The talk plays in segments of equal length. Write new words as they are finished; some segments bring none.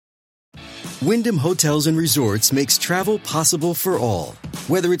Wyndham Hotels and Resorts makes travel possible for all.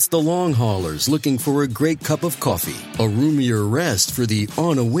 Whether it's the long haulers looking for a great cup of coffee, a roomier rest for the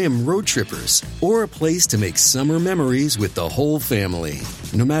on-a-whim road trippers, or a place to make summer memories with the whole family.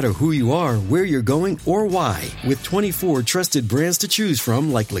 No matter who you are, where you're going, or why, with 24 trusted brands to choose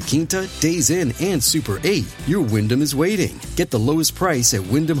from like La Quinta, Days Inn, and Super 8, your Wyndham is waiting. Get the lowest price at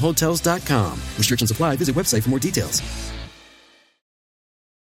WyndhamHotels.com. Restrictions apply. Visit website for more details.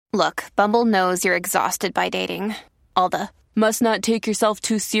 Look, Bumble knows you're exhausted by dating. All the, must not take yourself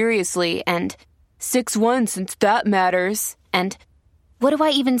too seriously, and 6'1" since that matters, and what do I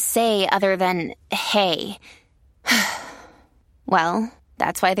even say other than, hey? Well,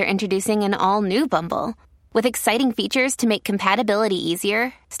 that's why they're introducing an all-new Bumble, with exciting features to make compatibility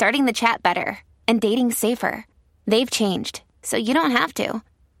easier, starting the chat better, and dating safer. They've changed, so you don't have to.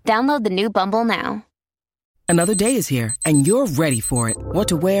 Download the new Bumble now. Another day is here, and you're ready for it. What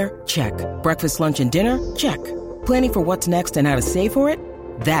to wear? Check. Breakfast, lunch, and dinner? Check. Planning for what's next and how to save for it?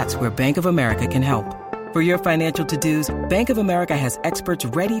 That's where Bank of America can help. For your financial to-dos, Bank of America has experts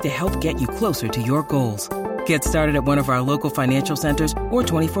ready to help get you closer to your goals. Get started at one of our local financial centers or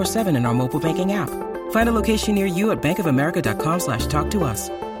 24/7 in our mobile banking app. Find a location near you at bankofamerica.com/talktous.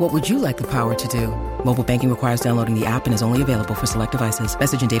 What would you like the power to do? Mobile banking requires downloading the app and is only available for select devices.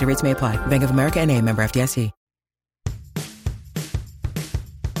 Message and data rates may apply. Bank of America N.A., member FDIC.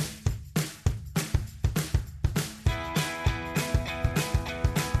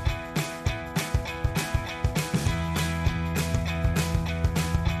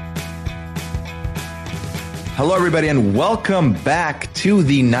 Hello, everybody, and welcome back to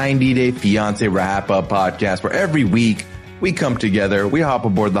the 90 Day Fiance Wrap-Up podcast, where every week we come together, we hop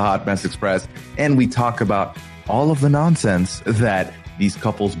aboard the Hot Mess Express, and we talk about all of the nonsense that these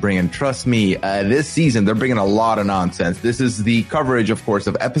couples bring. And trust me, this season, they're bringing a lot of nonsense. This is the coverage, of course,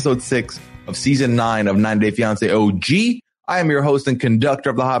 of episode 6 of season 9 of 90 Day Fiance OG. I am your host and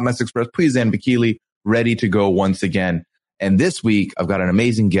conductor of the Hot Mess Express, Prizan Vakili, ready to go once again. And this week, I've got an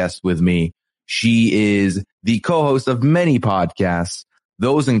amazing guest with me. She is the co-host of many podcasts.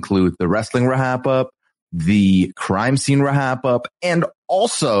 Those include the Wrestling Wrap-Up, the Crime Scene Wrap-Up, and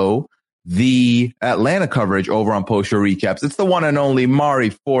also the Atlanta coverage over on Post Show Recaps. It's the one and only Mari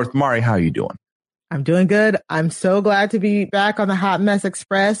Forth. Mari, how are you doing? I'm doing good. I'm so glad to be back on the Hot Mess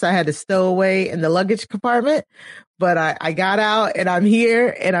Express. I had to stow away in the luggage compartment, but I got out and I'm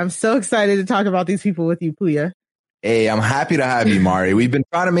here, and I'm so excited to talk about these people with you, Puya. Hey, I'm happy to have you, Mari. We've been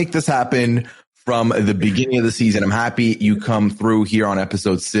trying to make this happen from the beginning of the season. I'm happy you come through here on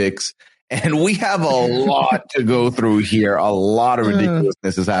episode 6. And we have a lot to go through here. A lot of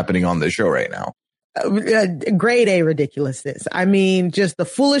ridiculousness is happening on the show right now. Grade A ridiculousness. I mean, just the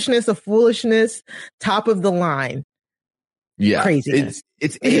foolishness of foolishness, top of the line. Yeah, craziness.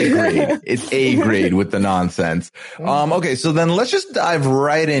 It's A grade. It's A grade with the nonsense. Okay, so then let's just dive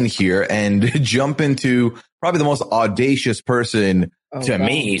right in here and jump into probably the most audacious person to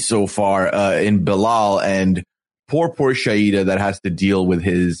me so far in Bilal, and poor Shaeeda that has to deal with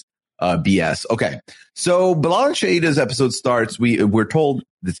his BS. Okay, so Bilal and Shaeeda's episode starts. We're told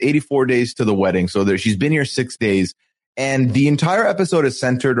it's 84 days to the wedding, so she's been here 6 days, and the entire episode is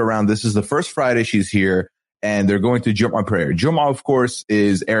centered around this is the first Friday she's here, and they're going to Jumu'ah prayer. Jumu'ah, of course,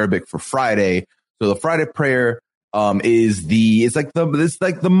 is Arabic for Friday. So the Friday prayer it's like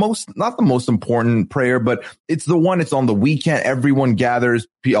the most, not the most important prayer, but it's the one, it's on the weekend. Everyone gathers.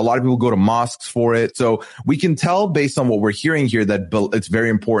 A lot of people go to mosques for it. So we can tell based on what we're hearing here that it's very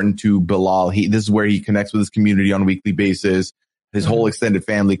important to Bilal. This is where he connects with his community on a weekly basis. His whole extended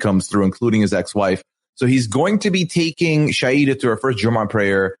family comes through, including his ex-wife. So he's going to be taking Shaeeda to her first Jumu'ah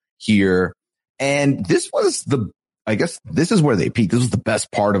prayer here. And this was I guess this is where they peaked. This was the best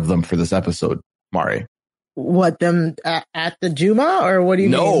part of them for this episode, Mari. What, them at the Jumu'ah, or what do you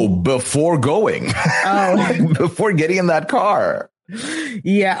mean? No, before going. Oh. Before getting in that car.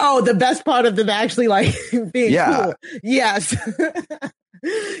 Yeah. Oh, the best part of them actually being cool. Yes.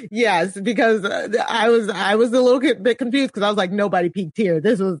 Yes, because I was a little bit confused because I was like, nobody peaked here.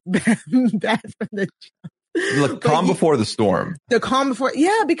 This was bad from the jump. Look, calm before the storm. The calm before,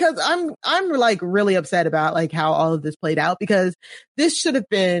 yeah, because I'm like really upset about how all of this played out, because this should have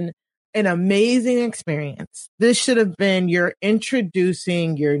been an amazing experience. This should have been you're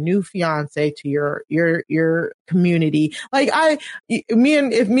introducing your new fiance to your community.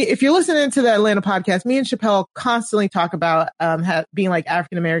 If you're listening to the Atlanta podcast, me and Chappelle constantly talk about being like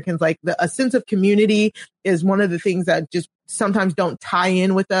African Americans. Like a sense of community is one of the things that just sometimes don't tie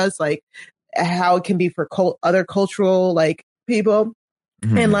in with us, like how it can be for other cultural people.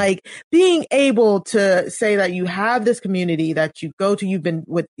 And like being able to say that you have this community that you go to, you've been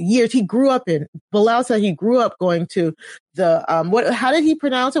with years. He grew up in, Bilal said he grew up going to the, how did he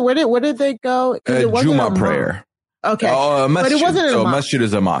pronounce it? Where did they go? Juma prayer. Okay. But it wasn't a mosque. Masjid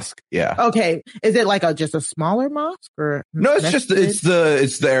is a mosque. Yeah. Okay. Is it like just a smaller mosque or? No, it's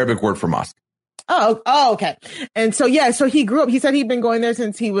the Arabic word for mosque. Oh, okay. And so, so he grew up, he said he'd been going there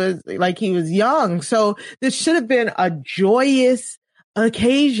since he was young. So this should have been a joyous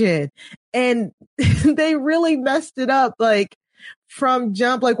occasion, and they really messed it up, like from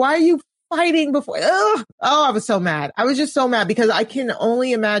jump. Like, why are you fighting before? I was so mad. I was just so mad because I can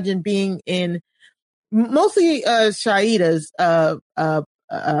only imagine being in mostly Shaida's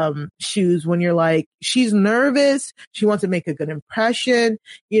shoes when you're like, she's nervous, she wants to make a good impression,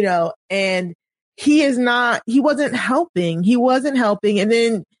 and he wasn't helping, and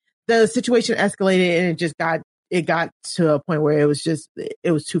then the situation escalated and it got to a point where it was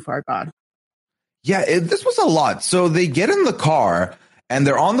too far gone. Yeah, this was a lot. So they get in the car and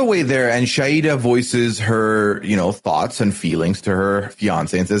they're on the way there, and Shaida voices her, thoughts and feelings to her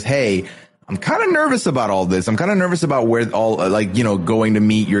fiance and says, hey, I'm kind of nervous about all this. I'm kind of nervous about where going to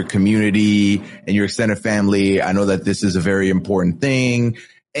meet your community and your extended family. I know that this is a very important thing.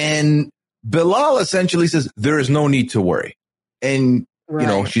 And Bilal essentially says, there is no need to worry. And,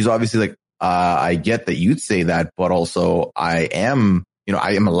 she's obviously like, I get that you'd say that, but also I am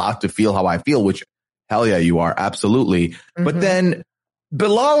allowed to feel how I feel, which hell yeah, you are. Absolutely. Mm-hmm. But then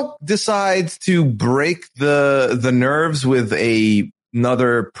Bilal decides to break the nerves with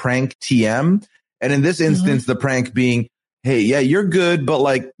another prank TM. And in this instance, the prank being, hey, yeah, you're good, but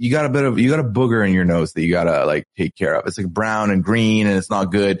like you got a booger in your nose that you gotta like take care of. It's like brown and green and it's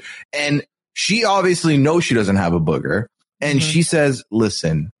not good. And she obviously knows she doesn't have a booger. And she says,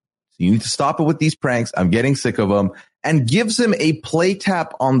 listen, you need to stop it with these pranks. I'm getting sick of them, and gives him a play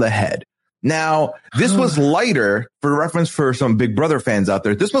tap on the head. Now, this was lighter, for reference for some Big Brother fans out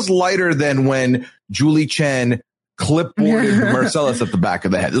there. This was lighter than when Julie Chen clipboarded Marcellus at the back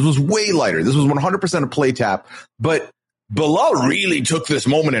of the head. This was way lighter. This was 100% a play tap, but Bilal really took this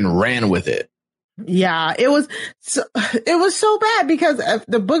moment and ran with it. Yeah, it was so bad because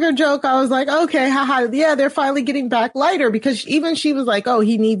the booger joke, I was like, okay, haha, yeah, they're finally getting back lighter, because even she was like, oh,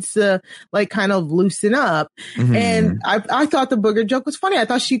 he needs to like kind of loosen up. And I thought the booger joke was funny. I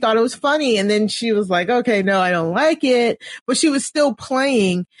thought she thought it was funny. And then she was like, okay, no, I don't like it. But she was still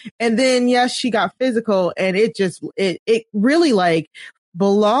playing. And then, yes, she got physical, and it really like,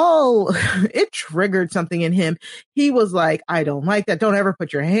 Bilal, it triggered something in him. He was like, I don't like that. Don't ever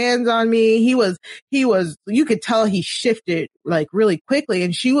put your hands on me. He was, you could tell he shifted like really quickly.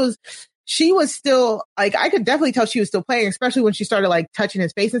 And she was still like, I could definitely tell she was still playing, especially when she started like touching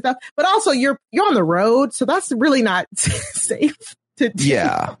his face and stuff. But also you're on the road, so that's really not safe to do.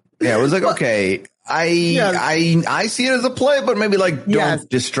 Yeah. Yeah. It was like, okay, I see it as a play, but maybe like don't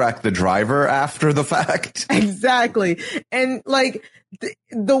distract the driver after the fact. Exactly. And like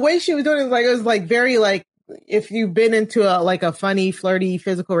the way she was doing it was like very like, if you've been into a funny, flirty,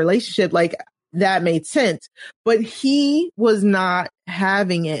 physical relationship, like that made sense, but he was not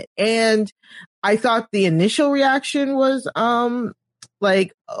having it. And I thought the initial reaction was,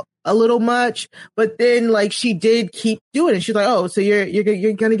 like a little much, but then like she did keep doing it. She's like, oh, so you're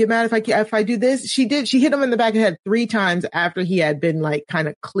going to get mad if I do this? She hit him in the back of the head 3 times after he had been like kind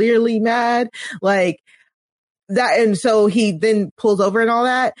of clearly mad like that. And so he then pulls over and all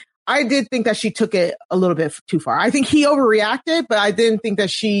that. I did think that she took it a little bit too far. I think he overreacted, but I didn't think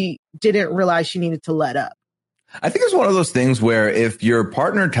that she didn't realize she needed to let up. I think it's one of those things where if your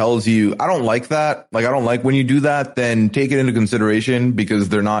partner tells you, I don't like that, like, I don't like when you do that, then take it into consideration, because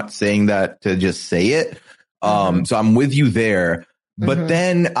they're not saying that to just say it. So I'm with you there. But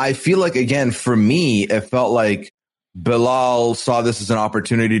then I feel like, again, for me, it felt like Bilal saw this as an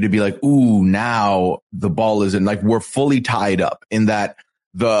opportunity to be like, ooh, now the ball isn't like, we're fully tied up, in that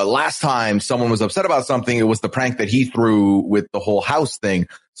the last time someone was upset about something, it was the prank that he threw with the whole house thing.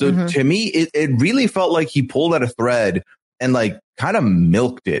 So to me, it really felt like he pulled at a thread and like kind of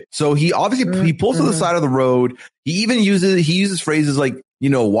milked it. So he obviously he pulls to the side of the road. He even uses phrases like,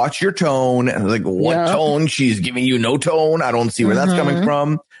 watch your tone, and like, what tone? She's giving you no tone. I don't see where that's coming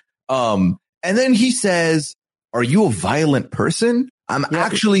from. And then he says, are you a violent person? I'm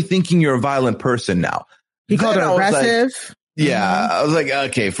actually thinking you're a violent person now. He called her aggressive. Yeah, I was like,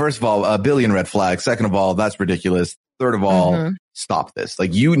 okay, first of all, a billion red flags. Second of all, that's ridiculous. Third of all, stop this.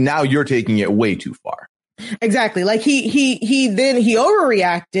 Like you're taking it way too far. Exactly. Like he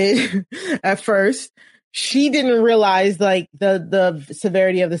overreacted at first. she didn't realize like the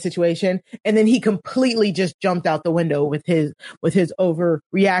severity of the situation. And then he completely just jumped out the window with his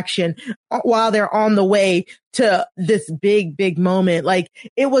overreaction while they're on the way to this big moment. Like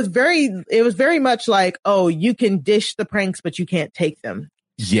it was very much like, oh, you can dish the pranks, but you can't take them.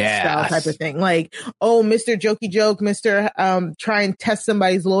 Yeah. Type of thing. Like, oh, Mr. Jokey Joke, Mr. Try and test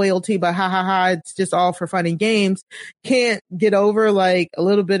somebody's loyalty, but it's just all for fun and games. Can't get over like a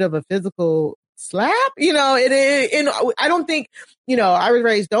little bit of a physical slap, I don't think, I was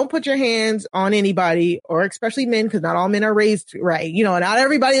raised, don't put your hands on anybody, or especially men, because not all men are raised right. Not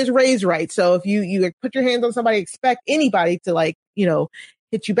everybody is raised right. So if you put your hands on somebody, expect anybody to like,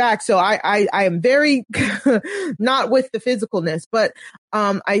 hit you back. So I am very not with the physicalness, but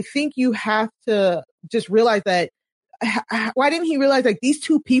I think you have to just realize that. Why didn't he realize like these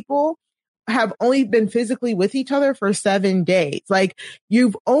two people have only been physically with each other for 7 days? Like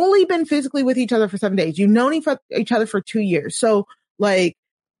you've only been physically with each other for 7 days. You've known each other for 2 years. So like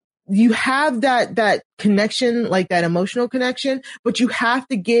you have that connection, like that emotional connection, but you have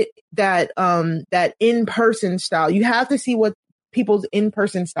to get that in-person style. You have to see what people's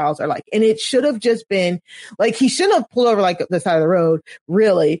in-person styles are like. And it should have just been like, he shouldn't have pulled over like the side of the road.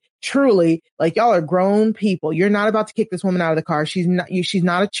 Really, truly, like y'all are grown people. You're not about to kick this woman out of the car. She's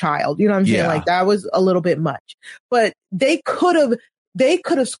not a child. You know what I'm saying? Like that was a little bit much, but they could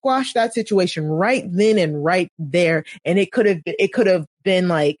have squashed that situation right then and right there. And it could have been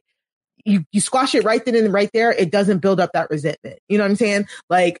like, you squash it right then and right there. It doesn't build up that resentment. You know what I'm saying?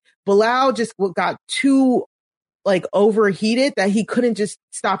 Like Bilal just got too like overheated that he couldn't just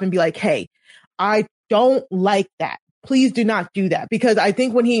stop and be like, hey, I don't like that. Please do not do that. Because I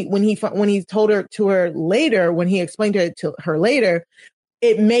think when he told her to her later, when he explained it to her later,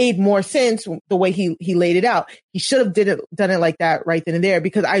 it made more sense the way he laid it out. He should have done it like that right then and there,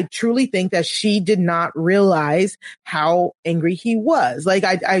 because I truly think that she did not realize how angry he was. Like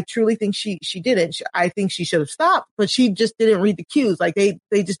I truly think she didn't. I think she should have stopped, but she just didn't read the cues. Like they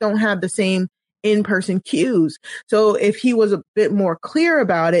just don't have the same in-person cues. So if he was a bit more clear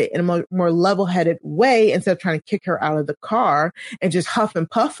about it in a more level-headed way, instead of trying to kick her out of the car and just huff and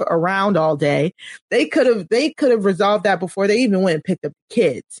puff around all day, they could have resolved that before they even went and picked up the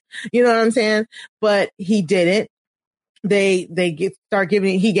kids. You know what I'm saying? But he didn't.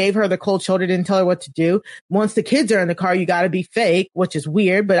 He gave her the cold shoulder, didn't tell her what to do. Once the kids are in the car, you got to be fake, which is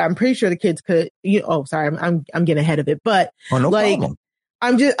weird, but I'm pretty sure the kids could, sorry, I'm getting ahead of it, but no problem.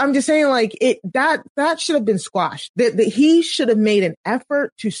 I'm just saying like that should have been squashed. That he should have made an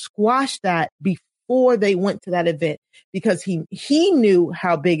effort to squash that before they went to that event, because he knew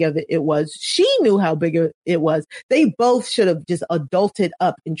how big of it was. She knew how big it was. They both should have just adulted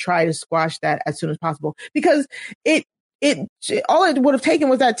up and tried to squash that as soon as possible, because all it would have taken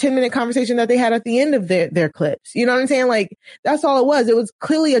was that 10-minute conversation that they had at the end of their clips. You know what I'm saying? Like that's all it was. It was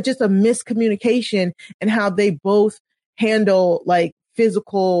clearly just a miscommunication in how they both handle like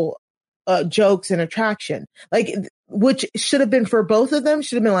physical jokes and attraction, like, which should have been for both of them,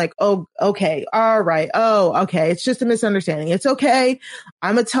 should have been like, oh, okay, all right, oh, okay, it's just a misunderstanding, it's okay,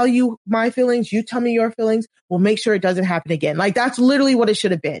 I'm gonna tell you my feelings, you tell me your feelings, we'll make sure it doesn't happen again. Like that's literally what it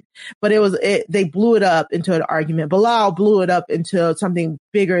should have been. But they blew it up into an argument. Bilal blew it up into something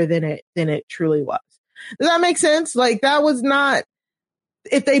bigger than it truly was. Does that make sense? Like that was not,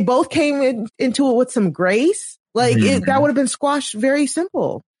 if they both came into it with some grace, like that would have been squashed very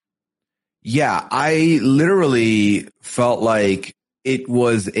simple. Yeah, I literally felt like it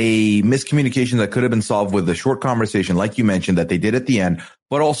was a miscommunication that could have been solved with a short conversation, like you mentioned, that they did at the end.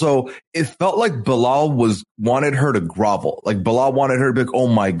 But also, it felt like Bilal wanted her to grovel. Like Bilal wanted her to be like, oh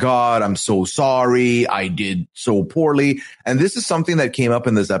my God, I'm so sorry, I did so poorly. And this is something that came up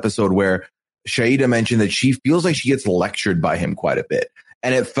in this episode where Shaeeda mentioned that she feels like she gets lectured by him quite a bit.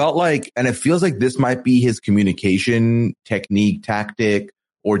 And it feels like this might be his communication technique, tactic,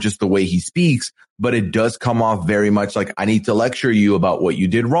 or just the way he speaks, but it does come off very much like, I need to lecture you about what you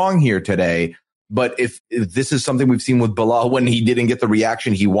did wrong here today. But if this is something we've seen with Bilal when he didn't get the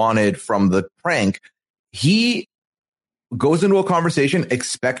reaction he wanted from the prank, he goes into a conversation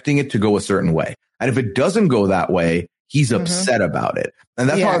expecting it to go a certain way. And if it doesn't go that way, he's upset about it. And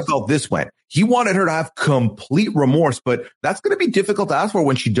that's how I felt this went. He wanted her to have complete remorse, but that's going to be difficult to ask for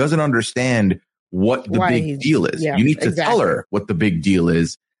when she doesn't understand what the big deal is. You need to tell her what the big deal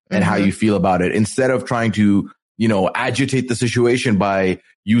is and how you feel about it, instead of trying to, agitate the situation by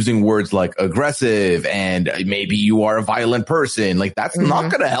using words like aggressive and maybe you are a violent person. Like that's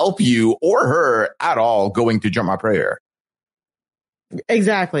not going to help you or her at all going to Jump My Prayer.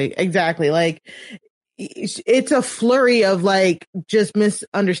 Exactly. Like, it's a flurry of like just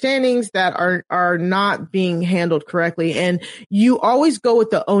misunderstandings that are not being handled correctly. And you always go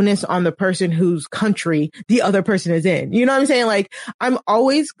with the onus on the person whose country the other person is in. You know what I'm saying? Like, I'm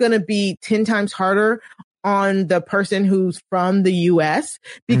always going to be 10 times harder on the person who's from the US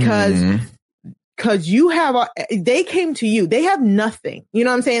because you have, they came to you, they have nothing, you know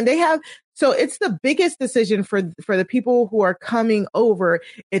what I'm saying? So it's the biggest decision for the people who are coming over.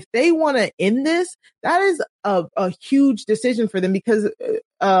 If they want to end this, that is a huge decision for them because,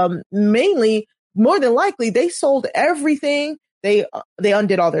 mainly, more than likely, they sold everything. They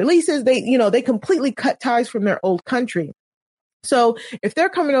undid all their leases. They completely cut ties from their old country. So if they're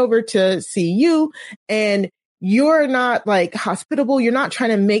coming over to see you and you're not like hospitable, you're not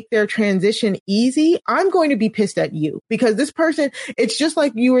trying to make their transition easy, I'm going to be pissed at you because this person, it's just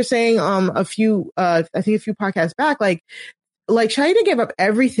like you were saying, I think a few podcasts back, like Shaeeda gave up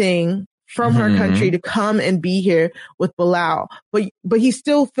everything from her country to come and be here with Bilal. But he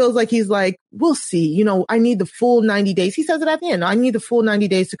still feels like he's like, we'll see, I need the full 90 days. He says it at the end. I need the full 90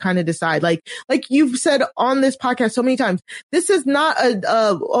 days to kind of decide. Like you've said on this podcast so many times, this is not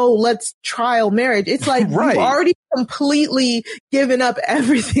let's trial marriage. It's like right. You've already completely given up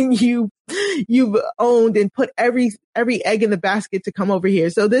everything you've owned and put every egg in the basket to come over here.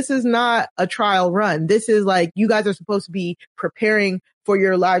 So this is not a trial run. This is like, you guys are supposed to be preparing for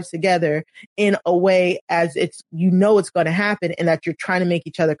your lives together in a way as it's going to happen and that you're trying to make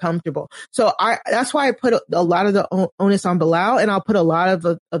each other comfortable. So that's why I put a lot of the onus on Bilal, and I'll put a lot of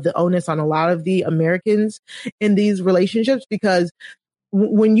the onus on a lot of the Americans in these relationships, because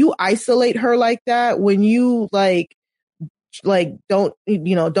when you isolate her like that, when you like don't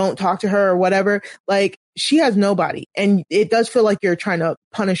talk to her or whatever, like she has nobody. And it does feel like you're trying to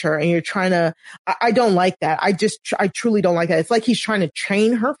punish her and you're trying to, I don't like that. I truly don't like that. It's like he's trying to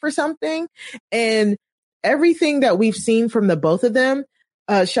train her for something. And everything that we've seen from the both of them,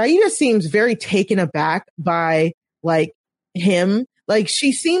 Shaeeda seems very taken aback by like him. Like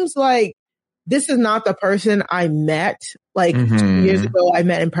she seems like, this is not the person I met like 2 years ago. I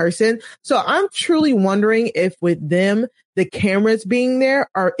met in person. So I'm truly wondering if with them, the cameras being there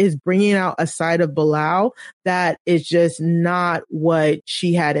is bringing out a side of Bilal that is just not what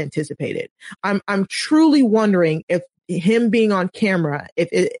she had anticipated. I'm truly wondering if him being on camera, if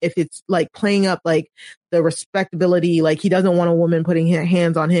it's like playing up like the respectability, like he doesn't want a woman putting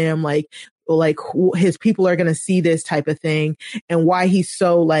hands on him, like his people are going to see this type of thing, and why he's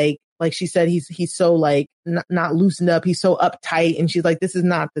so like she said, he's so like not loosened up. He's so uptight. And she's like, this is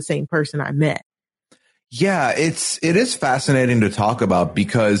not the same person I met. Yeah, it is fascinating to talk about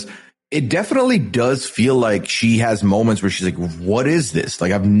because it definitely does feel like she has moments where she's like, what is this?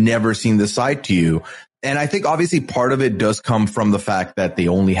 Like, I've never seen this side to you. And I think obviously part of it does come from the fact that they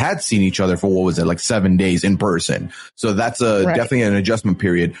only had seen each other for, what was it, like 7 days in person. So that's definitely an adjustment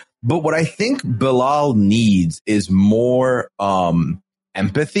period. But what I think Bilal needs is more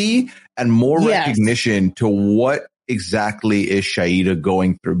empathy and more recognition to what exactly is Shaeeda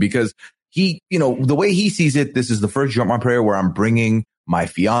going through, because he, the way he sees it, this is the first Jump My Prayer where I'm bringing my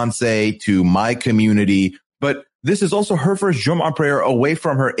fiance to my community. But this is also her first Jump My Prayer away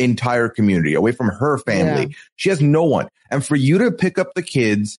from her entire community, away from her family. Yeah. She has no one. And for you to pick up the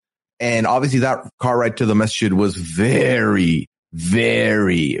kids, and obviously that car ride to the masjid was very,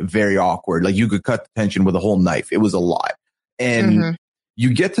 very, very awkward. Like you could cut the tension with a whole knife. It was a lot. And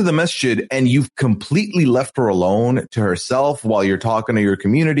you get to the masjid and you've completely left her alone to herself while you're talking to your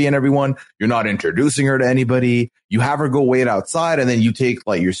community and everyone. You're not introducing her to anybody. You have her go wait outside, and then you take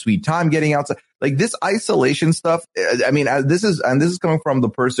like your sweet time getting outside. Like this isolation stuff. I mean, this is coming from the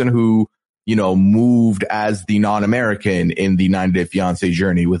person who, moved as the non-American in the 90-Day Fiancé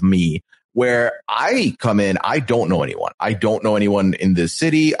journey with me, where I come in, I don't know anyone. I don't know anyone in this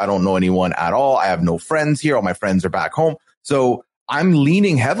city. I don't know anyone at all. I have no friends here. All my friends are back home. So I'm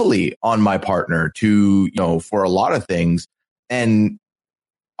leaning heavily on my partner to, for a lot of things. And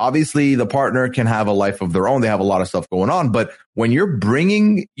obviously the partner can have a life of their own. They have a lot of stuff going on. But when you're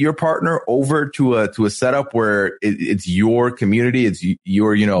bringing your partner over to a setup where it's your community, it's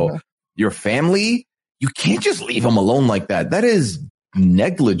your, your family, you can't just leave them alone like that. That is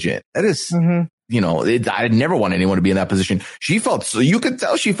negligent. That is, I never want anyone to be in that position. You could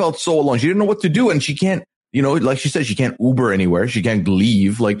tell she felt so alone. She didn't know what to do, and she can't, like she said, she can't Uber anywhere. She can't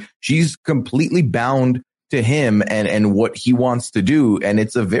leave. Like she's completely bound to him and what he wants to do. And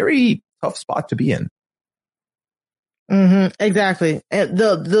it's a very tough spot to be in. Exactly.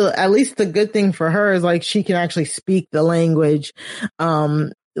 At least the good thing for her is like she can actually speak the language.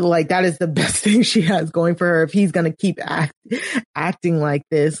 like that is the best thing she has going for her if he's going to keep acting like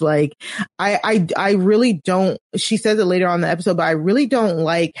this. Like I really don't, she says it later on in the episode, but I really don't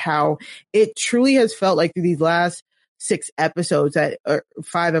like how it truly has felt like through these last 6 episodes or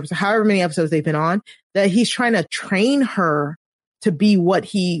 5 episodes, however many episodes they've been on, that he's trying to train her to be what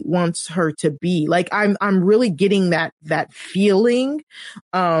he wants her to be. Like I'm really getting that feeling.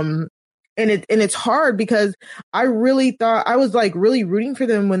 And it's hard because I really thought I was like really rooting for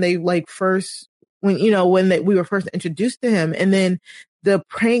them when they like we were first introduced to him. And then the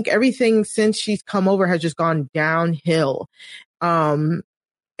prank, everything since she's come over has just gone downhill.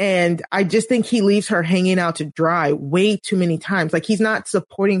 And I just think he leaves her hanging out to dry way too many times. Like he's not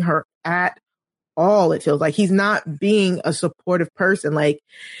supporting her at all. It feels like he's not being a supportive person. Like,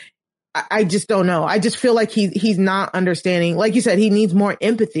 I just don't know. I just feel like he's not understanding. Like you said, he needs more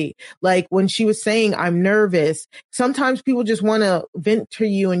empathy. Like when she was saying, I'm nervous, sometimes people just want to vent to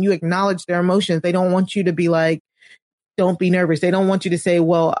you and you acknowledge their emotions. They don't want you to be like, don't be nervous. They don't want you to say,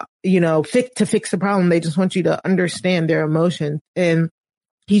 well, fix the problem. They just want you to understand their emotions. And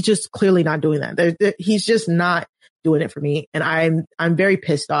he's just clearly not doing that. He's just not doing it for me. And I'm very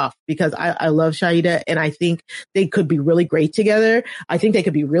pissed off because I love Shaeeda and I think they could be really great together.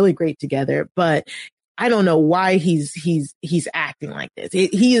 But I don't know why he's acting like this.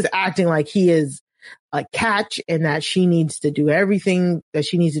 He is acting like he is a catch and that she needs to do everything that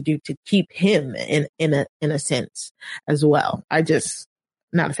she needs to do to keep him in a sense as well.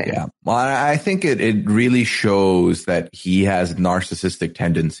 Not a fan. Yeah. Well, I think it really shows that he has narcissistic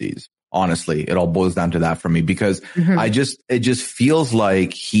tendencies. Honestly, it all boils down to that for me because it just feels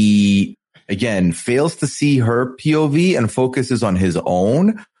like he, again, fails to see her POV and focuses on his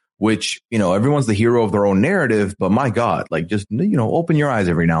own, which, everyone's the hero of their own narrative. But my God, like just, open your eyes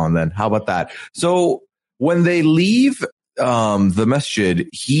every now and then. How about that? So when they leave the masjid,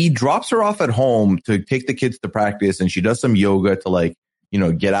 he drops her off at home to take the kids to practice and she does some yoga to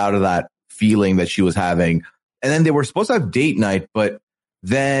get out of that feeling that she was having. And then they were supposed to have date night, but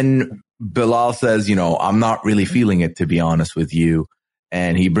then Bilal says, I'm not really feeling it, to be honest with you.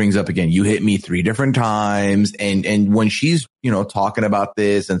 And he brings up again, you hit me 3 different times. And when she's, talking about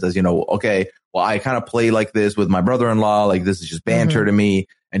this and says, okay, well, I kind of play like this with my brother-in-law. Like this is just banter to me.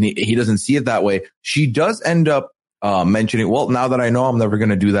 And he doesn't see it that way. She does end up mentioning, well, now that I know I'm never going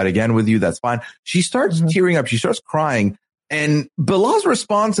to do that again with you, that's fine. She starts tearing up. She starts crying. And Bilal's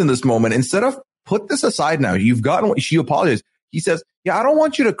response in this moment, instead of put this aside now, she apologized. He says, yeah, I don't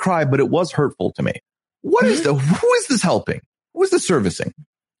want you to cry, but it was hurtful to me. Who is this helping? Who is this servicing?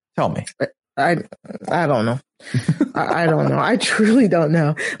 Tell me. I don't know. I don't know. I truly don't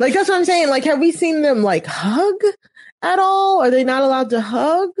know. Like, that's what I'm saying. Like, have we seen them like hug at all? Are they not allowed to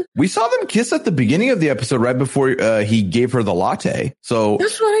hug? We saw them kiss at the beginning of the episode right before he gave her the latte. So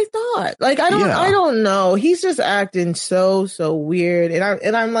that's what I thought. Like, I don't know. He's just acting so weird.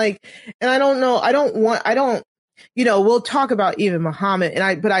 And I'm like, and I don't know. We'll talk about even Muhammad and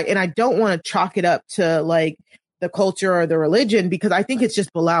I don't want to chalk it up to like the culture or the religion because I think it's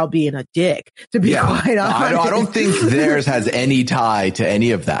just Bilal being a dick, to be quite honest. I don't think theirs has any tie to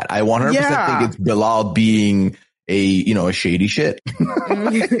any of that. I 100% think it's Bilal being a shady shit.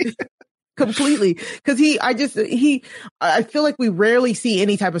 Completely. Cause I feel like we rarely see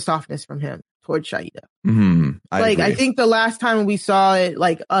any type of softness from him towards Shaeeda. I think the last time we saw it,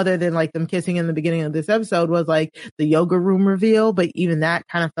 like other than like them kissing in the beginning of this episode, was like the yoga room reveal. But even that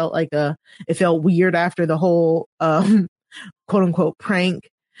kind of felt like it felt weird after the whole quote unquote prank.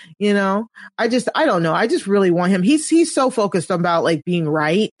 I don't know. I just really want him. He's so focused about like being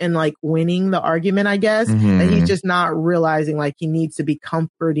right and like winning the argument, I guess, that he's just not realizing like he needs to be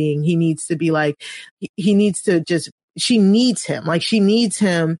comforting. He needs to be like, he needs to just, she needs him. Like she needs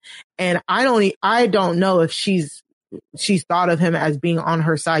him. And I don't know if she's thought of him as being on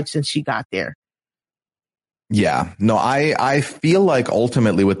her side since she got there. Yeah, no, I feel like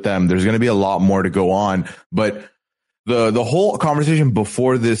ultimately with them, there's going to be a lot more to go on, but the whole conversation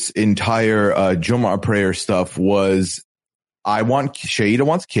before this entire Jumu'ah prayer stuff was, Shaeeda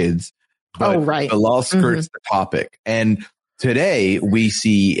wants kids, but Bilal skirts the topic. And today we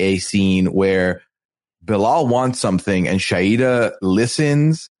see a scene where Bilal wants something and Shaeeda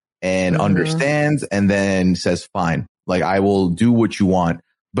listens and understands and then says, fine, like I will do what you want.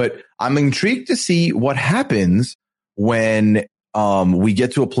 But I'm intrigued to see what happens when we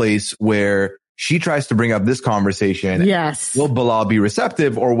get to a place where she tries to bring up this conversation. Yes. Will Bilal be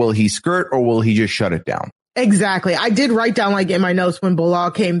receptive or will he skirt or will he just shut it down? Exactly. I did write down like in my notes when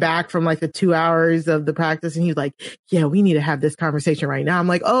Bilal came back from like the 2 hours of the practice and he was like, yeah, we need to have this conversation right now. I'm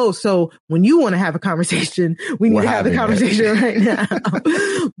like, oh, so when you want to have a conversation, we need to have the conversation right now.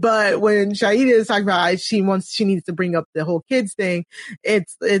 But when Shaeeda is talking about she needs to bring up the whole kids thing,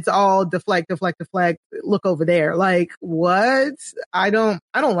 it's all deflect, look over there. Like, what? I don't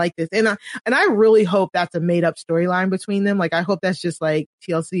like this. And I really hope that's a made up storyline between them. Like, I hope that's just like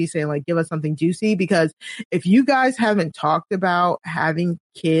TLC saying like, give us something juicy, because if you guys haven't talked about having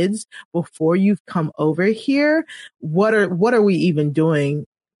kids before you've come over here, what are we even doing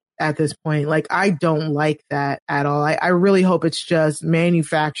at this point? Like, I don't like that at all. I really hope it's just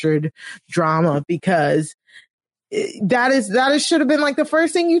manufactured drama, because that should have been like the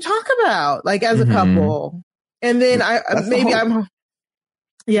first thing you talk about, like as a couple. And then or maybe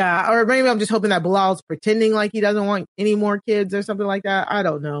I'm just hoping that Bilal's pretending like he doesn't want any more kids or something like that. I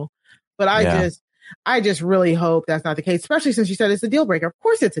don't know. But I just really hope that's not the case, especially since you said it's a deal breaker. Of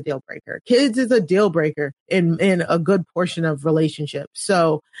course it's a deal breaker. Kids is a deal breaker in a good portion of relationships.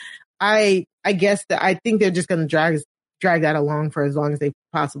 So I guess that I think they're just going to drag that along for as long as they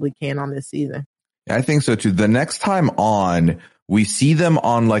possibly can on this season. Yeah, I think so too. The next time on, we see them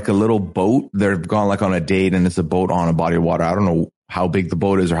on like a little boat. They've gone like on a date and it's a boat on a body of water. I don't know how big the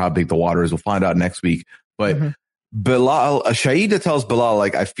boat is or how big the water is. We'll find out next week. But Bilal, Shaeeda tells Bilal,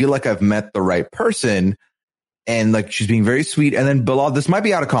 like, I feel like I've met the right person. And like, she's being very sweet. And then Bilal, this might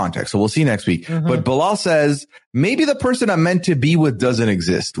be out of context, so we'll see next week. But Bilal says, maybe the person I'm meant to be with doesn't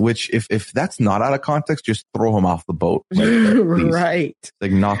exist, which if that's not out of context, just throw him off the boat. Like, right.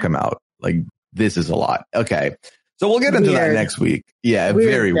 Like, knock him out. Like, this is a lot. Okay. So we'll get into that next week. Yeah.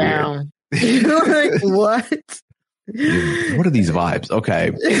 Very weird. Like, what? What are these vibes?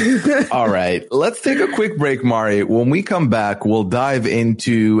 Okay. All right. Let's take a quick break, Mari. When we come back, we'll dive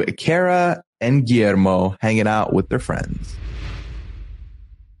into Kara and Guillermo hanging out with their friends.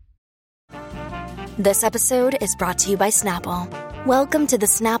 This episode is brought to you by Snapple. Welcome to the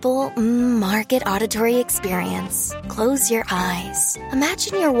Snapple Market Auditory Experience. Close your eyes.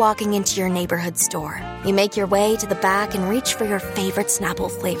 Imagine you're walking into your neighborhood store. You make your way to the back and reach for your favorite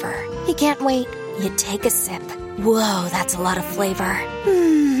Snapple flavor. You can't wait. You take a sip. Whoa, that's a lot of flavor.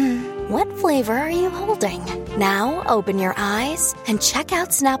 What flavor are you holding? Now open your eyes and check out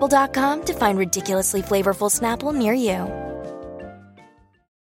Snapple.com to find ridiculously flavorful Snapple near you.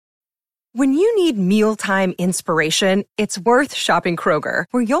 When you need mealtime inspiration, it's worth shopping Kroger,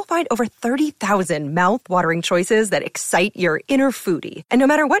 where you'll find over 30,000 mouth-watering choices that excite your inner foodie. And no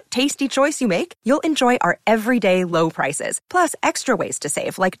matter what tasty choice you make, you'll enjoy our everyday low prices, plus extra ways to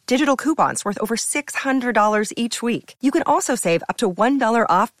save, like digital coupons worth over $600 each week. You can also save up to $1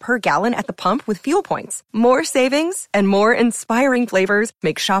 off per gallon at the pump with fuel points. More savings and more inspiring flavors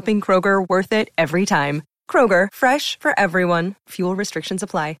make shopping Kroger worth it every time. Kroger, fresh for everyone. Fuel restrictions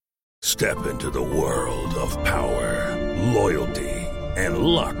apply. Step into the world of power, loyalty, and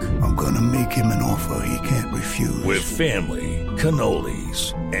luck. I'm gonna make him an offer he can't refuse. With family,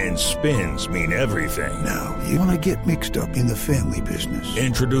 cannolis, and spins mean everything. Now, you wanna get mixed up in the family business.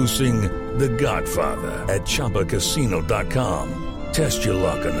 Introducing The Godfather at ChumbaCasino.com. Test your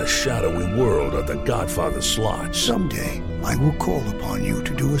luck in the shadowy world of The Godfather slot. Someday, I will call upon you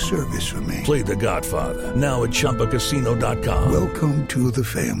to do a service for me. Play The Godfather, now at ChumbaCasino.com. Welcome to the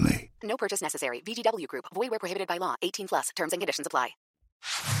family. No purchase necessary. VGW Group. Void where prohibited by law. 18 plus. Terms and conditions apply.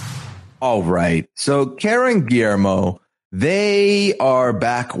 All right. So Kara and Guillermo, they are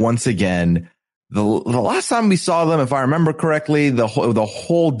back once again. The last time we saw them, if I remember correctly, the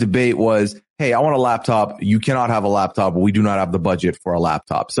whole debate was, hey, I want a laptop. You cannot have a laptop. We do not have the budget for a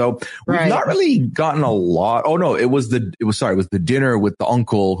laptop. So we've not really gotten a lot. Oh no, it was the dinner with the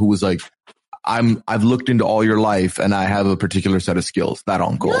uncle who was like, I've looked into all your life and I have a particular set of skills. That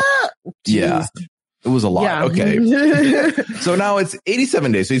uncle. Yeah. It was a lot. Yeah. Okay. So now it's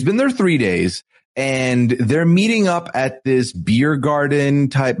 87 days. So he's been there 3 days and they're meeting up at this beer garden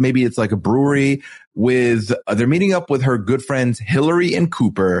type. Maybe it's like a brewery they're meeting up with her good friends, Hillary and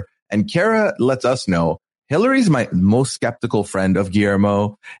Cooper. And Kara lets us know Hillary's my most skeptical friend of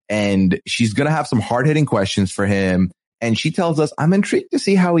Guillermo, and she's going to have some hard-hitting questions for him. And she tells us, I'm intrigued to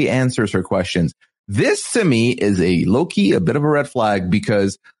see how he answers her questions. This, to me, is a low-key, a bit of a red flag,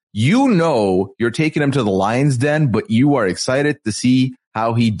 because you're taking him to the lion's den, but you are excited to see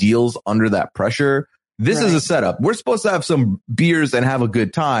how he deals under that pressure. This is a setup. We're supposed to have some beers and have a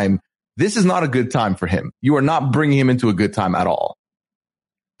good time. This is not a good time for him. You are not bringing him into a good time at all.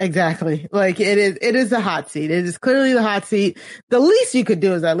 Exactly. Like it is the hot seat. It is clearly the hot seat. The least you could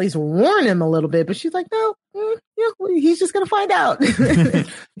do is at least warn him a little bit. But she's like, no, he's just going to find out.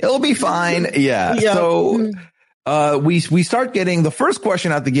 It'll be fine. Yeah. So we start getting the first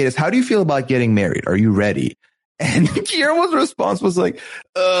question out the gate is, how do you feel about getting married? Are you ready? And Guillermo's response was like,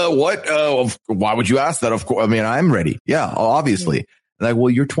 what? Why would you ask that? Of course. I mean, I'm ready. Yeah, obviously. Like,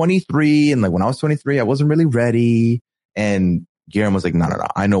 well, you're 23. And like, when I was 23, I wasn't really ready. And Guillermo was like, no.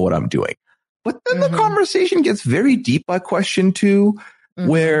 I know what I'm doing. But then the conversation gets very deep by question 2,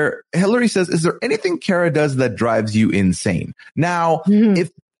 where Hillary says, is there anything Kara does that drives you insane? Now, if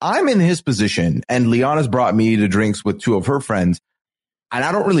I'm in his position and Liana's brought me to drinks with 2 of her friends and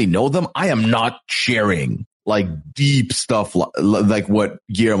I don't really know them, I am not sharing like deep stuff like what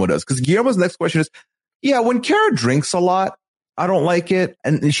Guillermo does. Because Guillermo's next question is, yeah, when Kara drinks a lot, I don't like it.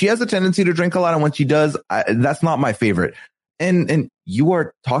 And she has a tendency to drink a lot. And when she does, that's not my favorite. And you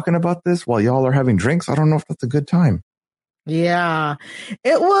are talking about this while y'all are having drinks. I don't know if that's a good time. Yeah,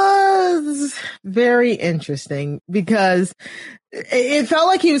 it was very interesting because it felt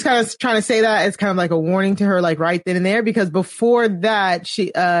like he was kind of trying to say that as kind of like a warning to her, like right then and there, because before that,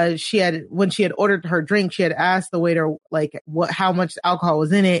 when she had ordered her drink, she had asked the waiter, like how much alcohol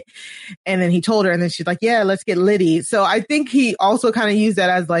was in it. And then he told her, and then she's like, yeah, let's get litty. So I think he also kind of used that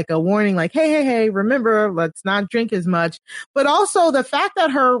as like a warning, like, hey, remember, let's not drink as much. But also the fact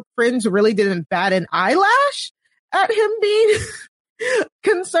that her friends really didn't bat an eyelash at him being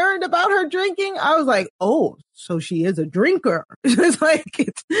concerned about her drinking. I was like, oh, so she is a drinker. It's like,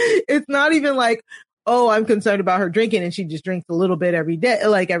 it's not even like, oh, I'm concerned about her drinking and she just drinks a little bit every day,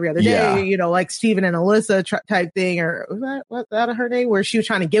 like every other day, you know, like Steven and Alyssa type thing, or was that her name, where she was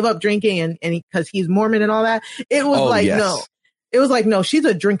trying to give up drinking and because he's Mormon and all that. It was no. It was like, no, she's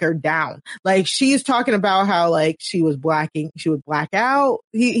a drinker down. Like, she's talking about how, like, she would black out.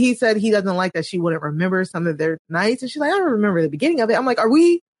 He said he doesn't like that she wouldn't remember some of their nights. And she's like, I don't remember the beginning of it. I'm like,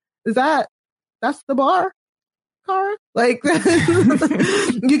 that's the bar, Kara? Like,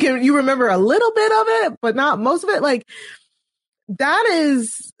 you remember a little bit of it, but not most of it. Like, that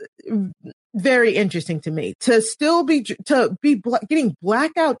is very interesting to me, to still be getting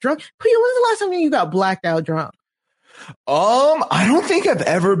blackout drunk. When's the last time you got blacked out drunk? I don't think I've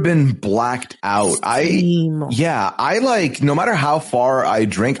ever been blacked out. I like, no matter how far I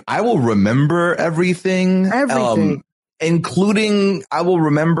drink, I will remember everything. Including, I will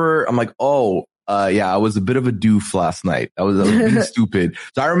remember, I'm like, I was a bit of a doof last night. I was being stupid.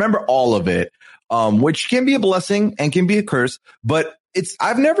 So I remember all of it, which can be a blessing and can be a curse, but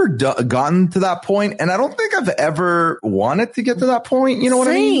I've never gotten to that point, and I don't think I've ever wanted to get to that point. You know what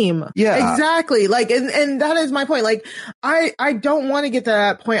I mean? Yeah, exactly. Like, and that is my point. Like, I don't want to get to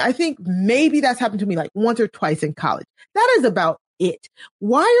that point. I think maybe that's happened to me like once or twice in college. That is about it.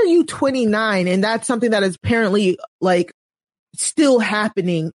 Why are you 29? And that's something that is apparently like still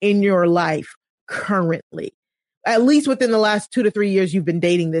happening in your life currently, at least within the last 2 to 3 years you've been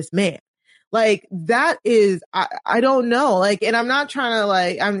dating this man. Like, that is, I don't know. Like, and I'm not trying to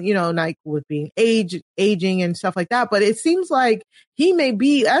like, I'm, you know, like with being aging and stuff like that, but it seems like he may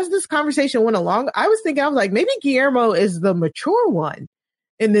be, as this conversation went along, I was like, maybe Guillermo is the mature one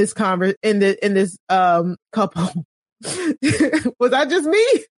in this couple. Was that just me?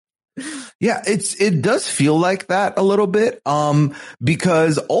 Yeah, it does feel like that a little bit.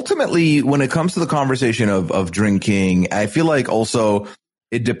 Because ultimately when it comes to the conversation of drinking, I feel like also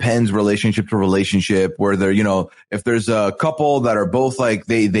it depends relationship to relationship, where they're, you know, if there's a couple that are both like,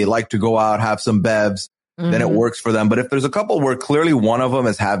 they like to go out, have some bevs, then it works for them. But if there's a couple where clearly one of them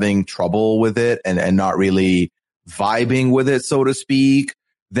is having trouble with it and not really vibing with it, so to speak,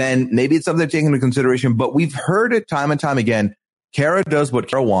 then maybe it's something to take into consideration. But we've heard it time and time again. Kara does what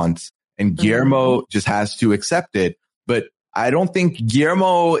Kara wants and Guillermo just has to accept it. But I don't think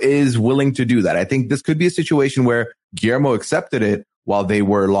Guillermo is willing to do that. I think this could be a situation where Guillermo accepted it while they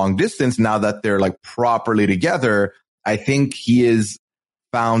were long distance. Now that they're like properly together, I think he is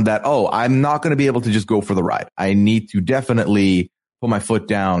found that, I'm not going to be able to just go for the ride. I need to definitely put my foot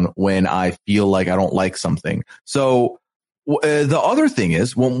down when I feel like I don't like something. So the other thing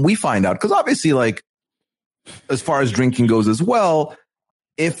is when we find out, because obviously, like, as far as drinking goes as well,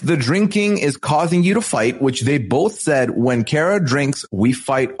 if the drinking is causing you to fight, which they both said when Kara drinks, we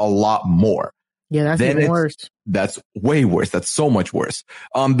fight a lot more. Yeah, that's even worse. That's way worse. That's so much worse.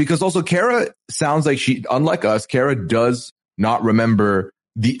 Because also Kara sounds like unlike us, Kara does not remember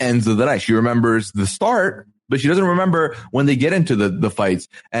the ends of the night. She remembers the start, but she doesn't remember when they get into the fights.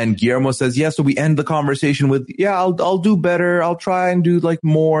 And Guillermo says, yeah, so we end the conversation with, yeah, I'll do better. I'll try and do like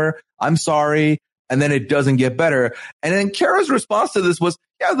more. I'm sorry. And then it doesn't get better. And then Kara's response to this was,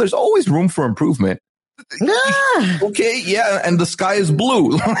 yeah, there's always room for improvement. Okay, yeah, and the sky is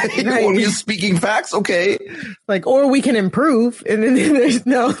blue. Or you're speaking facts, okay. Like, or we can improve, and then there's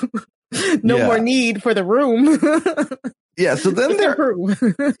no more need for the room. Yeah, so then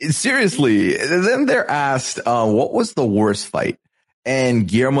they're asked, what was the worst fight? And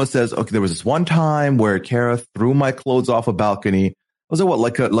Guillermo says, okay, there was this one time where Kara threw my clothes off a balcony. Was it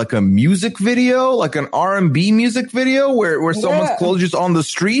like a music video, like an R&B music video where someone's clothes just on the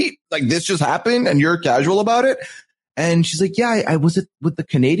street? Like this just happened and you're casual about it? And she's like, yeah, I was it with the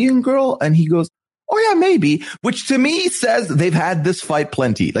Canadian girl? And he goes, oh yeah, maybe. Which to me says they've had this fight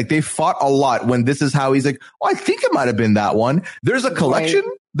plenty. Like they fought a lot when this is how he's like, oh, I think it might have been that one. There's a collection.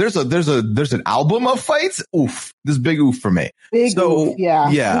 Right. There's an album of fights. Oof. This big oof for me. Oof,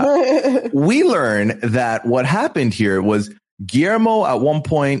 yeah. We learn that what happened here was Guillermo at one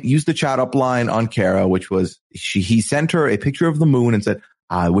point used the chat up line on Kara, which was he sent her a picture of the moon and said,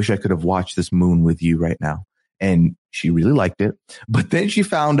 I wish I could have watched this moon with you right now. And she really liked it. But then she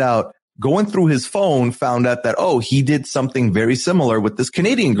found out, going through his phone, found out that, oh, he did something very similar with this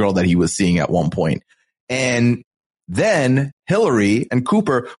Canadian girl that he was seeing at one point. And then Hillary and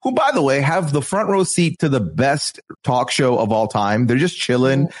Cooper, who, by the way, have the front row seat to the best talk show of all time. They're just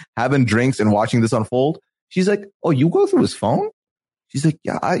chilling, having drinks and watching this unfold. She's like, oh, you go through his phone? She's like,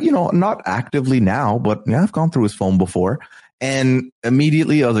 yeah, not actively now, but yeah, I've gone through his phone before. And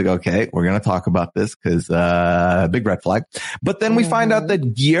immediately I was like, okay, we're going to talk about this because big red flag. But then we find out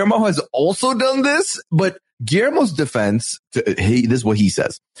that Guillermo has also done this. But Guillermo's defense, this is what he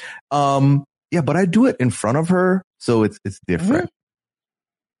says. Yeah, but I do it in front of her. So it's different.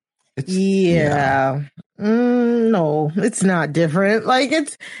 No, it's not different. Like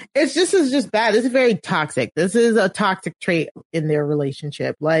it's just bad. It's very toxic. This is a toxic trait in their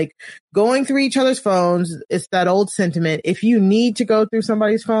relationship. Like going through each other's phones. It's that old sentiment. If you need to go through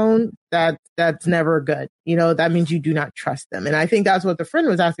somebody's phone, that's never good. That means you do not trust them. And I think that's what the friend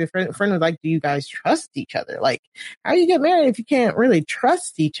was asking. The friend was like, do you guys trust each other? Like, how do you get married if you can't really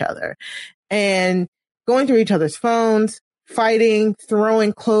trust each other? And going through each other's phones, fighting,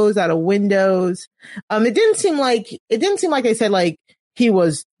 throwing clothes out of windows. It didn't seem like they said like he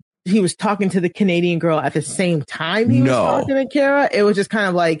was talking to the Canadian girl at the same time he was talking to Kara. It was just kind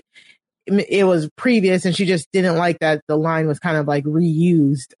of like it was previous, and she just didn't like that the line was kind of like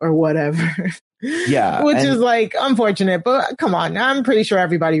reused or whatever. Yeah, which is like unfortunate, but come on, I'm pretty sure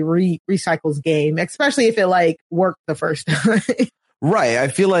everybody recycles game, especially if it like worked the first time. Right. I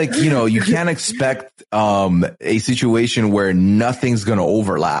feel like, you can't expect a situation where nothing's going to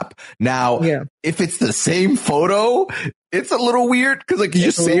overlap. Now, if it's the same photo, it's a little weird because like you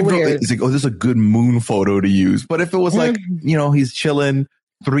just saved it. It's like, oh, this is a good moon photo to use. But if it was like, he's chilling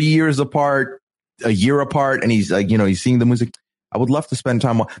 3 years apart, a year apart, and he's like, he's seeing the music. I would love to spend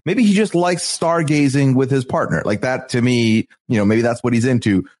time. Maybe he just likes stargazing with his partner. Like that to me, maybe that's what he's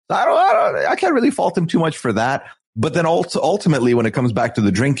into. I can't really fault him too much for that. But then ultimately, when it comes back to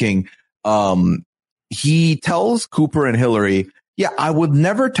the drinking, he tells Cooper and Hillary, yeah, I would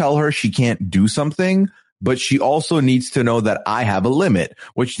never tell her she can't do something, but she also needs to know that I have a limit,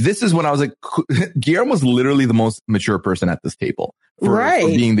 which this is when I was like, Guillermo's literally the most mature person at this table for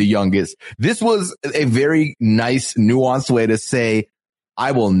being the youngest. This was a very nice, nuanced way to say,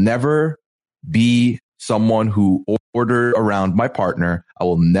 I will never be someone who order around my partner. I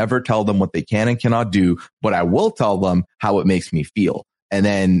will never tell them what they can and cannot do, but I will tell them how it makes me feel. And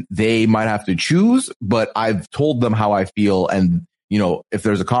then they might have to choose, but I've told them how I feel. And, if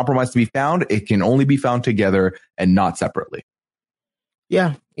there's a compromise to be found, it can only be found together and not separately.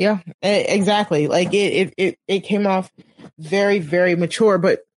 Yeah, exactly. Like it came off very, very mature,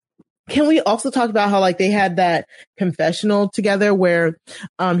 but can we also talk about how like they had that confessional together where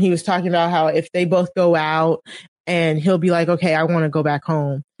he was talking about how if they both go out and he'll be like, okay, I want to go back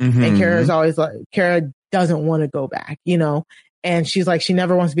home. Mm-hmm. And Kara's always like, Kara doesn't want to go back, and she's like, she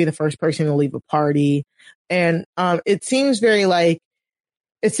never wants to be the first person to leave a party. And it seems like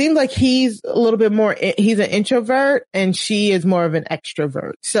he's a little bit more, he's an introvert and she is more of an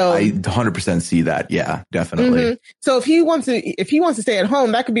extrovert. So I 100% see that. Yeah, definitely. Mm-hmm. So if he wants to stay at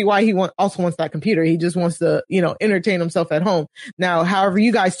home, that could be why he also wants that computer. He just wants to, entertain himself at home. Now, however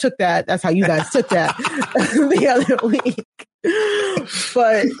you guys took that, that's how you guys took that the other week.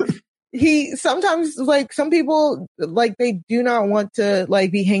 But he sometimes, like, some people, like, they do not want to, like,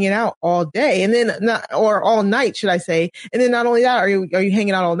 be hanging out all day and then or all night, should I say. And then not only that, are you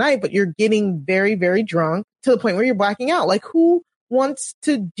hanging out all night, but you're getting very, very drunk to the point where you're blacking out. Like, who wants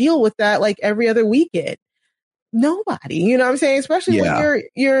to deal with that, like, every other weekend? Nobody, you know what I'm saying? Especially when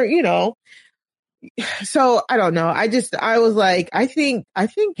you're, So I don't know. I was like, I think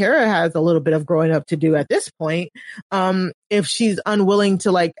Kara has a little bit of growing up to do at this point. If she's unwilling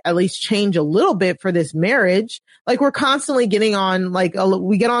to like at least change a little bit for this marriage, like we're constantly getting on, like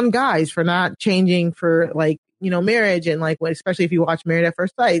we get on guys for not changing for like, you know, marriage. And like, especially if you watch Married at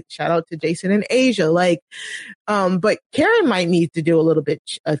First Sight, shout out to Jason and Asia. Like, but Karen might need to do a little bit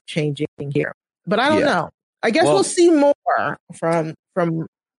of changing here, but I don't know. I guess we'll see more from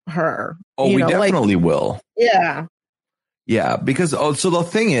her. Oh, we definitely will. Yeah. Yeah. Because, so the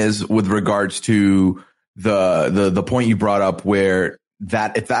thing is, with regards to the point you brought up where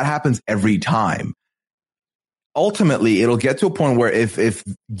that if that happens every time, ultimately it'll get to a point where if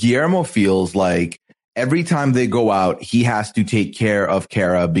Guillermo feels like every time they go out, he has to take care of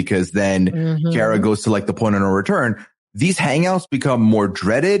Kara because then Kara goes to like the point of no return. These hangouts become more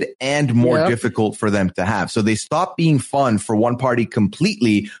dreaded and more difficult for them to have. So they stop being fun for one party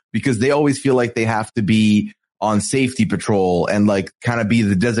completely because they always feel like they have to be on safety patrol and like kind of be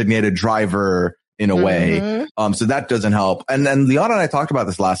the designated driver in a way. So that doesn't help. And then Liana and I talked about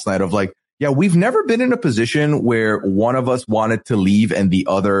this last night of like, yeah, we've never been in a position where one of us wanted to leave and the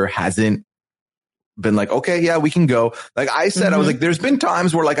other hasn't been like, okay, yeah, we can go. Like I said, I was like, there's been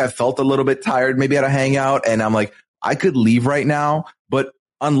times where like I felt a little bit tired, maybe at a hangout, and I'm like, I could leave right now, but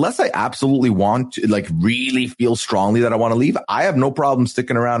unless I absolutely want to, like really feel strongly that I want to leave, I have no problem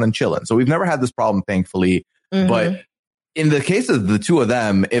sticking around and chilling. So we've never had this problem, thankfully. But in the case of the two of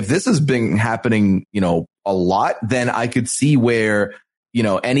them, if this has been happening, you know, a lot, then I could see where, you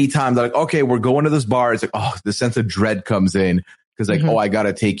know, anytime they're like, okay, we're going to this bar, it's like, oh, the sense of dread comes in because like, oh, I got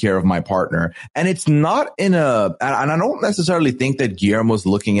to take care of my partner. And it's not in and I don't necessarily think that Guillermo's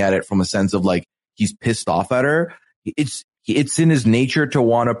looking at it from a sense of like, he's pissed off at her. It's in his nature to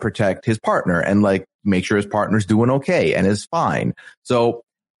want to protect his partner and like make sure his partner's doing okay and is fine. So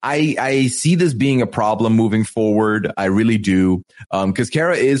I see this being a problem moving forward. I really do. Cause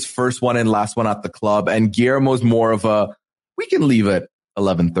Kara is first one in, last one at the club, and Guillermo's more of a, we can leave at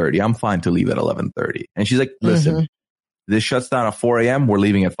 11:30. I'm fine to leave at 11:30. And she's like, listen, this shuts down at 4 a.m. We're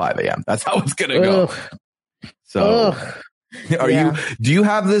leaving at 5 a.m. That's how it's going to go. So do you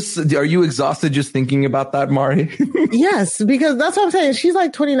have this? Are you exhausted just thinking about that, Mari? Yes, because that's what I'm saying. She's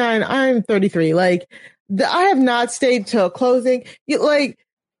like 29. I'm 33. Like I have not stayed till closing. Like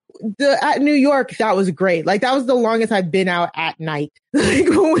at New York, that was great. Like that was the longest I've been out at night. Like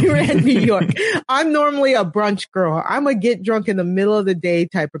when we were in New York, I'm normally a brunch girl. I'm a get drunk in the middle of the day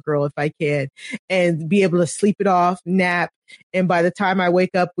type of girl if I can, and be able to sleep it off, nap. And by the time I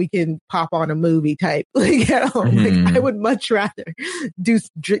wake up, we can pop on a movie type. Like at home. Like I would much rather do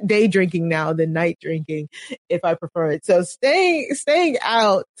day drinking now than night drinking if I prefer it. So staying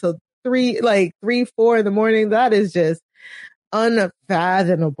out till 3, 4 in the morning, that is just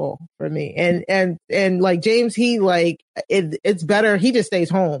unfathomable for me. And like James, he like it's better he just stays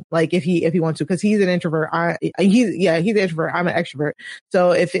home, like if he wants to, because he's an introvert. He's an introvert, I'm an extrovert.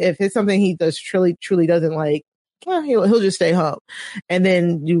 So if it's something he does truly doesn't like, well, he'll just stay home. And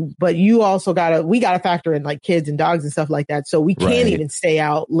then you also we gotta factor in like kids and dogs and stuff like that. So we can't even stay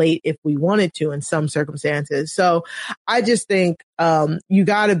out late if we wanted to in some circumstances. So I just think you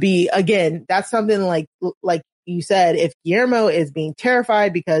gotta be, again, that's something like you said, if Guillermo is being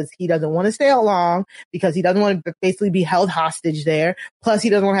terrified because he doesn't want to stay out long, because he doesn't want to basically be held hostage there, plus he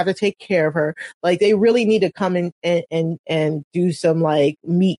doesn't want to have to take care of her, like they really need to come in and do some like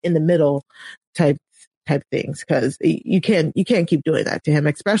meet in the middle type things, because you can't keep doing that to him,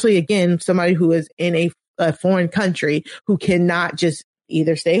 especially again somebody who is in a foreign country who cannot just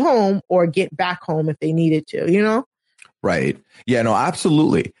either stay home or get back home if they needed to, you know? Right. Yeah, no,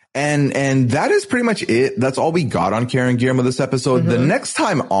 absolutely. And that is pretty much it. That's all we got on Karen Guillermo this episode. The next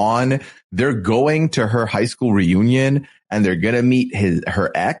time on, they're going to her high school reunion and they're going to meet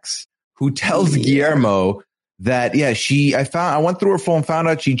her ex, who tells Guillermo that, I went through her phone, found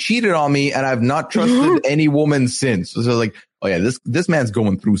out she cheated on me, and I've not trusted any woman since. So like, oh yeah, this man's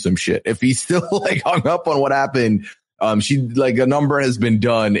going through some shit. If he's still like hung up on what happened, she like a number has been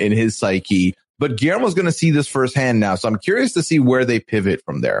done in his psyche. But Guillermo's going to see this firsthand now. So I'm curious to see where they pivot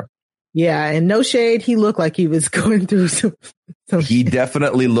from there. Yeah. And no shade. He looked like he was going through some he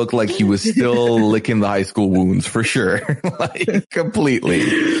definitely looked like he was still licking the high school wounds for sure. Like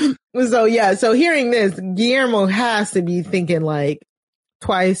completely. So yeah. So hearing this, Guillermo has to be thinking like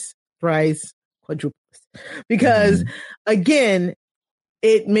twice, thrice, quadruples, because again,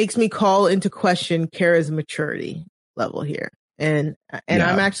 it makes me call into question Kara's maturity level here. And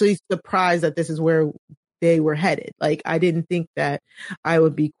I'm actually surprised that this is where they were headed. Like, I didn't think that I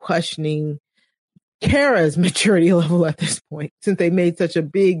would be questioning Kara's maturity level at this point, since they made such a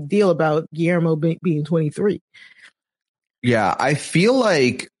big deal about Guillermo being 23. Yeah, I feel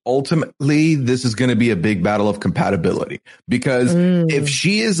like ultimately this is going to be a big battle of compatibility, because if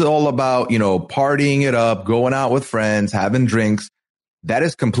she is all about, partying it up, going out with friends, having drinks, that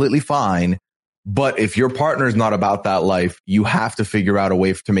is completely fine. But if your partner is not about that life, you have to figure out a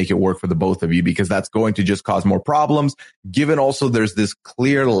way to make it work for the both of you, because that's going to just cause more problems. Given also there's this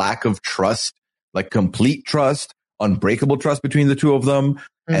clear lack of trust, like complete trust, unbreakable trust between the two of them.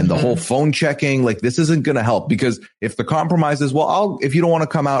 And the whole phone checking, like this isn't going to help, because if the compromise is, well, if you don't want to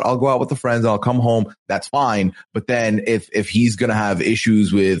come out, I'll go out with the friends, I'll come home. That's fine. But then if he's going to have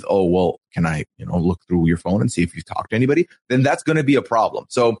issues with, oh, well, can I, look through your phone and see if you've talked to anybody? Then that's going to be a problem.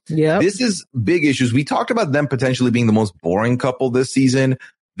 So this is big issues. We talked about them potentially being the most boring couple this season.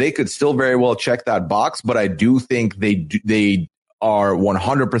 They could still very well check that box, but I do think they are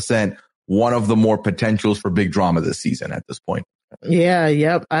 100% one of the more potentials for big drama this season at this point. Yeah,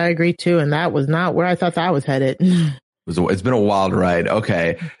 yep, I agree too. And that was not where I thought that was headed. It's been a wild ride.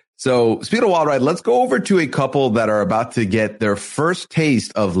 Okay. So speaking of wild ride, let's go over to a couple that are about to get their first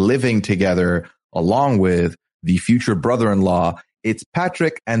taste of living together along with the future brother-in-law. It's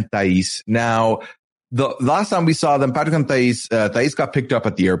Patrick and Thais. Now, the last time we saw them, Patrick and Thais got picked up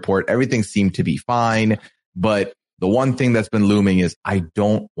at the airport. Everything seemed to be fine. But the one thing that's been looming is I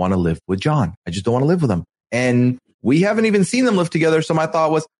don't want to live with John. I just don't want to live with him. And we haven't even seen them live together. So my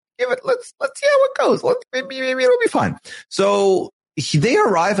thought was, let's see how it goes. Maybe it'll be fine. So they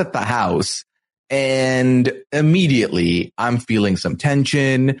arrive at the house and immediately I'm feeling some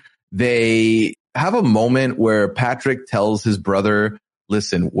tension. They have a moment where Patrick tells his brother,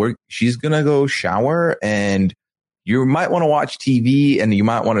 listen, she's going to go shower and you might want to watch TV and you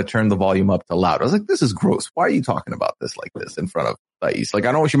might want to turn the volume up to loud. I was like, this is gross. Why are you talking about this like this in front of Thais? Like,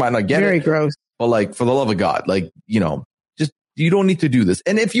 I know she might not get it. Very gross. But like, for the love of God, like, just, you don't need to do this.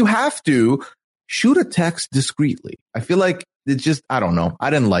 And if you have to, shoot a text discreetly. I feel like it's just, I don't know. I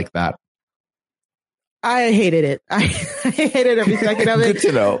didn't like that. I hated it. I hated every second of it. Good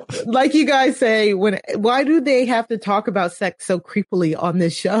to know. Like you guys say, why do they have to talk about sex so creepily on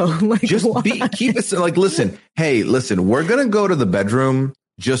this show? Like, just keep it like, listen, we're going to go to the bedroom.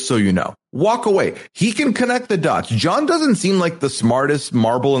 Just so you know, walk away. He can connect the dots. John doesn't seem like the smartest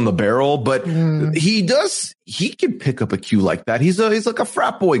marble in the barrel, but he can pick up a cue like that. He's like a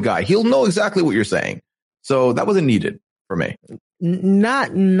frat boy guy. He'll know exactly what you're saying. So that wasn't needed for me. Not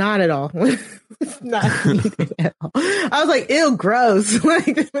at all. Not needed at all. I was like, ew, gross.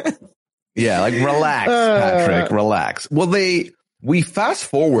 Yeah, like relax, Patrick, relax. Well, we fast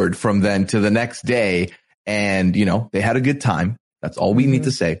forward from then to the next day and, they had a good time. That's all we need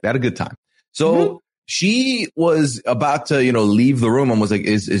to say. They had a good time. So she was about to, leave the room and was like,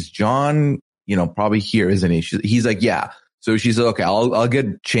 is John, probably here, isn't he? He's like, yeah. So she said, okay, I'll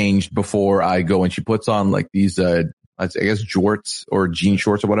get changed before I go. And she puts on like these, I guess, jorts or jean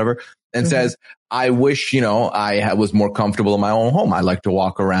shorts or whatever, and says, I wish, I was more comfortable in my own home. I like to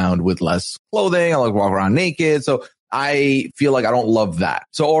walk around with less clothing. I like to walk around naked. So I feel like I don't love that.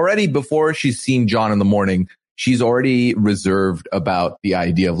 So already before she's seen John in the morning, she's already reserved about the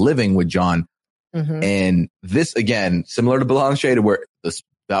idea of living with John. And this, again, similar to Bilal and Shada, where this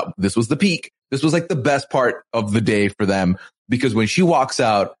was the peak. This was like the best part of the day for them, because when she walks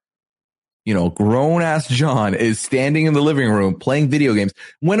out, grown ass John is standing in the living room playing video games.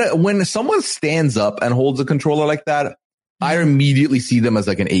 When someone stands up and holds a controller like that, I immediately see them as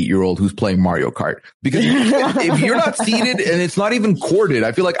like an 8-year-old who's playing Mario Kart, because if you're not seated and it's not even corded,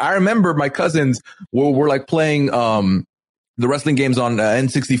 I feel like I remember my cousins were like playing, the wrestling games on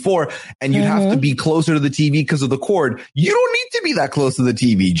N64, and you have to be closer to the TV because of the cord. You don't need to be that close to the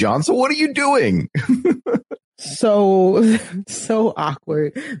TV, John. So what are you doing? So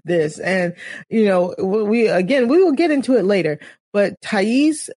awkward, this. And, we will get into it later, but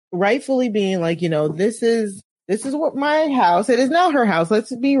Thais rightfully being like, this is what my house. It is now her house.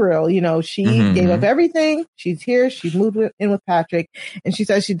 Let's be real. She gave up everything. She's here. She's moved in with Patrick, and she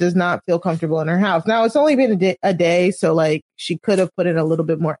says she does not feel comfortable in her house. Now, it's only been a day, so like she could have put in a little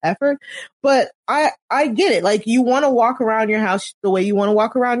bit more effort. But I get it. Like, you want to walk around your house the way you want to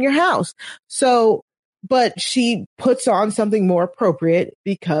walk around your house. So, but she puts on something more appropriate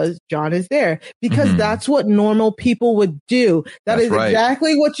because John is there, because that's what normal people would do. That's right.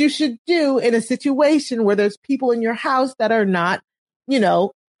 Exactly what you should do in a situation where there's people in your house that are not,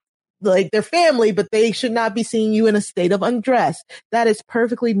 like their family, but they should not be seeing you in a state of undress. That is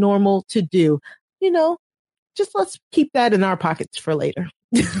perfectly normal to do. Just let's keep that in our pockets for later.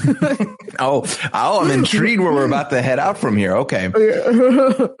 I'm intrigued where we're about to head out from here. Okay.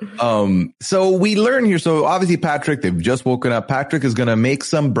 So we learn here. So obviously Patrick, they've just woken up. Patrick is going to make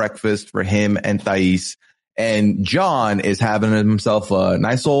some breakfast for him and Thais. And John is having himself a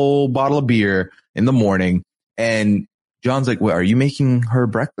nice old bottle of beer in the morning. And John's like, "Well, are you making her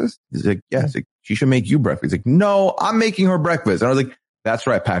breakfast?" He's like, "Yes." Like, "She should make you breakfast." He's like, "No, I'm making her breakfast." And I was like, "That's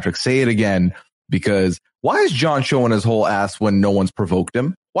right, Patrick. Say it again." Because why is John showing his whole ass when no one's provoked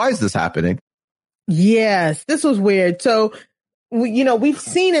him? Why is this happening? Yes, this was weird. So, we've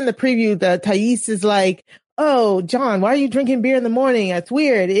seen in the preview that Thais is like, "Oh, John, why are you drinking beer in the morning? That's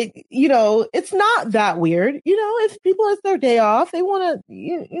weird." It's not that weird. If people, it's their day off, they want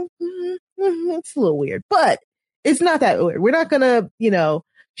to, it's a little weird, but it's not that weird. We're not going to,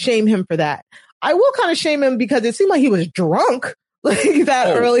 shame him for that. I will kind of shame him because it seemed like he was drunk. Like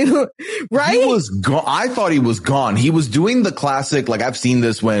that early, right? He was gone. I thought he was gone. He was doing the classic, like I've seen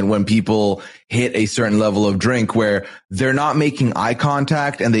this when people hit a certain level of drink where they're not making eye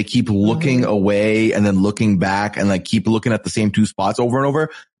contact and they keep looking away and then looking back and like keep looking at the same two spots over and over.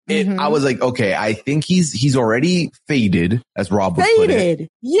 I was like, okay, I think he's already faded, as Rob would put it. Faded.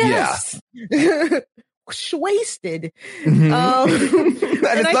 Yes. Yeah. Wasted. And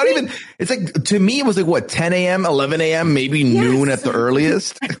it's not even, it's like, to me, it was like, what, 10 a.m., 11 a.m., maybe noon at the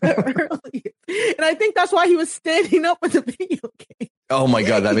earliest. And I think that's why he was standing up with the video game. Oh my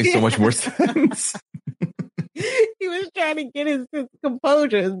God, that makes so much more sense. He was trying to get his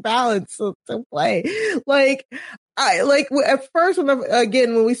composure, his balance to play. At first,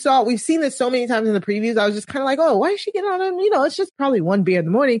 when we've seen this so many times in the previews, I was just kind of like, oh, why is she getting on him? It's just probably one beer in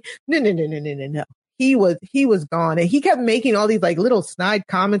the morning. No. He was gone, and he kept making all these like little snide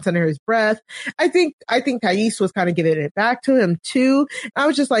comments under his breath. I think Thais was kind of giving it back to him too. I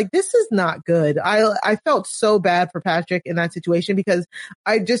was just like, this is not good. I felt so bad for Patrick in that situation because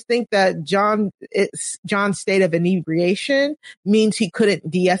I just think that John's state of inebriation means he couldn't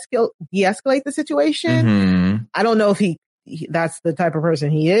de-escalate the situation. Mm-hmm. I don't know if he that's the type of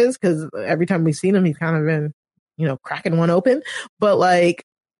person he is, because every time we've seen him, he's kind of been, cracking one open. But like,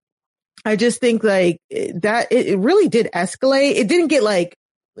 I just think like that it really did escalate. It didn't get like,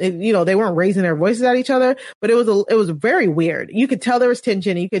 they weren't raising their voices at each other, but it was very weird. You could tell there was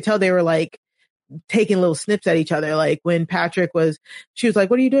tension. You could tell they were like taking little snips at each other. Like when she was like,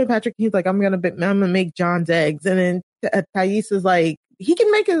 "What are you doing, Patrick?" He's like, I'm gonna make John's eggs. And then Thais is like, he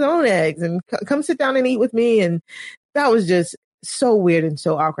can make his own eggs and come sit down and eat with me. And that was just so weird and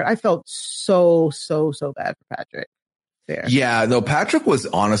so awkward. I felt so bad for Patrick. There. Yeah, no, Patrick was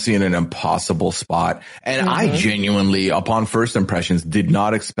honestly in an impossible spot. And I genuinely, upon first impressions, did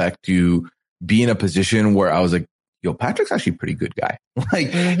not expect to be in a position where I was like, yo, Patrick's actually a pretty good guy.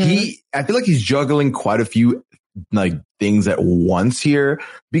 Like I feel like he's juggling quite a few like things at once here,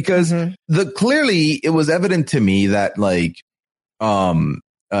 because clearly it was evident to me that like,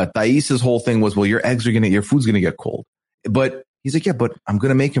 Thais's whole thing was, well, your food's going to get cold. But he's like, yeah, but I'm going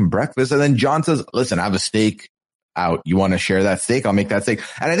to make him breakfast. And then John says, listen, I have a steak out. You want to share that steak? I'll make that steak.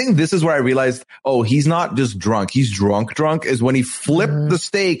 And I think this is where I realized, oh, he's not just drunk. He's drunk is when he flipped the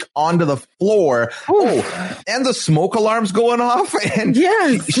steak onto the floor. Oh, and the smoke alarm's going off. And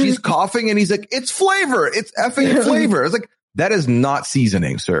she's coughing and he's like, it's flavor. It's effing flavor. It's like, that is not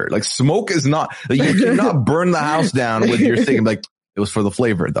seasoning, sir. Like smoke is not, like, you cannot burn the house down with your steak and be like, it was for the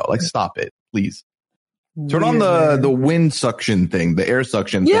flavor though. Like, stop it, please. Turn on the wind suction thing, the air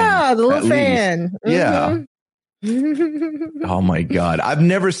suction thing. Yeah, the little fan. Yeah. Oh my God. I've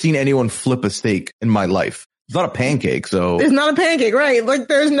never seen anyone flip a steak in my life. It's not a pancake, so. It's not a pancake, right? Like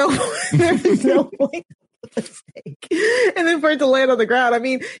there's no point to flip a steak. And then for it to land on the ground. I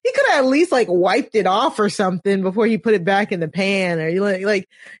mean, he could have at least like wiped it off or something before he put it back in the pan, or you like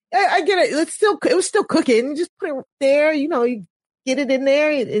I get it. It was still cooking. You just put it there, you get it in there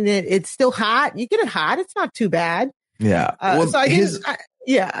and it's still hot. You get it hot. It's not too bad. Yeah.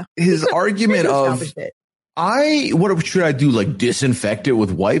 His argument of, what should I do? Like disinfect it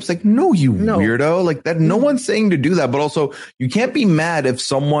with wipes? Like, no, weirdo. Like that. No one's saying to do that, but also you can't be mad if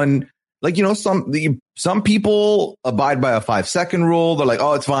someone, like, some people abide by a 5-second rule. They're like,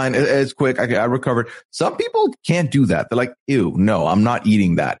 oh, it's fine. It's quick. I recovered. Some people can't do that. They're like, ew, no, I'm not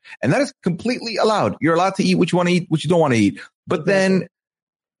eating that. And that is completely allowed. You're allowed to eat what you want to eat, what you don't want to eat. But then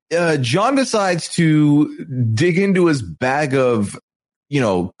John decides to dig into his bag of,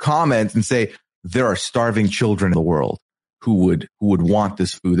 comments and say, there are starving children in the world who would want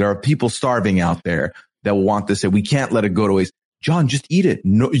this food. There are people starving out there that will want this. And we can't let it go to waste. John, just eat it.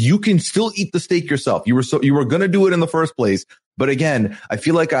 No, you can still eat the steak yourself. You were going to do it in the first place. But again, I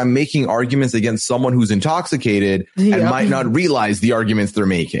feel like I'm making arguments against someone who's intoxicated and might not realize the arguments they're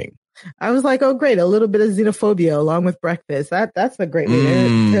making. I was like, oh, great. A little bit of xenophobia along with breakfast. That's a great way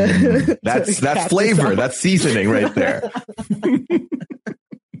to that's flavor. That's seasoning right there.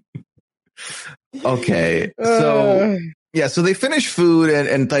 Okay. So so they finish food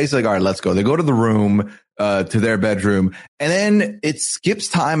and Thais like, all right, let's go. They go to the room, to their bedroom. And then it skips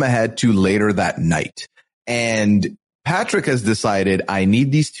time ahead to later that night. And Patrick has decided, I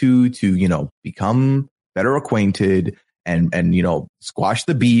need these two to, become better acquainted and, squash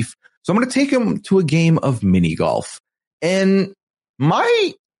the beef. So I'm going to take them to a game of mini golf. And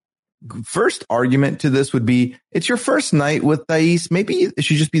my first argument to this would be, it's your first night with Thais. Maybe it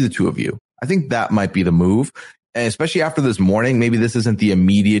should just be the two of you. I think that might be the move. And especially after this morning, maybe this isn't the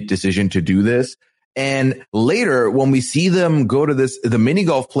immediate decision to do this. And later, when we see them go to the mini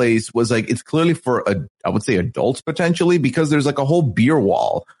golf place was like, it's clearly for, I would say adults potentially, because there's like a whole beer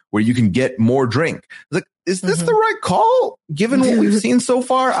wall where you can get more drink. Like, is this the right call given what we've seen so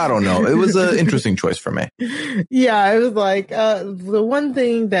far? I don't know. It was an interesting choice for me. Yeah, it was like the one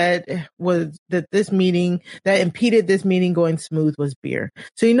thing that impeded this meeting going smooth was beer.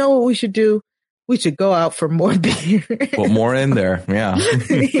 So you know what we should do? We should go out for more beer. Put more in there. Yeah.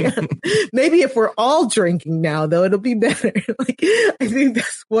 Maybe if we're all drinking now, though, it'll be better. Like, I think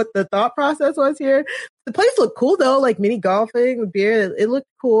that's what the thought process was here. The place looked cool, though, like mini golfing with beer. It looked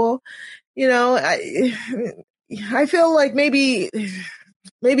cool. I feel like maybe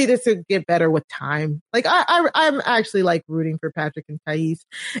this would get better with time. Like I'm actually like rooting for Patrick and Thais.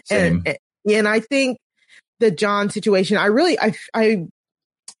 Same. And I think the John situation, I really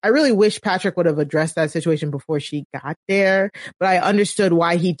wish Patrick would have addressed that situation before she got there, but I understood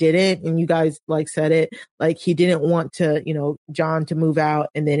why he didn't. And you guys like said it, like he didn't want to, John to move out.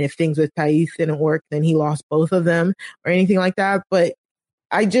 And then if things with Thais didn't work, then he lost both of them or anything like that. But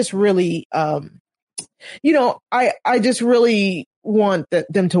I just really, I just really want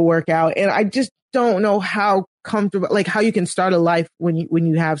them to work out. And I just don't know how comfortable, like how you can start a life when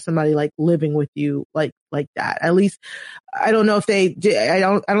you have somebody like living with you like that. At least I don't know if they did. I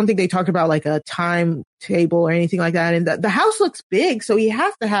don't think they talked about like a timetable or anything like that. And the house looks big, so he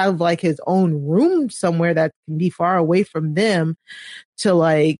has to have like his own room somewhere that can be far away from them to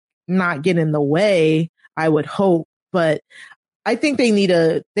like not get in the way, I would hope. But I think they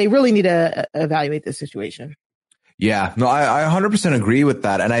really need to evaluate the situation. Yeah, no, I 100% agree with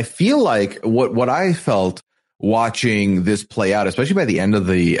that. And I feel like what I felt watching this play out, especially by the end of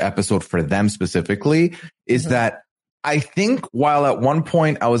the episode for them specifically, is that I think while at one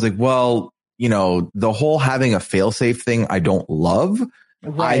point I was like, well, the whole having a failsafe thing, I don't love.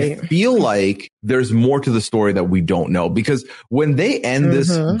 Right. I feel like there's more to the story that we don't know, because when they end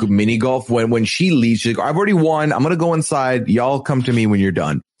this mini golf, when she leaves, she's like, I've already won. I'm going to go inside. Y'all come to me when you're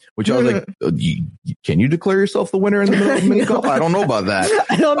done. Which I was like, can you declare yourself the winner in the middle of mini golf? I don't know about that.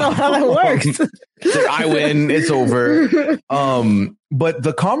 I don't know how that works. Like, I win. It's over. But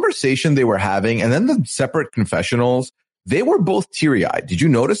the conversation they were having and then the separate confessionals, they were both teary-eyed. Did you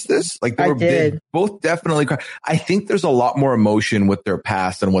notice this? Like they both definitely cried. I think there's a lot more emotion with their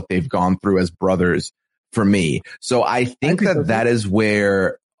past and what they've gone through as brothers for me. So I think that is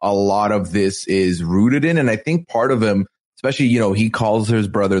where a lot of this is rooted in. And I think part of him, especially, he calls his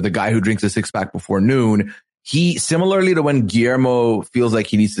brother the guy who drinks a 6-pack before noon. He, similarly to when Guillermo feels like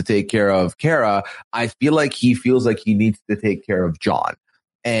he needs to take care of Kara, I feel like he feels like he needs to take care of John.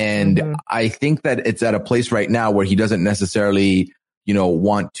 And I think that it's at a place right now where he doesn't necessarily, he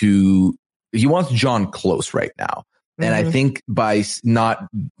wants John close right now. And I think by not,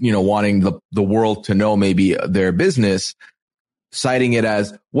 wanting the world to know maybe their business, citing it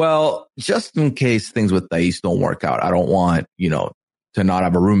as, well, just in case things with Thais don't work out, I don't want, to not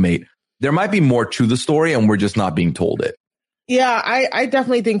have a roommate. There might be more to the story and we're just not being told it. Yeah, I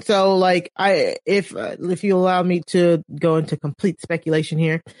definitely think so. Like if you allow me to go into complete speculation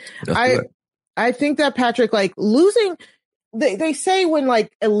here, I think that Patrick, like losing, they say when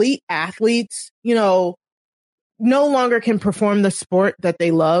like elite athletes, no longer can perform the sport that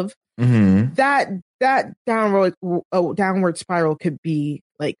they love, that downward spiral could be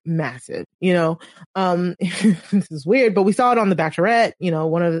like massive, this is weird, but we saw it on The Bachelorette,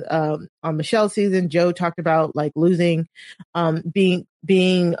 one of, on Michelle's season, Joe talked about like losing, being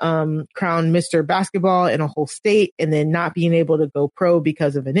crowned Mr. Basketball in a whole state and then not being able to go pro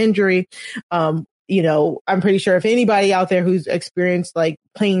because of an injury. I'm pretty sure if anybody out there who's experienced like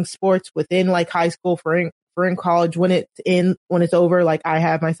playing sports within like high school, for for in college, when it's over, like I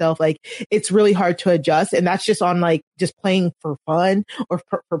have myself, like it's really hard to adjust. And that's just on like just playing for fun or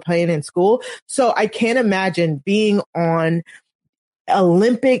for playing in school. So I can't imagine being on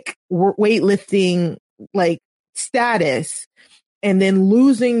Olympic weightlifting like status and then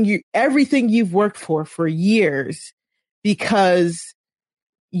losing everything you've worked for years because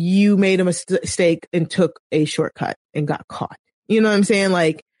you made a mistake and took a shortcut and got caught. You know what I'm saying?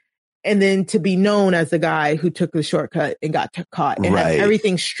 Like, and then to be known as the guy who took the shortcut and got caught and have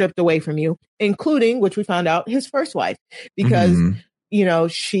everything stripped away from you, including, which we found out, his first wife, because you know,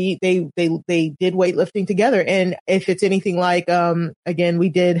 they did weightlifting together. And if it's anything like, again, we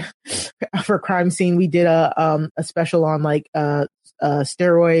did for Crime Scene, we did a special on like,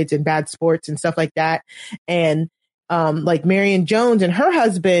 steroids and bad sports and stuff like that. And, like Marion Jones and her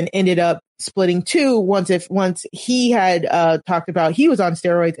husband ended up splitting too once he had, talked about he was on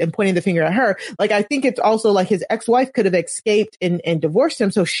steroids and pointing the finger at her. Like, I think it's also like his ex-wife could have escaped and divorced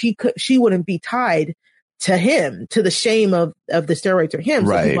him. So she wouldn't be tied to him, to the shame of the steroids or him.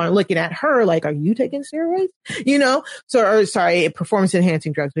 So people aren't looking at her like, are you taking steroids? You know? So, or sorry, performance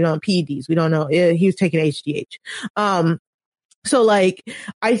enhancing drugs. We don't PEDs. We don't know. He was taking HGH. So like,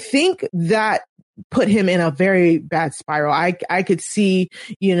 I think that put him in a very bad spiral. I could see,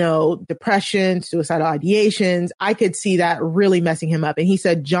 you know, depression, suicidal ideations. I could see that really messing him up. And he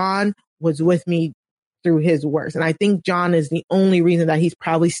said, John was with me through his worst. And I think John is the only reason that he's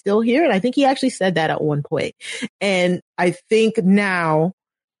probably still here. And I think he actually said that at one point. And I think now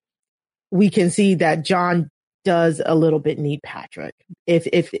we can see that John does a little bit need Patrick. If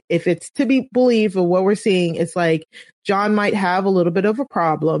it's to be believed of what we're seeing, it's like John might have a little bit of a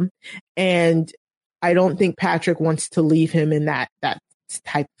problem. And I don't think Patrick wants to leave him in that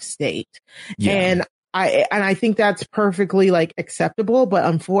type of state. Yeah. And I think that's perfectly like acceptable, but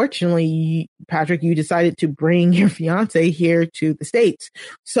unfortunately, Patrick, you decided to bring your fiance here to the States.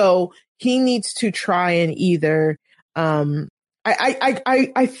 So he needs to try and either,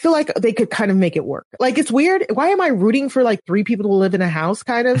 I feel like they could kind of make it work. Like, it's weird. Why am I rooting for like 3 people to live in a house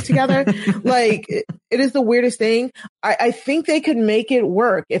kind of together? Like, it is the weirdest thing. I think they could make it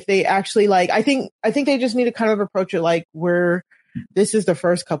work if they actually like, I think they just need to kind of approach it like this is the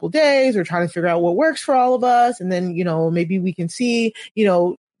first couple days. We're trying to figure out what works for all of us. And then, you know, maybe we can see, you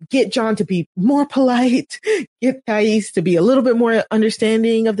know, get John to be more polite, get Thais to be a little bit more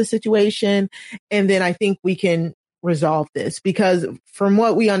understanding of the situation. And then I think we can resolve this, because from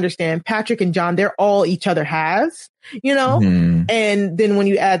what we understand, Patrick and John, they're all each other has, you know, and then when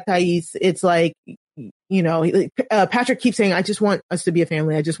you add Thais, it's like, you know, Patrick keeps saying, I just want us to be a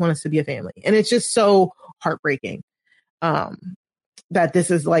family. I just want us to be a family. And it's just so heartbreaking. That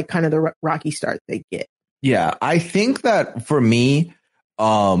this is like kind of the rocky start they get. Yeah. I think that for me,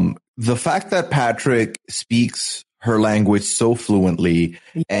 the fact that Patrick speaks her language so fluently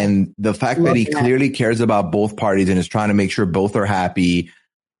and the fact that he clearly cares about both parties and is trying to make sure both are happy,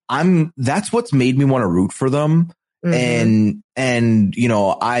 that's what's made me want to root for them. And, you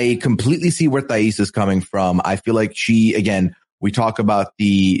know, I completely see where Thais is coming from. I feel like we talk about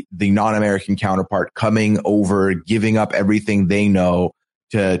the non-American counterpart coming over, giving up everything they know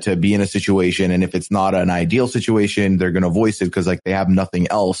to be in a situation. And if it's not an ideal situation, they're going to voice it because like they have nothing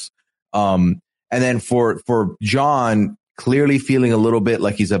else. And then for John, clearly feeling a little bit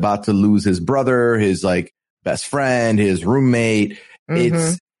like he's about to lose his brother, his like best friend, his roommate.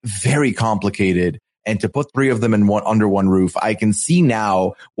 It's very complicated. And to put 3 of them under one roof, I can see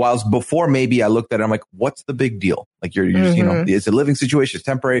now, whilst before maybe I looked at it, I'm like, what's the big deal? Like you're just, you know, it's a living situation, it's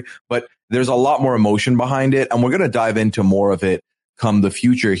temporary, but there's a lot more emotion behind it. And we're going to dive into more of it come the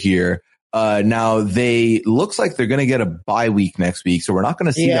future here. Now looks like they're going to get a bye week next week. So we're not going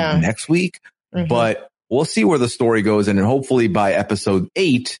to see them next week, but we'll see where the story goes. And then hopefully by episode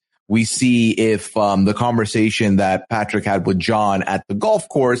 8, we see if the conversation that Patrick had with John at the golf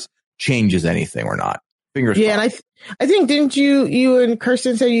course changes anything or not. Fingers crossed. And I think, didn't you and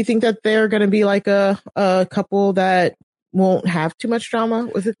Kirsten say you think that they're going to be like a couple that won't have too much drama?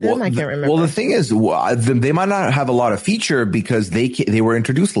 Was it them? I can't remember. Well, the thing is, they might not have a lot of feature because they were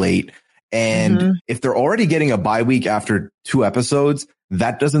introduced late. And if they're already getting a bye week after 2 episodes,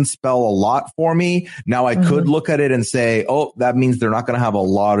 that doesn't spell a lot for me. Now I could look at it and say, oh, that means they're not going to have a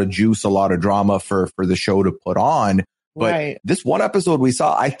lot of juice, a lot of drama for the show to put on. But this one episode we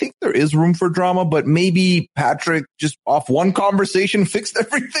saw, I think there is room for drama, but maybe Patrick just off one conversation fixed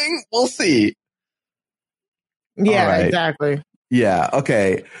everything. We'll see. Yeah, exactly. Yeah.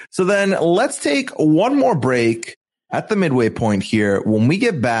 Okay. So then let's take one more break at the midway point here. When we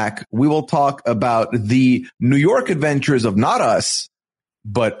get back, we will talk about the New York adventures of not us,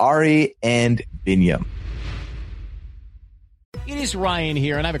 but Ari and Binyam. It is Ryan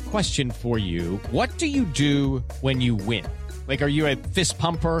here, and I have a question for you. What do you do when you win? Like, are you a fist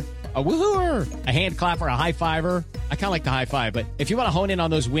pumper, a woohooer, a hand clapper, a high fiver? I kind of like the high five, but if you want to hone in on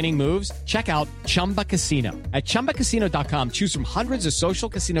those winning moves, check out Chumba Casino. At ChumbaCasino.com, choose from hundreds of social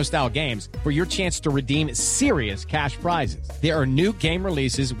casino style games for your chance to redeem serious cash prizes. There are new game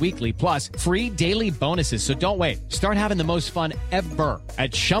releases weekly, plus free daily bonuses. So don't wait. Start having the most fun ever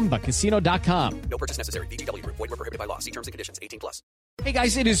at ChumbaCasino.com. No purchase necessary. VGW Group. Void where prohibited by law. See terms and conditions. 18+. Hey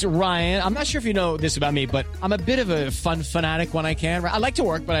guys, it is Ryan. I'm not sure if you know this about me, but I'm a bit of a fun fanatic when I can. I like to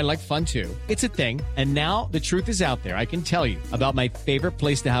work, but I like fun too. It's a thing. And now the truth is out there. I can tell you about my favorite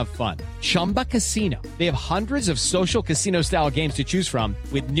place to have fun. Chumba Casino. They have hundreds of social casino style games to choose from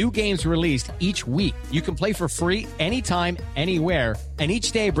with new games released each week. You can play for free anytime, anywhere. And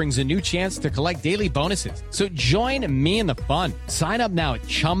each day brings a new chance to collect daily bonuses. So join me in the fun. Sign up now at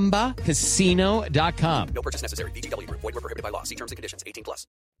ChumbaCasino.com. No purchase necessary. VGW Group. Void where prohibited by law. See terms and conditions. 18+.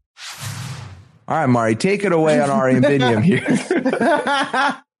 All right, Mari, take it away on Ari and Binyam here.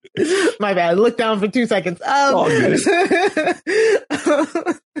 My bad. Look down for 2 seconds. All good.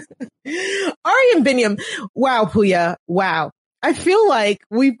 Ari and Binyam. Wow, Puya. Wow. I feel like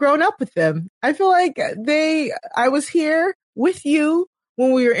we've grown up with them. I feel like I was here with you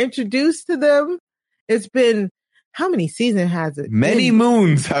when we were introduced to them. It's been, how many seasons has it? Many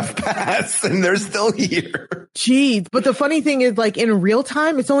moons have passed and they're still here. Jeez. But the funny thing is, like, in real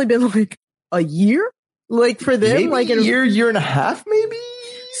time, it's only been like a year, like, for them. Maybe like a year and a half, maybe.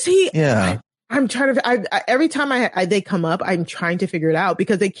 See, yeah. I'm trying to, I every time they come up, I'm trying to figure it out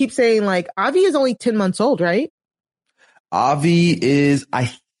because they keep saying, like, Avi is only 10 months old, right? Avi is,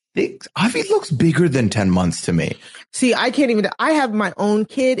 I think, Avi looks bigger than 10 months to me. See, I can't even, I have my own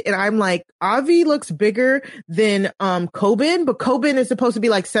kid and I'm like, Avi looks bigger than Coben, but Coben is supposed to be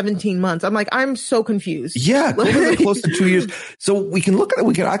like 17 months. I'm like, I'm so confused. Yeah, Coben's like close to 2 years. So we can look at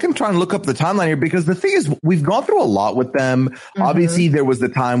it. I can try and look up the timeline here because the thing is, we've gone through a lot with them. Mm-hmm. Obviously, there was the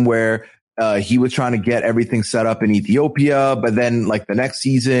time where he was trying to get everything set up in Ethiopia, but then like the next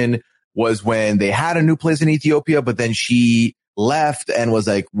season was when they had a new place in Ethiopia, but then she left and was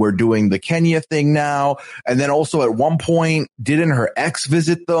like, we're doing the Kenya thing now. And then also at one point, didn't her ex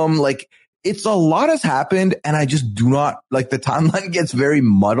visit them? Like, it's a lot has happened. And I just do not, like, the timeline gets very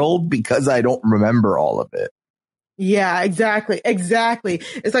muddled because I don't remember all of it. Yeah, exactly.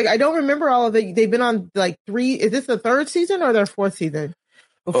 It's like, I don't remember all of it. They've been on like is this the 3rd season or their 4th season?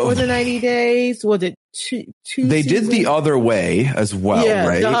 Before the 90 days, was it two They seasons? did the other way as well,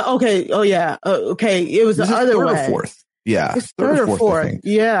 right? Okay. Oh, yeah. Okay. It was the other way. 3rd or 4th. Yeah. It's 3rd or 4th.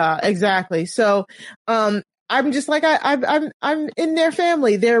 Yeah, exactly. So, I'm just like, I'm in their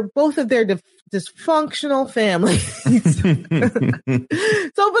family. They're both of their dysfunctional families. So,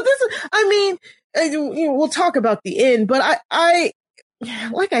 but this is, I mean, we'll talk about the end, but I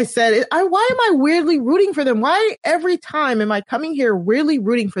like I said, why am I weirdly rooting for them? Why every time am I coming here weirdly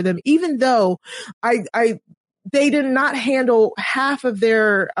rooting for them, even though they did not handle half of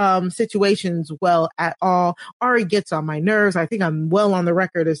their situations well at all. Ari gets on my nerves. I think I'm well on the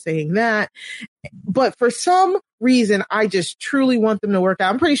record of saying that. But for some reason, I just truly want them to work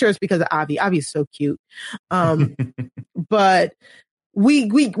out. I'm pretty sure it's because of Avi. Avi is so cute. But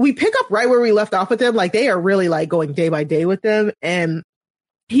we pick up right where we left off with them. Like, they are really like going day by day with them. And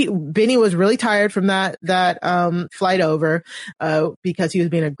Benny was really tired from that flight over, because he was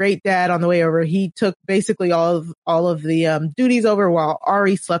being a great dad on the way over. He took basically all of the duties over while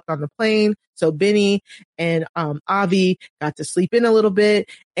Ari slept on the plane. So Benny and Avi got to sleep in a little bit,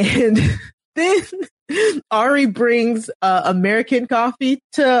 and then Ari brings American coffee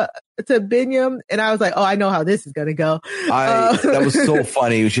to Binyam, and I was like, oh, I know how this is gonna go. That was so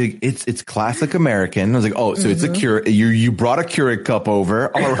funny. It's classic American. I was like, oh, so it's a Keurig. You brought a Keurig cup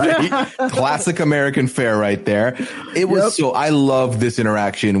over. All right. Classic American fare right there. It was so, I love this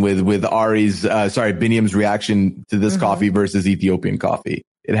interaction with Ari's, Binyam's reaction to this coffee versus Ethiopian coffee.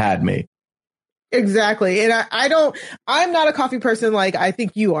 It had me. Exactly. And I'm not a coffee person like I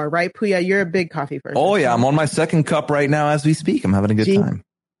think you are, right, Puya? You're a big coffee person. Oh yeah. I'm on my 2nd cup right now as we speak. I'm having a good time.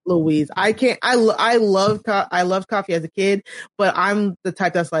 Louise, I loved coffee as a kid, but I'm the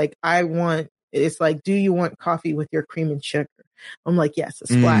type that's like, it's like, do you want coffee with your cream and sugar? I'm like, yes, a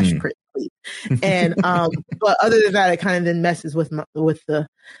splash, please. And but other than that, it kind of then messes with the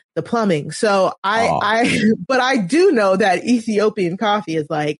plumbing. So but I do know that Ethiopian coffee is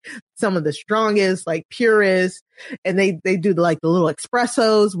like some of the strongest, like purest, and they do like the little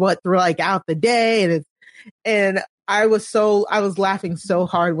espressos throughout the day, and I was laughing so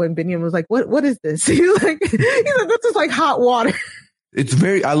hard when Binyam was like, what is this? He's like, this is like hot water.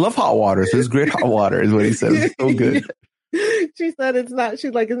 I love hot water. So it's great hot water is what he says. It's so good. She said it's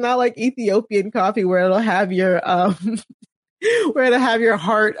not like Ethiopian coffee where it'll have your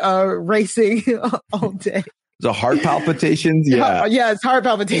heart racing all day. The heart palpitations, yeah. Yes, heart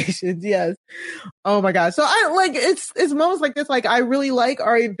palpitations, yes. Oh my God. So I like it's moments like this. Like I really like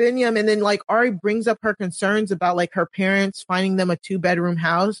Ari Binyam, and then like Ari brings up her concerns about like her parents finding them a 2-bedroom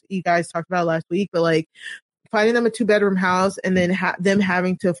house. You guys talked about it last week, but like finding them a 2-bedroom house and then them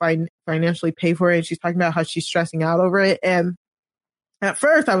having to financially pay for it. And she's talking about how she's stressing out over it. And at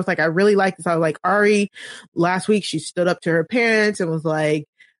first I was like, I really like this. I was like, Ari, last week she stood up to her parents and was like,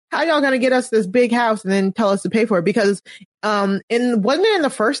 how y'all gonna get us this big house and then tell us to pay for it? Because wasn't it in the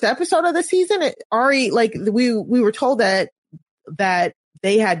first episode of the season, Ari, like we were told that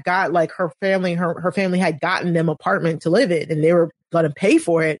they had got like her family had gotten them apartment to live in and they were gonna pay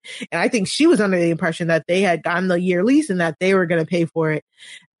for it. And I think she was under the impression that they had gotten the year lease and that they were gonna pay for it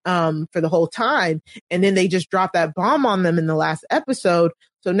for the whole time. And then they just dropped that bomb on them in the last episode.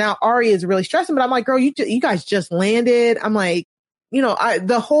 So now Ari is really stressing, but I'm like, girl, you guys just landed. I'm like, you know,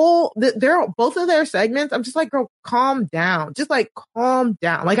 they're both of their segments. I'm just like, girl, calm down. Just like calm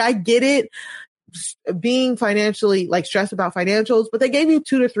down. Like I get it being financially like stressed about financials, but they gave you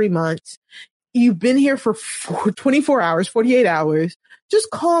 2 to 3 months. You've been here for 24 hours, 48 hours. Just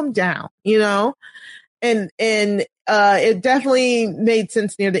calm down, you know? And it definitely made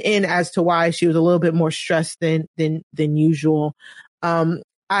sense near the end as to why she was a little bit more stressed than usual.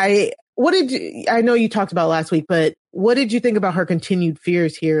 I know you talked about last week, but what did you think about her continued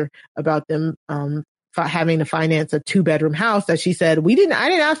fears here about them having to finance a 2-bedroom house that she said, I didn't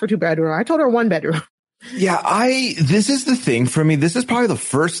ask for 2-bedroom. I told her 1-bedroom. Yeah, this is the thing for me. This is probably the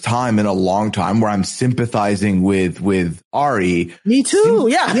first time in a long time where I'm sympathizing with Ari. Me too.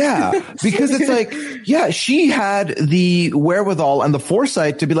 Yeah. Yeah. Because it's like, yeah, she had the wherewithal and the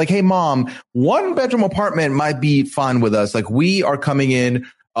foresight to be like, hey, mom, 1-bedroom apartment might be fine with us. Like we are coming in.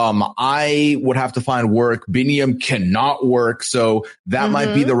 I would have to find work. Binyam cannot work. So that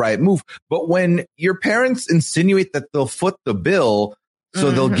might be the right move. But when your parents insinuate that they'll foot the bill, so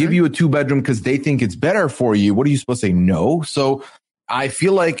they'll give you a 2-bedroom because they think it's better for you, what are you supposed to say? No. So I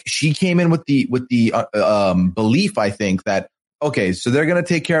feel like she came in with the belief, I think, that, okay, so they're going to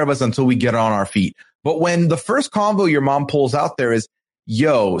take care of us until we get on our feet. But when the first convo your mom pulls out there is,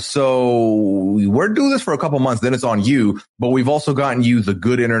 yo, so we're doing this for a couple months, then it's on you, but we've also gotten you the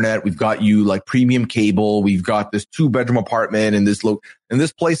good internet. We've got you like premium cable. We've got this 2-bedroom apartment in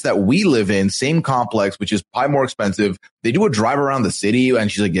this place that we live in, same complex, which is probably more expensive. They do a drive around the city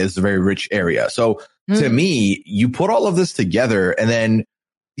and she's like, yeah, it's a very rich area. So to me, you put all of this together and then,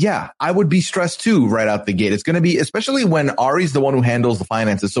 yeah, I would be stressed too right out the gate. It's going to be, especially when Ari's the one who handles the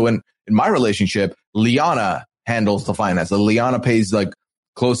finances. So in my relationship, Liana handles the finances. Liana pays like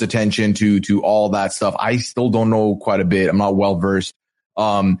close attention to all that stuff. I still don't know quite a bit. I'm not well versed.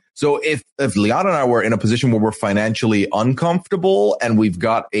 So if Liana and I were in a position where we're financially uncomfortable and we've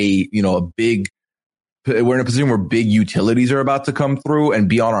got we're in a position where big utilities are about to come through and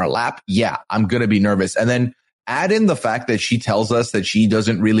be on our lap, yeah, I'm going to be nervous. And then add in the fact that she tells us that she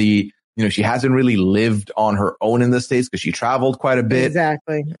doesn't really, she hasn't really lived on her own in the States because she traveled quite a bit.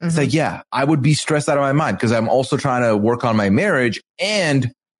 Exactly. It's like, yeah, I would be stressed out of my mind because I'm also trying to work on my marriage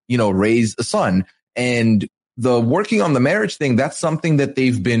and, raise a son. And the working on the marriage thing, that's something that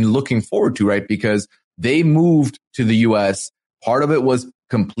they've been looking forward to, right? Because they moved to the US. Part of it was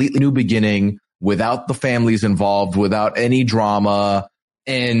completely new beginning without the families involved, without any drama.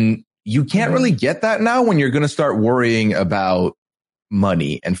 And you can't really get that now when you're going to start worrying about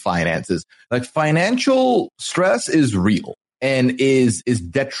money and finances. Like financial stress is real and is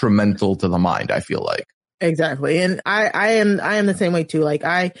detrimental to the mind, I feel like. Exactly. And I am the same way too. Like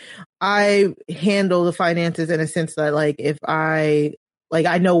I handle the finances in a sense that like if I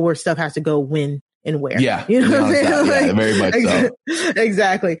know where stuff has to go when and where. Yeah. You know what I'm saying? Yeah, very much so.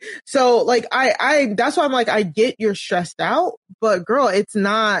 Exactly. So like I that's why I'm like, I get you're stressed out, but girl, it's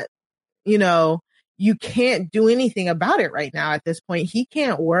not, you can't do anything about it right now at this point. He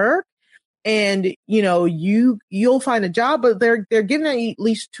can't work. And, you'll find a job, but they're giving her at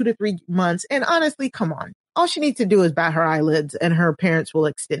least 2 to 3 months. And honestly, come on. All she needs to do is bat her eyelids and her parents will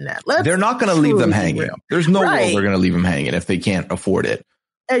extend that. They're not going to leave them hanging. There's no way they're going to leave them hanging if they can't afford it.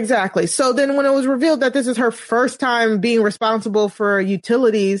 Exactly. So then when it was revealed that this is her first time being responsible for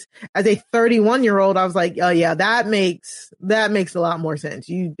utilities as a 31-year-old, I was like, oh yeah, that makes a lot more sense.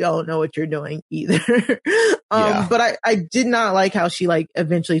 You don't know what you're doing either. But I did not like how she like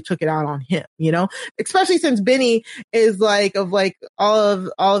eventually took it out on him, especially since Benny is like, of like all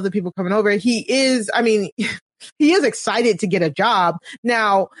of the people coming over. He is, I mean, he is excited to get a job.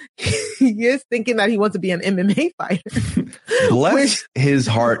 Now, he is thinking that he wants to be an MMA fighter. Bless his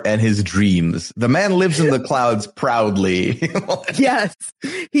heart and his dreams. The man lives in the clouds proudly. Yes,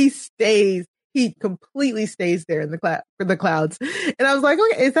 he stays. He completely stays there in the clouds. And I was like,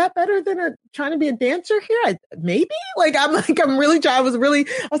 okay, is that better than trying to be a dancer here? Maybe. I'm really trying. I was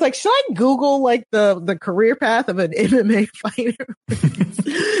like, should I Google like the career path of an MMA fighter?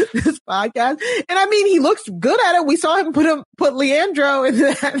 This podcast. And I mean, he looks good at it. We saw him put Leandro in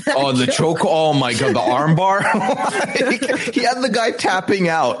that the choke. Oh my God, the arm bar. He had the guy tapping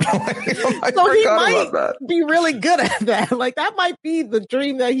out. So he might be really good at that. Like that might be the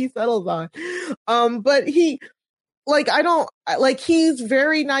dream that he settles on. But he's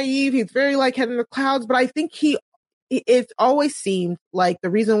very naive. He's very like head in the clouds, but I think it always seemed like the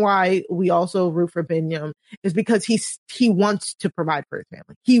reason why we also root for Binyam is because he wants to provide for his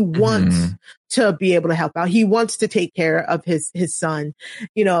family. He wants to be able to help out. He wants to take care of his son,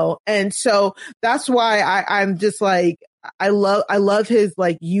 and so that's why I'm just like, I love his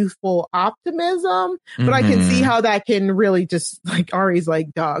like youthful optimism, but I can see how that can really just like Ari's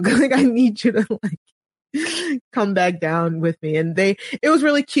like, dog, like I need you to like come back down with me. And it was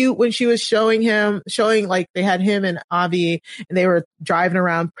really cute when she was showing like they had him and Avi and they were driving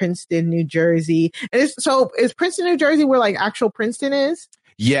around Princeton, New Jersey. And is Princeton, New Jersey where like actual Princeton is?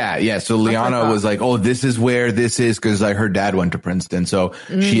 Yeah. So Liana was like, oh, this is where this is, because her dad went to Princeton. So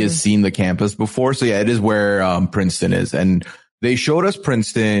she has seen the campus before. So yeah, it is where Princeton is. And they showed us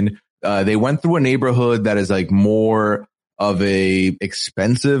Princeton. They went through a neighborhood that is like more of a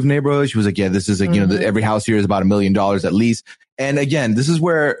expensive neighborhood. She was like, yeah, this is like, every house here is about $1 million at least. And again, this is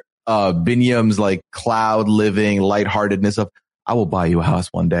where Binyam's like cloud living, lightheartedness of, I will buy you a house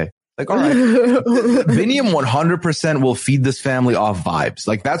one day. Like, all right, Binyam 100% will feed this family off vibes.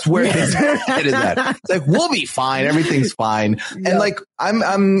 Like that's where his head is at. It's like, we'll be fine. Everything's fine. Yeah. And like, I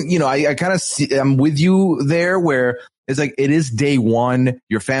kind of see, I'm with you there where it's like, it is day one.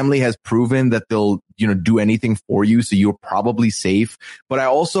 Your family has proven that they'll, do anything for you. So you're probably safe. But I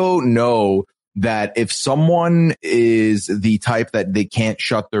also know that if someone is the type that they can't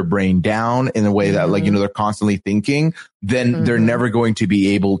shut their brain down in a way that like, they're constantly thinking, then they're never going to be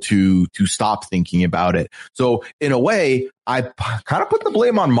able to stop thinking about it. So in a way, I kind of put the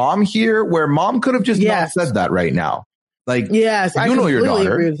blame on mom here, where mom could have just not said that right now. Like, yes, I know your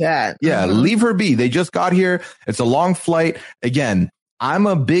daughter. Agree with that. Yeah. Leave her be. They just got here. It's a long flight. Again, I'm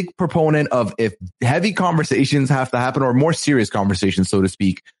a big proponent of if heavy conversations have to happen, or more serious conversations, so to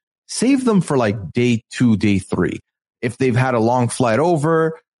speak, save them for like day 2, day 3. If they've had a long flight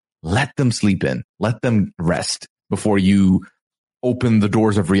over, let them sleep in, let them rest before you open the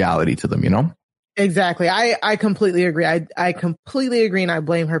doors of reality to them, Exactly. I completely agree. I completely agree. And I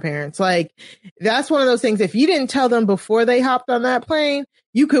blame her parents. Like that's one of those things. If you didn't tell them before they hopped on that plane,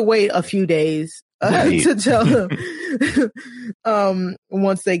 you could wait a few days to tell them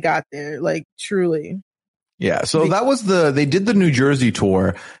once they got there, like truly. Yeah. So that was they did the New Jersey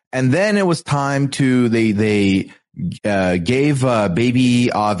tour, and then it was time to, they gave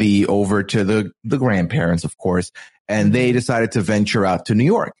baby Avi over to the grandparents, of course, and they decided to venture out to New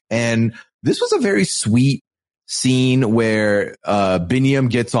York. And this was a very sweet scene where Binyam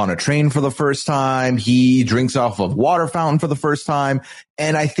gets on a train for the first time. He drinks off of water fountain for the first time.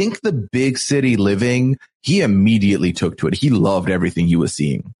 And I think the big city living, he immediately took to it. He loved everything he was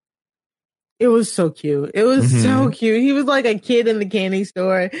seeing. It was so cute. It was so cute. He was like a kid in the candy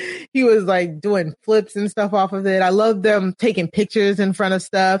store. He was like doing flips and stuff off of it. I love them taking pictures in front of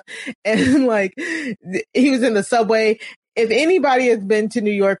stuff. And like he was in the subway. If anybody has been to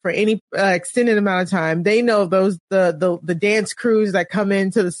New York for any extended amount of time, they know those the dance crews that come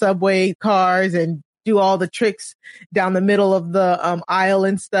into the subway cars and do all the tricks down the middle of the aisle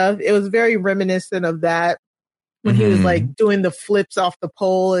and stuff. It was very reminiscent of that when he was like doing the flips off the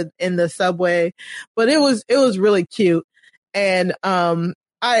pole in the subway. But it was really cute. And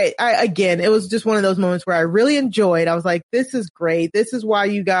I again, it was just one of those moments where I really enjoyed. I was like, this is great. This is why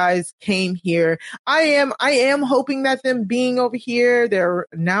you guys came here. I am hoping that them being over here, they're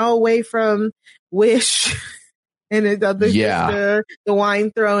now away from Wish and his other sister, the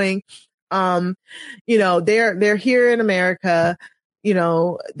wine throwing. They're here in America.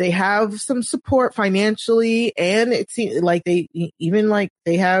 They have some support financially, and it seems like they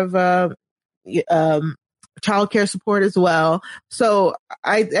have childcare support as well. So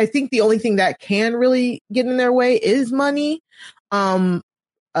I think the only thing that can really get in their way is money. But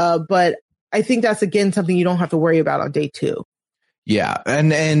I think that's again something you don't have to worry about on day 2. Yeah.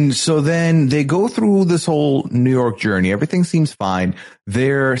 And so then they go through this whole New York journey. Everything seems fine.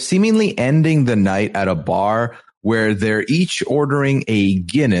 They're seemingly ending the night at a bar where they're each ordering a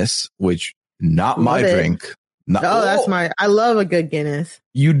Guinness, which not my drink. That's I love a good Guinness.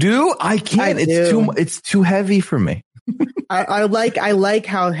 You do? I can't. It's too heavy for me. I like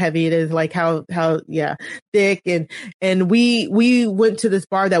how heavy it is, like how thick, and we went to this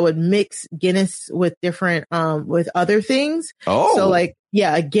bar that would mix Guinness with different with other things. Oh, so like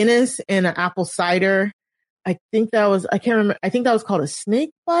a Guinness and an apple cider. I think that was called a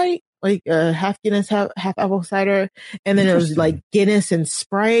snake bite, like half Guinness, half apple cider, and then it was like Guinness and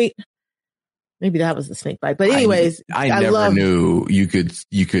Sprite. Maybe that was the snake bite, but anyways, I never knew you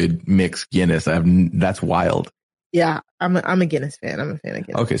could mix Guinness. That's wild. Yeah, I'm a Guinness fan. I'm a fan of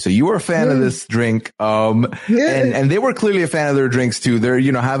Guinness. Okay, so you were a fan of this drink, and they were clearly a fan of their drinks too. They're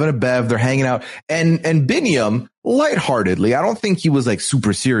having a bev, they're hanging out, and Biniam lightheartedly, I don't think he was like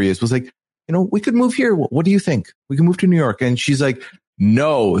super serious, was like, we could move here. What do you think? We can move to New York. And she's like,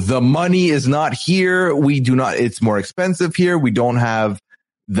 no, the money is not here. We do not. It's more expensive here. We don't have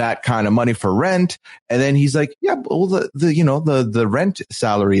that kind of money for rent. And then he's like, yeah, well, the rent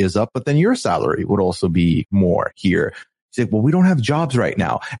salary is up, but then your salary would also be more here. He's like, well, we don't have jobs right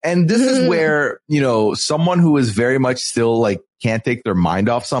now. And this is where, someone who is very much still like can't take their mind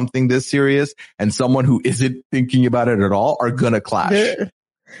off something this serious and someone who isn't thinking about it at all are going to clash.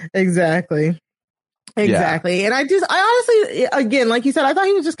 Exactly. Yeah. And I honestly, again, like you said, I thought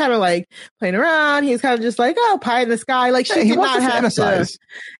he was just kind of like playing around. He was kind of just like, pie in the sky. Like she did not have to.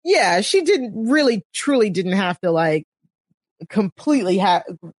 Yeah, she truly didn't have to like completely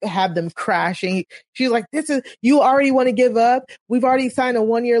have them crashing. She's like, you already want to give up? We've already signed a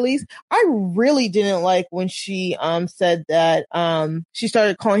 1-year lease. I really didn't like when she said that she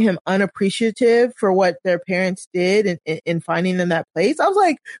started calling him unappreciative for what their parents did in finding them that place. I was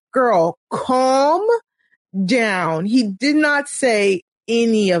like, girl, calm down. He did not say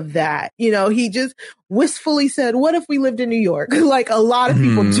any of that. He just wistfully said, what if we lived in New York? Like a lot of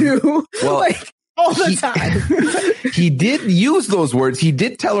people do. Well, like all the time. He did use those words. He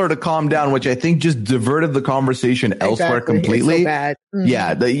did tell her to calm down, which I think just diverted the conversation elsewhere completely. It's so bad. Mm-hmm.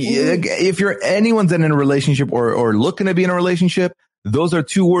 Yeah. If anyone's in a relationship or looking to be in a relationship, those are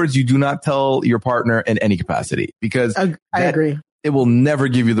 2 words you do not tell your partner in any capacity, because I agree. It will never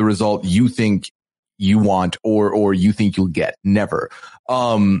give you the result you think you want or you think you'll get. Never.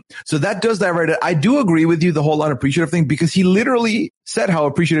 So that does divert it. I do agree with you, the whole unappreciative thing, because he literally said how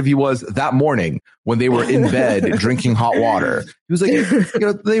appreciative he was that morning when they were in bed drinking hot water. He was like,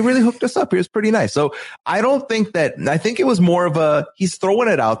 they really hooked us up. It was pretty nice. So I think it was more of he's throwing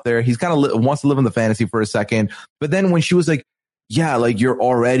it out there. He's kind of wants to live in the fantasy for a second. But then when she was like, yeah, like you're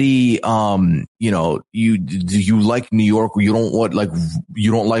already, you like New York, you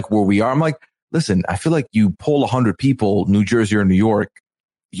don't like where we are. I'm like, listen, I feel like you poll 100 people, New Jersey or New York,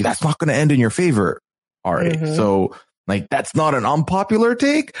 that's not going to end in your favor. All right. Mm-hmm. So like, that's not an unpopular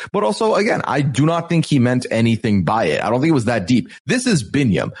take, but also again, I do not think he meant anything by it. I don't think it was that deep. This is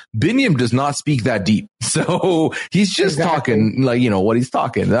Biniam. Biniam does not speak that deep. So he's just talking like, what he's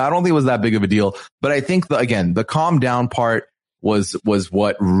talking. I don't think it was that big of a deal, but I think the calm down part was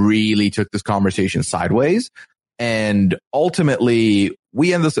what really took this conversation sideways. And ultimately,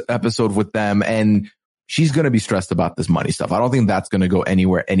 we end this episode with them, and she's going to be stressed about this money stuff. I don't think that's going to go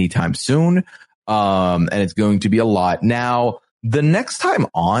anywhere anytime soon. And it's going to be a lot. Now, the next time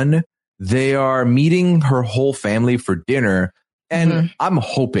on, they are meeting her whole family for dinner. And I'm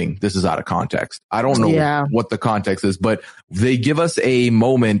hoping this is out of context. I don't know what the context is, but they give us a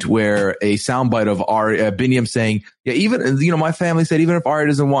moment where a soundbite of Biniam saying, yeah, even, my family said, even if Arya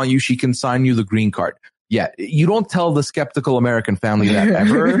doesn't want you, she can sign you the green card. Yeah, you don't tell the skeptical American family that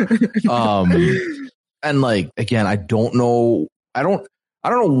ever. And like, again, I don't know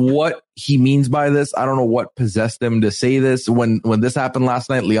what he means by this. I don't know what possessed him to say this. When this happened last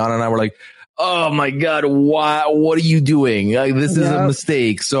night, Liana and I were like, oh my God, what are you doing? Like, this is a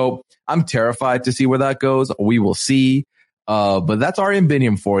mistake. So I'm terrified to see where that goes. We will see. But that's Arya and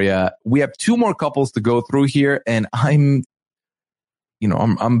Biniam for you. We have 2 more couples to go through here, and I'm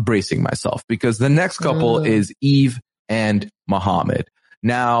bracing myself because the next couple is Eve and Muhammad.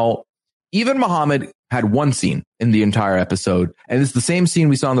 Now, Eve and Muhammad had 1 scene in the entire episode, and it's the same scene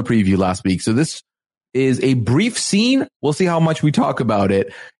we saw in the preview last week. So this is a brief scene. We'll see how much we talk about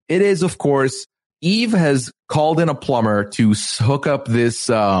it. It is, of course, Eve has called in a plumber to hook up this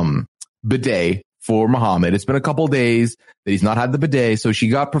bidet for Muhammad. It's been a couple days that he's not had the bidet, so she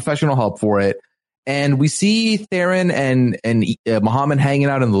got professional help for it. And we see Theron and Muhammad hanging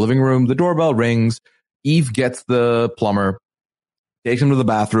out in the living room. The doorbell rings. Eve gets the plumber. takes him to the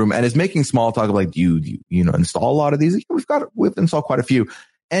bathroom and is making small talk of like, do you know, install a lot of these? We've installed quite a few.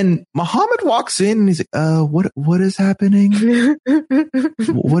 And Muhammad walks in and he's like, what is happening?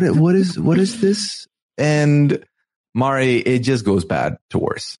 what is this? And Mari, it just goes bad to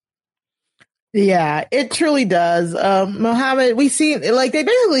worse. Yeah, it truly does. Muhammad, we see like they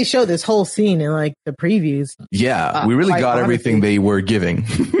basically show this whole scene in like the previews. Yeah, we really got everything they were giving.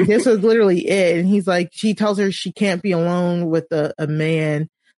 This was literally it. And he's like, she tells her she can't be alone with a man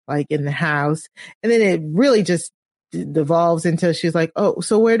like in the house. And then it really just devolves into she's like, oh,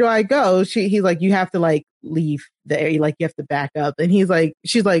 so where do I go? He's like, you have to like leave the area, like you have to back up. And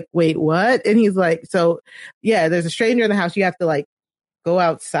she's like, wait, what? And he's like, so yeah, there's a stranger in the house. You have to like go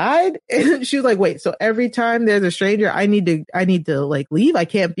outside. And she was like, wait, so every time there's a stranger, I need to like leave. I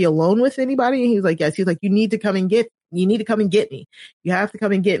can't be alone with anybody. And he's like, yes. He's like, you need to come and get me. You have to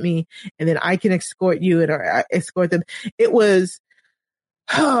come and get me. And then I can escort you or escort them. It was,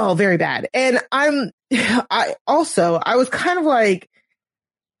 very bad. And I was kind of like,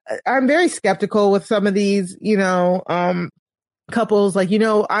 I'm very skeptical with some of these, couples. Like,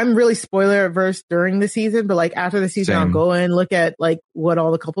 I'm really spoiler averse during the season, but like after the season, I'll go and look at like what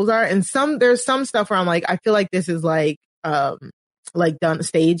all the couples are. And there's some stuff where I'm like, I feel like this is like done,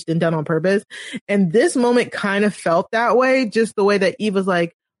 staged and done on purpose. And this moment kind of felt that way, just the way that Eve was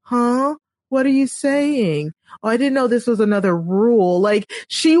like, huh? What are you saying? Oh, I didn't know this was another rule. Like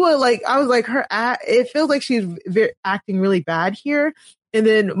she would like, I was like it feels like she's acting really bad here. And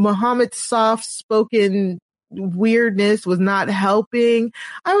then Muhammad's soft spoken weirdness was not helping.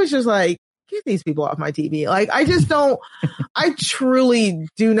 I was just like, get these people off my TV. Like, I just don't, I truly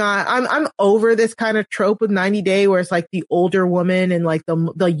do not, I'm over this kind of trope with 90 Day where it's like the older woman and like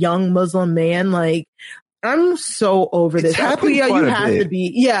the young Muslim man. Like, I'm so over this. You have to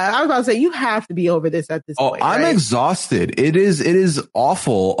be. Yeah, I was about to say you have to be over this at this point. I'm exhausted. It is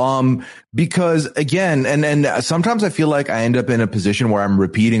awful. Because again, and sometimes I feel like I end up in a position where I'm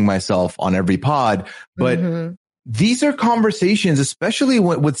repeating myself on every pod, but these are conversations, especially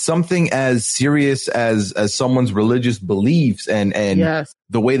with something as serious as someone's religious beliefs and yes,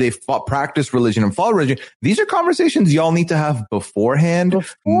 the way they practice religion and follow religion. These are conversations y'all need to have beforehand.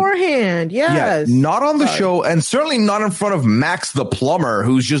 Yes. Yeah, not on the show, and certainly not in front of Max the plumber,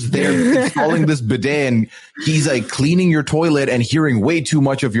 who's just there installing this bidet and he's like cleaning your toilet and hearing way too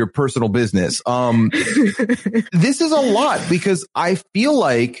much of your personal business. This is a lot because I feel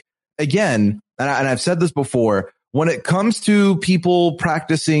like, again, and I've said this before, when it comes to people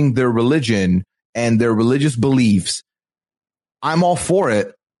practicing their religion and their religious beliefs, I'm all for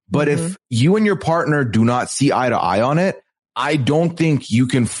it. But if you and your partner do not see eye to eye on it, I don't think you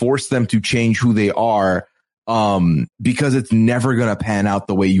can force them to change who they are, because it's never going to pan out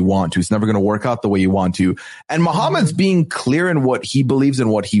the way you want to. It's never going to work out the way you want to. And Muhammad's being clear in what he believes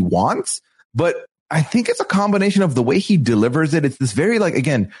and what he wants, but I think it's a combination of the way he delivers it. It's this very, like,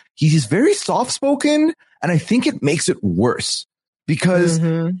 again, he's very soft spoken, and I think it makes it worse because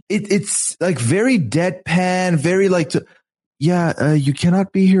it's like very deadpan, very like, you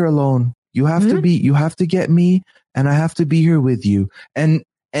cannot be here alone. You have to get me, and I have to be here with you. And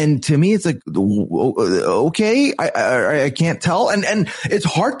to me, it's like, okay, I can't tell. And it's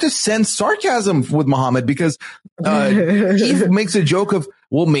hard to sense sarcasm with Muhammad because Eve makes a joke of,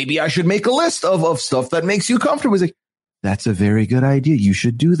 well, maybe I should make a list of stuff that makes you comfortable. He's like, that's a very good idea. You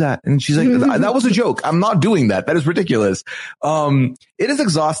should do that. And she's like, that was a joke. I'm not doing that. That is ridiculous. It is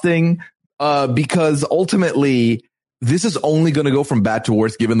exhausting because ultimately this is only going to go from bad to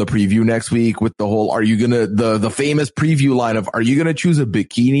worse given the preview next week with the whole, are you going to, the famous preview line of, are you going to choose a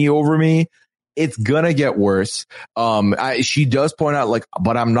bikini over me? It's going to get worse. She does point out like,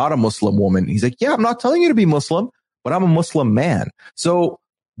 but I'm not a Muslim woman. He's like, yeah, I'm not telling you to be Muslim, but I'm a Muslim man. So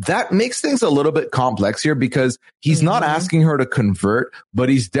that makes things a little bit complex here because he's not asking her to convert, but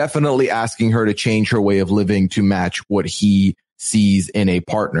he's definitely asking her to change her way of living to match what he sees in a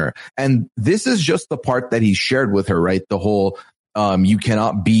partner. And this is just the part that he shared with her, right? The whole, you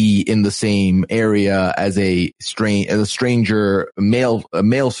cannot be in the same area as a stranger, a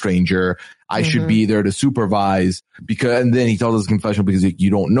male stranger. I should be there to supervise and then he tells us confessional because you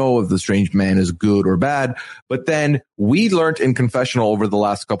don't know if the strange man is good or bad. But then we learned in confessional over the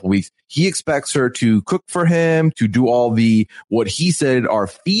last couple of weeks, he expects her to cook for him, to do all what he said are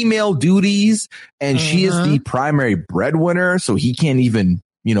female duties. And she is the primary breadwinner. So he can't even,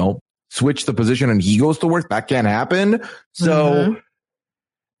 switch the position and he goes to work. That can't happen. So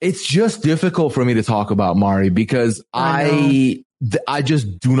it's just difficult for me to talk about Mari because I I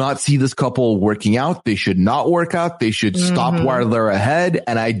just do not see this couple working out. They should not work out. They should stop while they're ahead.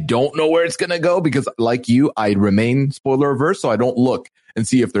 And I don't know where it's going to go because, like you, I remain spoiler averse. So I don't look and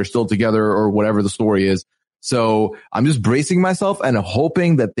see if they're still together or whatever the story is. So I'm just bracing myself and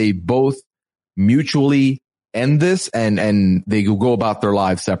hoping that they both mutually end this and they go about their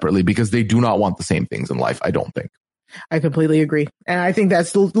lives separately because they do not want the same things in life. I don't think. I completely agree. And I think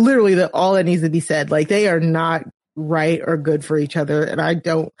that's literally all that needs to be said. Like, they are not right or good for each other. And I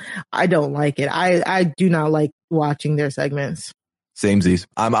don't like it. I do not like watching their segments. Samesies.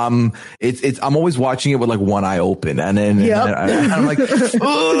 I'm always watching it with like one eye open, and then I'm like,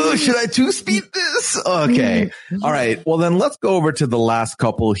 oh, should I two-speed this? Okay. All right. Well, then let's go over to the last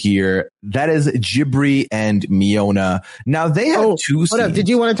couple here. That is Jibri and Miona. Now they have two scenes. Hold up. Did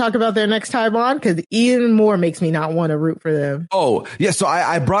you want to talk about their next time on? Because even more makes me not want to root for them. Oh, yeah. So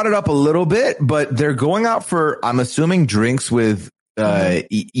I brought it up a little bit, but they're going out for, I'm assuming, drinks with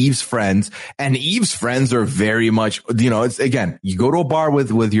Eve's friends, and Eve's friends are very much, it's, again, you go to a bar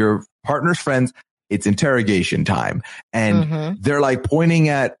with your partner's friends, it's interrogation time. And they're like pointing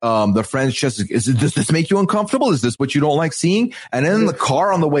at the friends just, does this make you uncomfortable? Is this what you don't like seeing? And then in the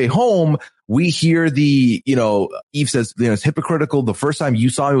car on the way home, we hear Eve says, it's hypocritical. The first time you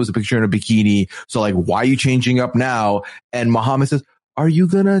saw me was a picture in a bikini. So like, why are you changing up now? And Muhammad says, are you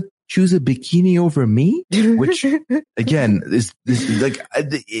gonna choose a bikini over me? Which again is like,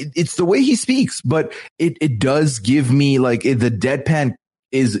 it's the way he speaks, but it does give me like the deadpan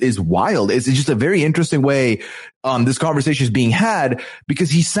is wild. It's just a very interesting way this conversation is being had because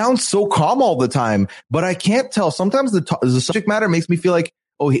he sounds so calm all the time, but I can't tell. Sometimes the subject matter makes me feel like,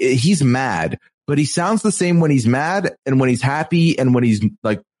 oh, he's mad, but he sounds the same when he's mad and when he's happy and when he's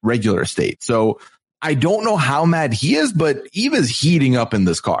like regular state. So I don't know how mad he is, but Eve is heating up in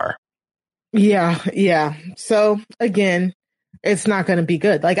this car. Yeah. So again, it's not going to be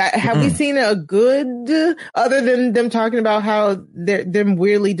good. Like, have we seen a good, other than them talking about how them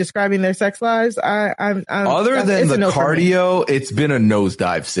weirdly describing their sex lives? Other than the cardio, it's been a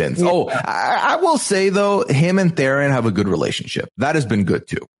nosedive since. Yeah. I will say though, him and Theron have a good relationship. That has been good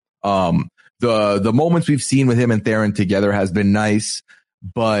too. The moments we've seen with him and Theron together has been nice,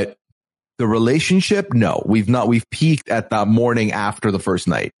 but the relationship, no, we've peaked at the morning after the first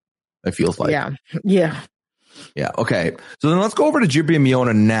night. It feels like. Yeah. Okay. So then let's go over to Jibri and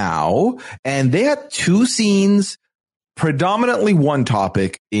Miona now. And they had two scenes, predominantly one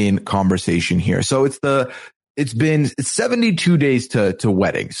topic in conversation here. So it's been 72 days to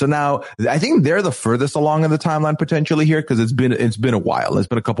wedding. So now I think they're the furthest along in the timeline potentially here because it's been a while. It's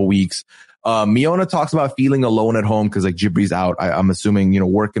been a couple weeks. Miona talks about feeling alone at home because like Jibri's out. I'm assuming,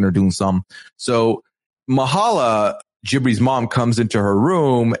 working or doing some. So Mahala, Jibri's mom, comes into her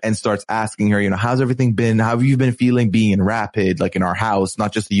room and starts asking her, how's everything been? How have you been feeling being in Rapid, like in our house,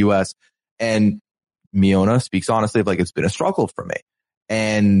 not just the US? And Miona speaks honestly, like it's been a struggle for me.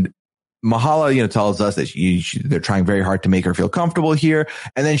 And Mahala, tells us that they're trying very hard to make her feel comfortable here.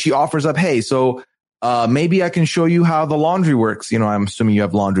 And then she offers up, hey, so maybe I can show you how the laundry works. I'm assuming you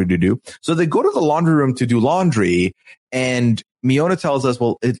have laundry to do. So they go to the laundry room to do laundry. And Miona tells us,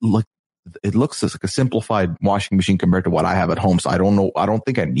 well, it looks like a simplified washing machine compared to what I have at home. So I don't know. I don't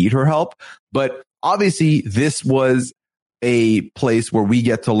think I need her help. But obviously this was a place where we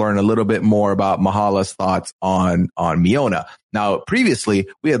get to learn a little bit more about Mahala's thoughts on Miona. Now, previously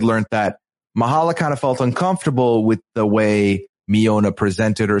we had learned that Mahala kind of felt uncomfortable with the way Miona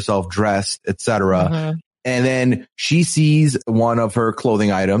presented herself, dressed, etc. And then she sees one of her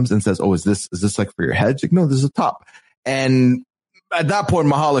clothing items and says, oh, is this like for your head? She's like, no, this is a top. And at that point,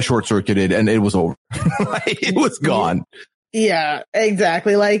 Mahala short-circuited and it was over. It was gone. Yeah,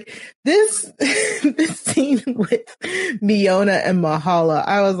 exactly. Like this scene with Miona and Mahala,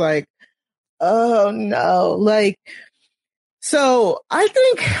 I was like, oh no. Like, so I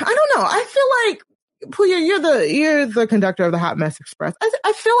don't know. I feel like, Pooya, you're the conductor of the Hot Mess Express.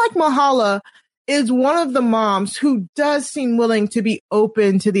 I feel like Mahala is one of the moms who does seem willing to be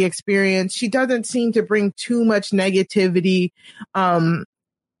open to the experience. She doesn't seem to bring too much negativity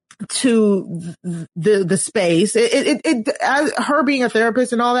to the space. As her being a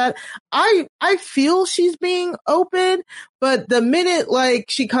therapist and all that, I feel she's being open, but the minute like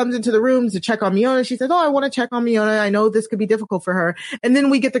she comes into the rooms to check on Miona, she says, oh, I want to check on Miona. I know this could be difficult for her. And then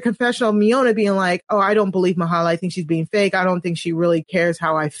we get the confession of Miona being like, oh, I don't believe Mahala. I think she's being fake. I don't think she really cares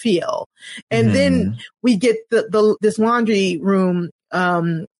how I feel. And then we get this laundry room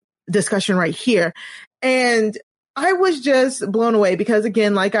discussion right here. And I was just blown away because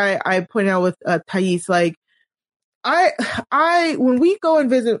again, like I pointed out with Thais, like when we go and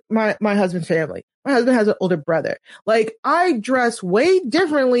visit my husband's family, my husband has an older brother. Like, I dress way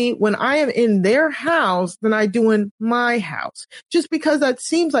differently when I am in their house than I do in my house, just because that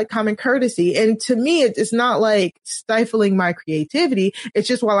seems like common courtesy. And to me, it's not like stifling my creativity. It's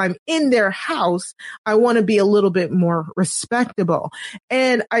just while I'm in their house, I want to be a little bit more respectable.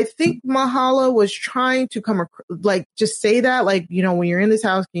 And I think Mahala was trying to just say that, like, you know, when you're in this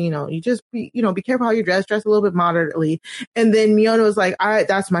house, you know, you just be careful how you dress a little bit moderately. And then Miona was like,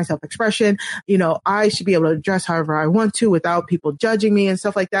 that's my self-expression. You know, I should be able to dress however I want to without people judging me and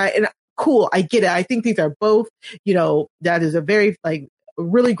stuff like that. And cool, I get it. I think these are both, you know, that is a very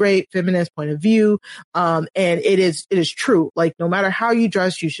really great feminist point of view. And it is true. Like, no matter how you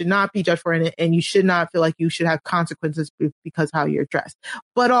dress, you should not be judged for it, and you should not feel like you should have consequences because how you're dressed.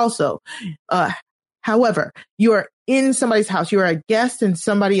 But also, however, you are in somebody's house. You are a guest in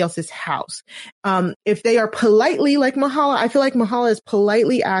somebody else's house. If they are politely, like Mahala, I feel like Mahala is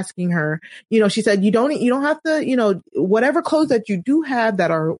politely asking her, you know, she said, you don't have to, you know, whatever clothes that you do have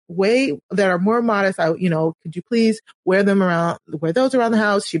that are more modest, you know, could you please wear those around the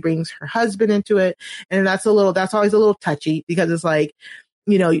house? She brings her husband into it. And that's always a little touchy, because it's like,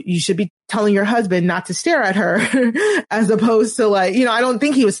 you know, you should be telling your husband not to stare at her as opposed to, like, you know, I don't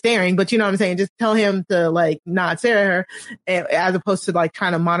think he was staring, but you know what I'm saying? Just tell him to, like, not stare at her, as opposed to, like,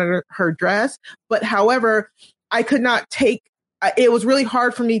 trying to monitor her dress. But however, I could not it was really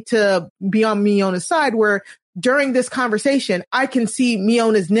hard for me to be on Miona's side, where during this conversation, I can see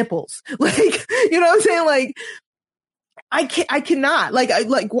Miona's nipples. Like, you know what I'm saying? Like, I cannot,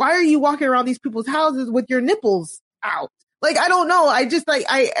 like, why are you walking around these people's houses with your nipples out? Like, I don't know. I just, like,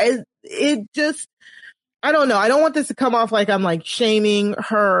 I don't know. I don't want this to come off like I'm, like, shaming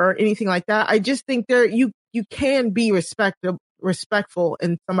her or anything like that. I just think you can be respectful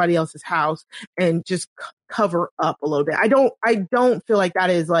in somebody else's house and just cover up a little bit. I don't feel like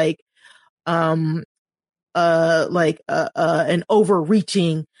that is like, an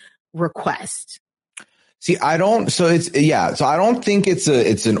overreaching request. See, I don't think it's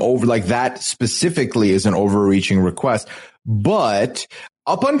an over, like, that specifically is an overreaching request. But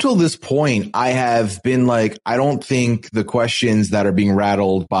up until this point, I have been like, I don't think the questions that are being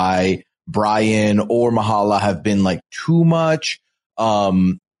rattled by Brian or Mahala have been, like, too much.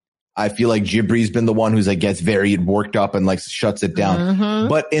 I feel like Jibri's been the one who's, like, gets very worked up and, like, shuts it down. Mm-hmm.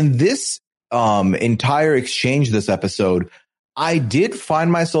 But in this entire exchange this episode, I did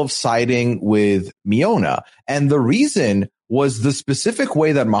find myself siding with Miona. And the reason was the specific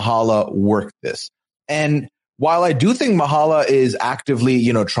way that Mahala worked this. And while I do think Mahala is actively,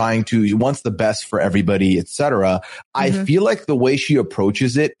 you know, wants the best for everybody, etc., I feel like the way she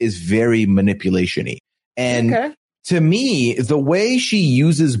approaches it is very manipulation-y. And to me, the way she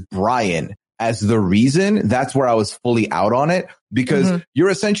uses Brian as the reason, that's where I was fully out on it, because you're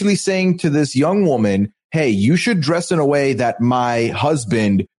essentially saying to this young woman, hey, you should dress in a way that my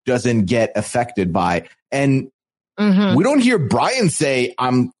husband doesn't get affected by. And we don't hear Brian say,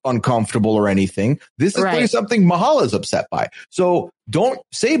 I'm uncomfortable or anything. This is clearly something Mahala's upset by. So don't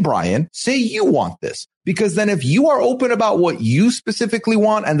say Brian, say you want this. Because then if you are open about what you specifically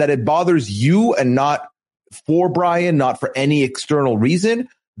want and that it bothers you and not for Brian, not for any external reason,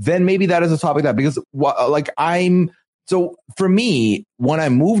 then maybe that is a topic so for me, when I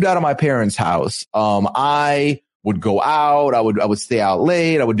moved out of my parents' house, I would go out, I would stay out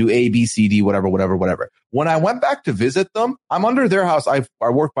late, I would do A, B, C, D, whatever. When I went back to visit them, I'm under their house. I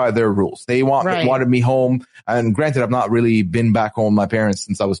work by their rules. They wanted me home. And granted, I've not really been back home with my parents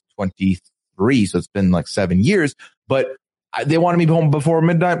since I was 23. So it's been like 7 years, but they wanted me home before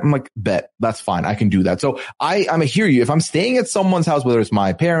midnight. I'm like, bet, that's fine. I can do that. So I hear you. If I'm staying at someone's house, whether it's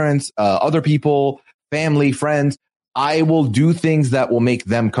my parents, other people, family, friends, I will do things that will make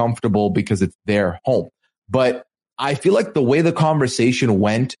them comfortable because it's their home. But I feel like the way the conversation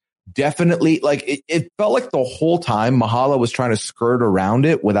went, definitely, like, it felt like the whole time Mahala was trying to skirt around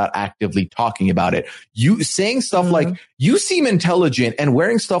it without actively talking about it. You saying stuff like, you seem intelligent, and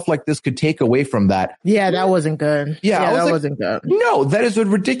wearing stuff like this could take away from that. Yeah, that wasn't good. Yeah, that wasn't good. No, that is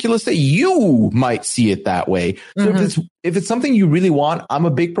ridiculous that you might see it that way. So if it's something you really want, I'm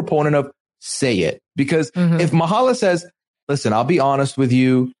a big proponent of say it. Because if Mahala says, listen, I'll be honest with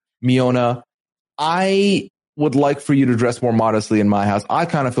you, Miona, I would like for you to dress more modestly in my house. I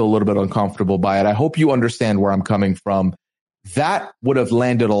kind of feel a little bit uncomfortable by it. I hope you understand where I'm coming from. That would have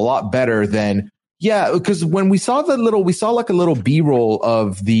landed a lot better than, because when we saw like a little B-roll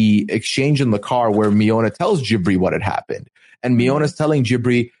of the exchange in the car where Miona tells Jibri what had happened. And Miona's telling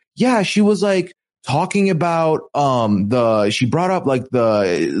Jibri, she was like talking about, she brought up like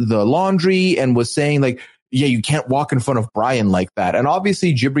the laundry and was saying like, yeah, you can't walk in front of Brian like that. And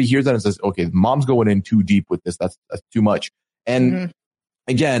obviously Jibri hears that and says, okay, mom's going in too deep with this. That's too much. And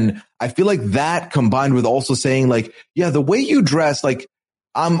again, I feel like that combined with also saying like, yeah, the way you dress, like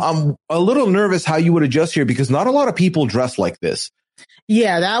I'm a little nervous how you would adjust here because not a lot of people dress like this.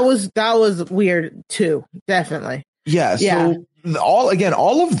 Yeah, that was weird too. Definitely. Yeah. So all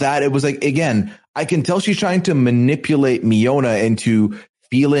of that, it was like, again, I can tell she's trying to manipulate Miona into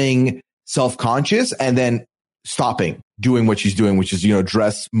feeling self-conscious and then stopping doing what she's doing, which is,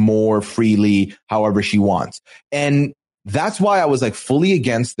 dress more freely, however she wants. And that's why I was like fully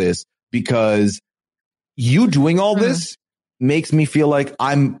against this, because you doing all this makes me feel like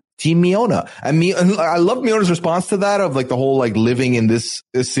I'm Team Miona. I love Miona's response to that of like the whole like living in this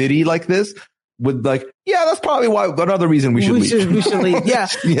city like this with like, yeah, that's probably another reason we should leave. We should leave. Yeah.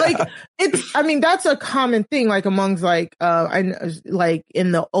 Like that's a common thing, like amongst like in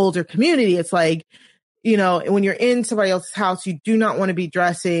the older community, it's like, when you're in somebody else's house, you do not want to be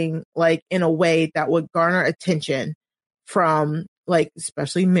dressing like in a way that would garner attention from like,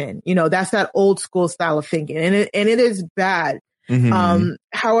 especially men, that's that old school style of thinking. And it is bad.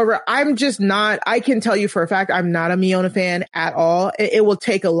 However, I can tell you for a fact, I'm not a Miona fan at all. It will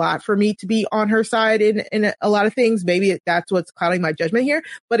take a lot for me to be on her side in a lot of things. Maybe that's what's clouding my judgment here.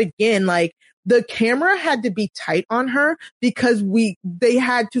 But again, like the camera had to be tight on her because they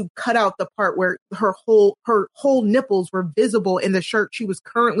had to cut out the part where her whole nipples were visible in the shirt she was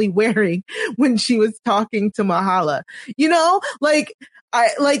currently wearing when she was talking to Mahala. Like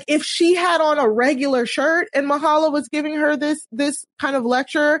if she had on a regular shirt and Mahala was giving her this kind of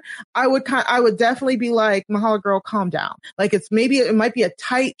lecture, I would definitely be like, Mahala girl, calm down. Like it might be a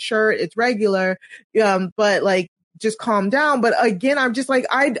tight shirt. It's regular. But like, just calm down. But again, I'm just like,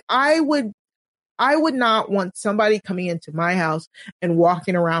 I would not want somebody coming into my house and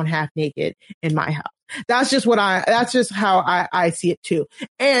walking around half naked in my house. That's just how I see it too.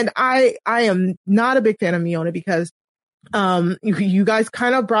 And I am not a big fan of Miona because you guys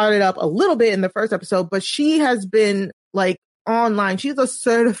kind of brought it up a little bit in the first episode, but she has been like online. She's a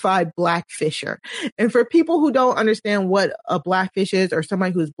certified blackfisher. And for people who don't understand what a blackfish is or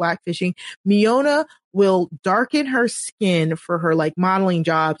somebody who's blackfishing, Miona will darken her skin for her like modeling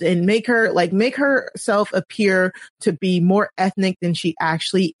jobs and make herself appear to be more ethnic than she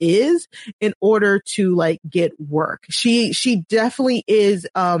actually is in order to like get work. She definitely is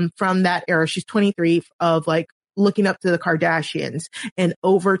from that era. She's 23 of like looking up to the Kardashians and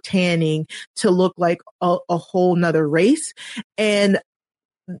over tanning to look like a whole nother race. And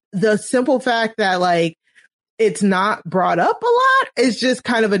the simple fact that like it's not brought up a lot is just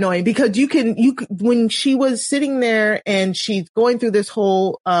kind of annoying because when she was sitting there and she's going through this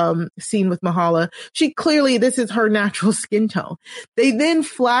whole scene with Mahala, this is her natural skin tone. They then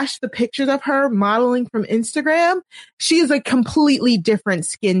flash the pictures of her modeling from Instagram. She is a completely different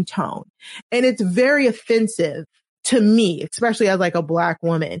skin tone. And it's very offensive to me, especially as like a Black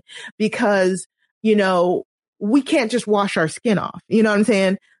woman, because, we can't just wash our skin off. You know what I'm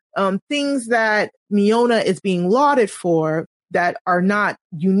saying? Things that Miona is being lauded for that are not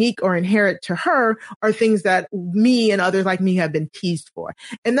unique or inherent to her are things that me and others like me have been teased for.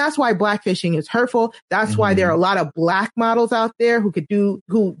 And that's why blackfishing is hurtful. That's why there are a lot of Black models out there who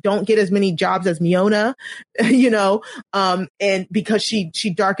don't get as many jobs as Miona, and because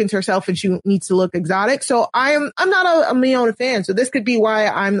she darkens herself and she needs to look exotic. So I'm not a Miona fan. So this could be why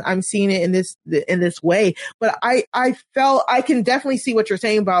I'm seeing it in this way. But I felt I can definitely see what you're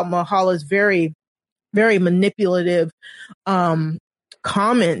saying about Mahala's very, very manipulative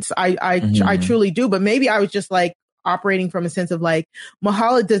comments. I truly do, but maybe I was just like operating from a sense of like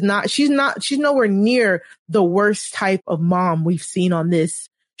Mahala she's nowhere near the worst type of mom we've seen on this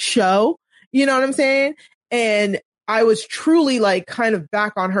show. You know what I'm saying? And I was truly like kind of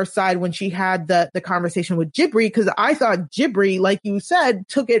back on her side when she had the conversation with Jibri, because I thought Jibri, like you said,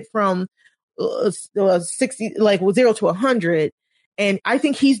 took it from 60, like 0 to 100. And I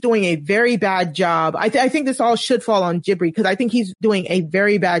think he's doing a very bad job. I think this all should fall on Jibri because I think he's doing a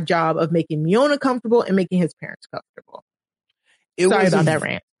very bad job of making Miona comfortable and making his parents comfortable. Sorry about that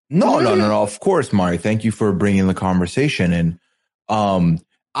rant. No. Of course, Mari. Thank you for bringing the conversation. And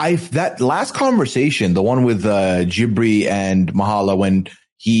that last conversation, the one with Jibri and Mahala, when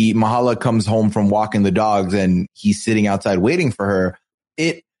Mahala comes home from walking the dogs and he's sitting outside waiting for her,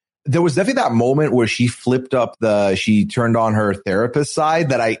 there was definitely that moment where she she turned on her therapist side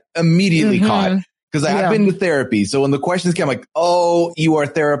that I immediately caught because I've been to therapy. So when the questions came, like, oh, you are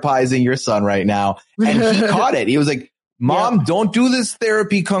therapizing your son right now. And he caught it. He was like, Mom, don't do this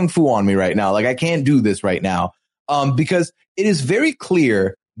therapy kung fu on me right now. Like, I can't do this right now. Because it is very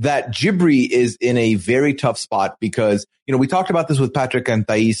clear that Jibri is in a very tough spot because, you know, we talked about this with Patrick and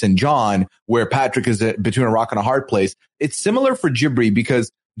Thais and John, where Patrick is between a rock and a hard place. It's similar for Jibri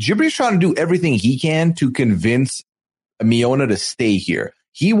because Jibri's trying to do everything he can to convince Miona to stay here.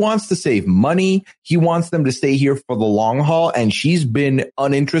 He wants to save money. He wants them to stay here for the long haul. And she's been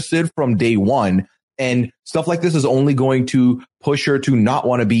uninterested from day one. And stuff like this is only going to push her to not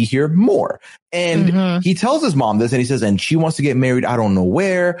want to be here more. And he tells his mom this and he says, and she wants to get married. I don't know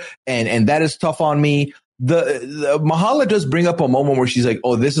where. And that is tough on me. The Mahala does bring up a moment where she's like,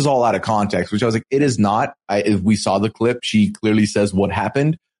 oh, this is all out of context, which I was like, it is not. If we saw the clip, she clearly says what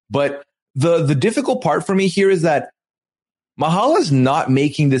happened. But the difficult part for me here is that Mahala's not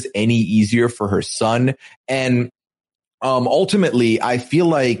making this any easier for her son. And ultimately, I feel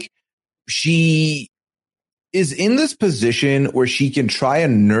like she is in this position where she can try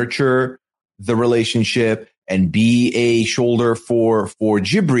and nurture the relationship and be a shoulder for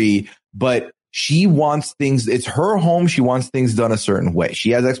Jibri, but she wants things. It's her home. She wants things done a certain way. She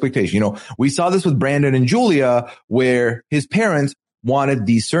has expectations. You know, we saw this with Brandon and Julia, where his parents wanted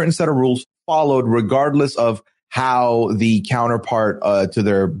these certain set of rules followed regardless of how the counterpart to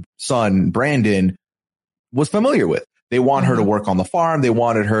their son, Brandon, was familiar with. They want her to work on the farm. They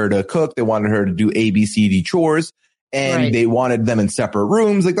wanted her to cook. They wanted her to do A, B, C, D chores. And they wanted them in separate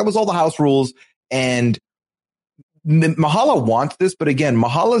rooms. Like that was all the house rules. And Mahala wants this. But again,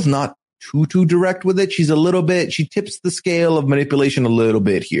 Mahala's not too direct with it. She's a little bit, she tips the scale of manipulation a little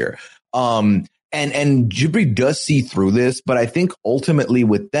bit here. And Jibri does see through this. But I think ultimately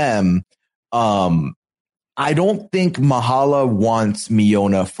with them, I don't think Mahala wants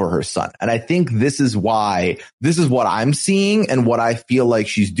Miona for her son. And I think this is what I'm seeing and what I feel like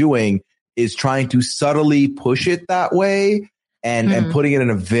she's doing is trying to subtly push it that way and putting it in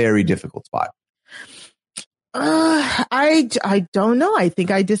a very difficult spot. I don't know. I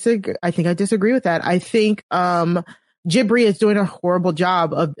think I disagree. I disagree with that. I think, Jibri is doing a horrible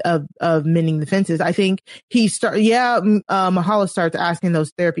job of mending the fences. I think Mahala starts asking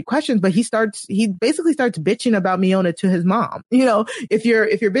those therapy questions, but he basically starts bitching about Miona to his mom. You know, if you're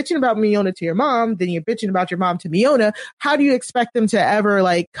bitching about Miona to your mom, then you're bitching about your mom to Miona. How do you expect them to ever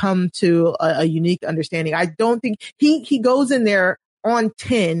like come to a unique understanding? I don't think he goes in there on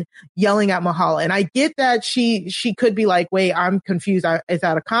 10 yelling at Mahala. And I get that she could be like, wait, I'm confused. It's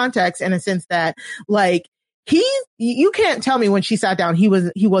out of context in a sense that like, you can't tell me when she sat down, he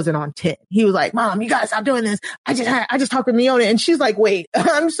wasn't on 10. He was like, Mom, you gotta stop doing this. I just talked with Miona. And she's like, wait,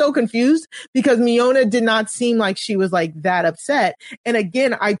 I'm so confused because Miona did not seem like she was like that upset. And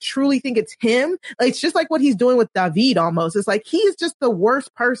again, I truly think it's him. Like, it's just like what he's doing with David almost. It's like, he is just the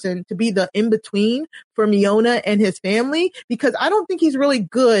worst person to be the in-between for Miona and his family, because I don't think he's really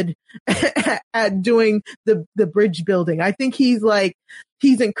good at doing the bridge building. I think he's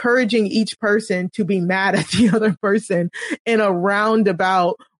encouraging each person to be mad at the other person in a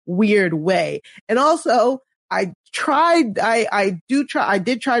roundabout, weird way. And also, I did try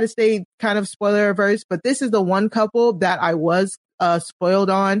to stay kind of spoiler averse, but this is the one couple that I was spoiled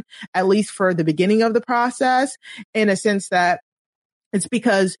on, at least for the beginning of the process, in a sense that it's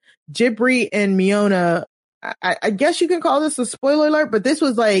because Jibri and Miona, I guess you can call this a spoiler alert, but this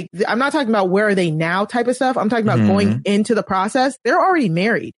was like, I'm not talking about where are they now type of stuff. I'm talking about going into the process. They're already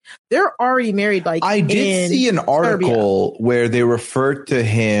married. Like, I did see an article where they referred to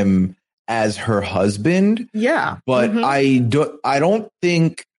him as her husband. Yeah. But I don't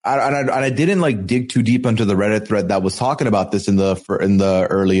think, I didn't like dig too deep into the Reddit thread that was talking about this in the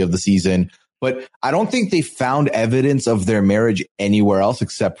early of the season, but I don't think they found evidence of their marriage anywhere else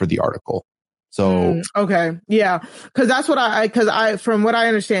except for the article. So, okay. Yeah. Cause that's what from what I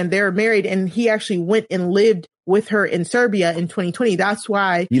understand, they're married and he actually went and lived with her in Serbia in 2020. That's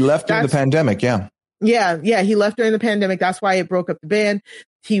why he left during the pandemic. Yeah. Yeah. He left during the pandemic. That's why it broke up the band.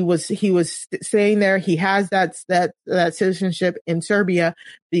 He was staying there. He has that citizenship in Serbia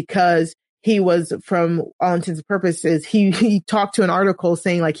because he was, from all intents and purposes, he talked to an article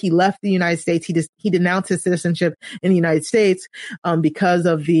saying like he left the United States. He denounced his citizenship in the United States, because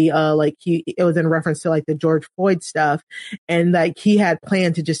of the, it was in reference to like the George Floyd stuff. And like he had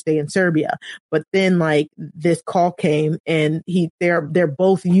planned to just stay in Serbia. But then like this call came and they're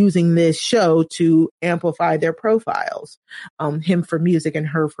both using this show to amplify their profiles, him for music and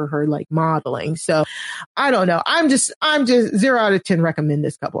her for her like modeling. So I don't know. I'm just 0 out of 10 recommend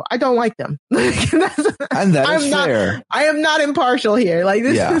this couple. I don't like them. And that is fair. I am not impartial here. Like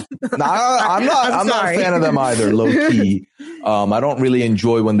this. Yeah. No, I'm not a fan of them either, low key. I don't really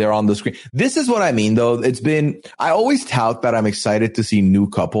enjoy when they're on the screen. This is what I mean though. I always tout that I'm excited to see new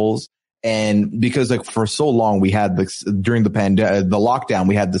couples. And because like for so long we had this during the lockdown,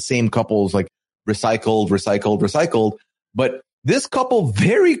 we had the same couples like recycled. But this couple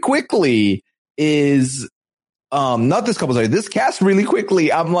very quickly is, this cast really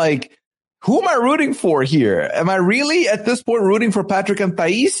quickly. I'm like, who am I rooting for here? Am I really at this point rooting for Patrick and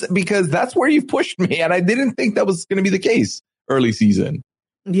Thais? Because that's where you've pushed me. And I didn't think that was going to be the case early season.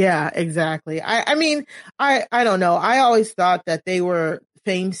 Yeah, exactly. I mean, I don't know. I always thought that they were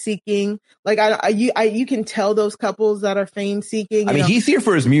fame seeking. Like you can tell those couples that are fame seeking. I mean, he's here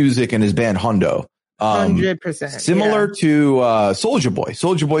for his music and his band Hundo. 100%. Similar to Soulja Boy.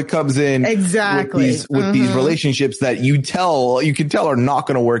 Soulja Boy comes in exactly with these relationships that you can tell are not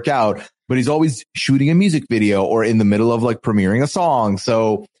going to work out, but he's always shooting a music video or in the middle of like premiering a song.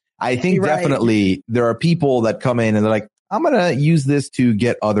 So I think definitely there are people that come in and they're like, I'm going to use this to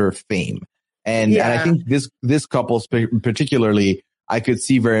get other fame. And I think this couple particularly, I could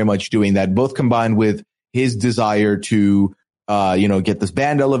see very much doing that, both combined with his desire to get this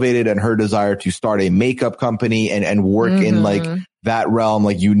band elevated and her desire to start a makeup company and work in like that realm.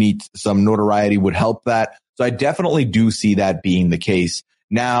 Like you need some notoriety would help that. So I definitely do see that being the case.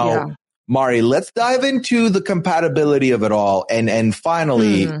 Now, Mari, let's dive into the compatibility of it all. And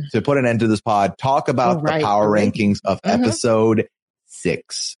finally, to put an end to this pod, talk about the power rankings of episode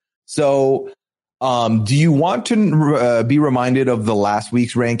 6. So do you want to be reminded of the last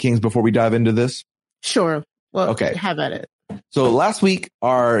week's rankings before we dive into this? Sure. Well, okay. Have at it. So last week,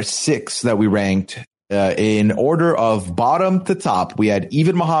 our 6 that we ranked in order of bottom to top, we had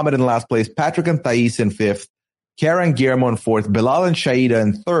Even Muhammad in last place, Patrick and Thais in 5th, Kara and Guillermo in 4th, Bilal and Shaida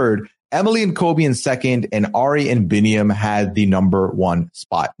in 3rd, Emily and Kobe in 2nd, and Ari and Biniam had the number 1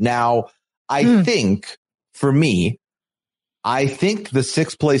 spot. Now, I think, for me, I think the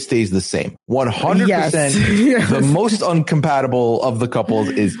 6th place stays the same. 100%. Yes. The most uncompatible of the couples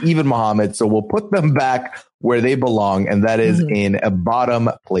is Even Muhammad. So we'll put them back where they belong, and that is in a bottom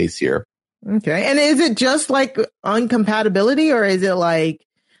place here. Okay. And is it just like uncompatibility, or is it like,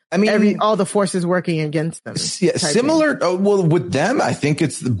 I mean, all the forces working against them? Yeah, similar. Well, with them, I think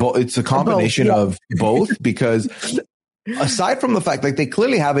it's a combination of both, because aside from the fact like they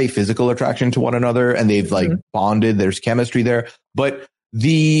clearly have a physical attraction to one another and they've like bonded, there's chemistry there, but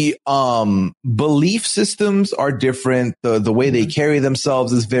the belief systems are different. The way they carry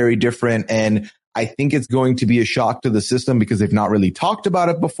themselves is very different. And I think it's going to be a shock to the system because they've not really talked about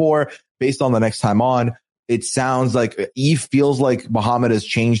it before. Based on the next time on, it sounds like Eve feels like Muhammad has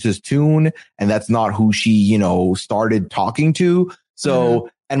changed his tune, and that's not who she, started talking to. So,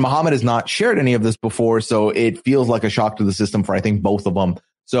 and Muhammad has not shared any of this before. So it feels like a shock to the system for, I think, both of them.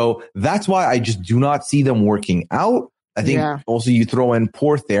 So that's why I just do not see them working out. I think also you throw in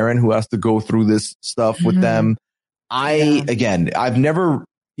poor Theron, who has to go through this stuff with them. I've never,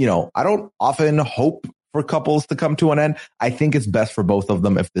 I don't often hope for couples to come to an end. I think it's best for both of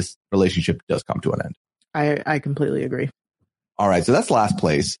them if this relationship does come to an end. I completely agree. All right. So that's last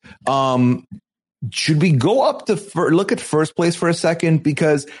place. Should we go up to look at first place for a second?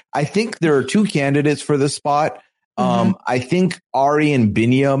 Because I think there are 2 candidates for this spot. I think Ari and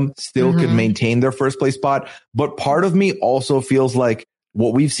Biniam still could maintain their first place spot. But part of me also feels like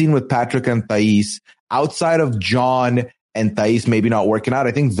what we've seen with Patrick and Thais, outside of John and Thais maybe not working out,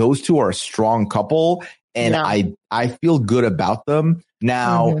 I think those 2 are a strong couple. And I feel good about them.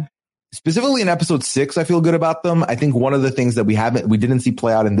 Now, specifically in episode 6, I feel good about them. I think one of the things that we didn't see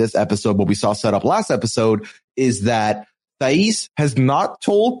play out in this episode, but we saw set up last episode, is that Thais has not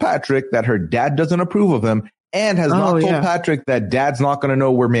told Patrick that her dad doesn't approve of him, and has not told Patrick that dad's not going to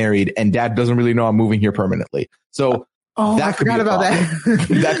know we're married and dad doesn't really know I'm moving here permanently. So I forgot about that.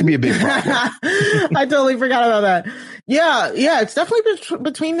 That could be a big problem. I totally forgot about that. Yeah, it's definitely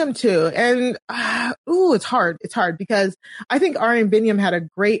between them 2. And it's hard. It's hard because I think Ari and Biniam had a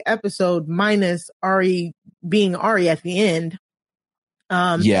great episode, minus Ari being Ari at the end.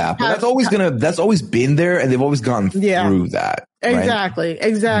 But that's always been there, and they've always gone through that. Exactly.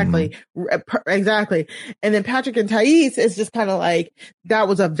 Exactly. And then Patrick and Thais is just kind of like, that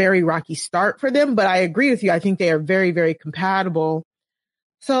was a very rocky start for them, but I agree with you. I think they are very, very compatible.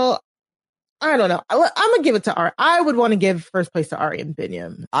 So I don't know. I'm going to give it to Ari. I would want to give first place to Ari and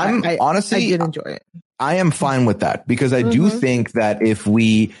Biniam. Honestly, I did enjoy it. I am fine with that, because I do think that if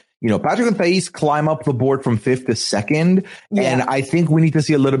we, Patrick and Thais climb up the board from 5th to 2nd, and I think we need to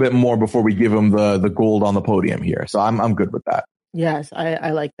see a little bit more before we give them the gold on the podium here. So I'm good with that. Yes,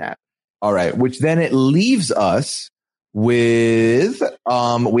 I like that. All right, which then it leaves us with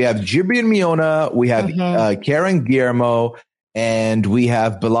we have Jibri and Miona, we have Karen Guillermo, and we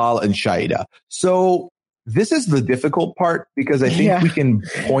have Bilal and Shaida. So this is the difficult part because I think we can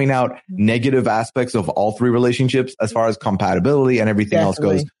point out negative aspects of all three relationships as far as compatibility and everything else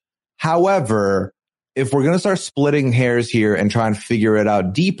goes. However, if we're going to start splitting hairs here and try and figure it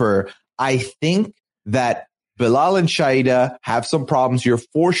out deeper, I think that Bilal and Shaeeda have some problems here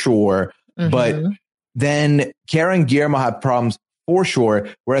for sure, but then Karen and Guillermo have problems for sure,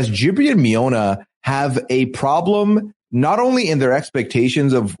 whereas Jibri and Miona have a problem not only in their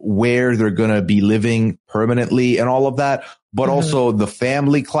expectations of where they're going to be living permanently and all of that, but also the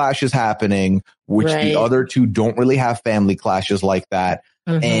family clash is happening, which the other two don't really have family clashes like that.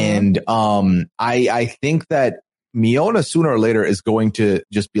 And I think that Miona sooner or later is going to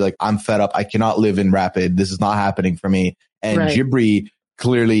just be like, I'm fed up. I cannot live in Rapid. This is not happening for me. And Jibri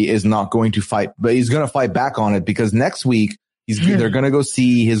clearly is not going to fight, but he's going to fight back on it because next week they're going to go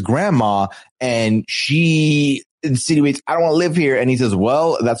see his grandma and she insinuates, I don't want to live here. And he says,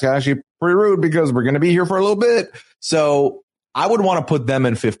 well, that's actually pretty rude because we're going to be here for a little bit. So I would want to put them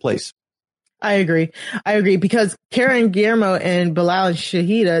in 5th place. I agree because Karen, Guillermo, and Bilal and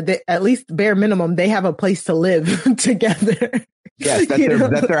Shaeeda, they, at least bare minimum, they have a place to live together. Yes,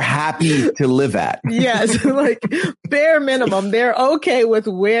 that they're happy to live at. Yes, like bare minimum, they're okay with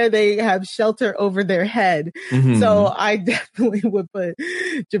where they have shelter over their head. So I definitely would put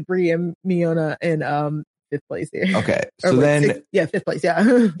Jibri and Miona in 5th place here. Okay, so then 5th place,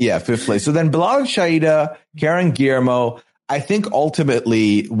 yeah, 5th place. So then Bilal and Shaeeda, Karen, Guillermo. I think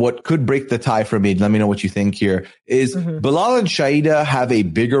ultimately what could break the tie for me, let me know what you think here, is Bilal and Shaeeda have a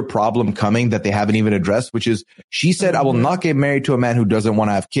bigger problem coming that they haven't even addressed, which is she said, I will not get married to a man who doesn't want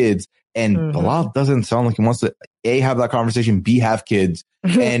to have kids. And Bilal doesn't sound like he wants to A, have that conversation, B, have kids.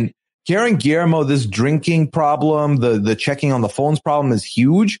 And Karen Guillermo, this drinking problem, the checking on the phones problem is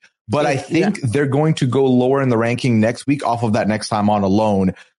huge. But I think they're going to go lower in the ranking next week off of that next time on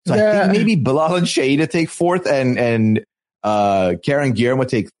alone. So I think maybe Bilal and Shaeeda take 4th and Karen Guillermo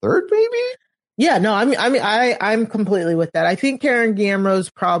take 3rd, maybe? Yeah, no, I'm completely with that. I think Karen Guillermo's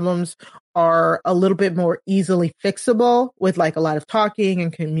problems are a little bit more easily fixable with like a lot of talking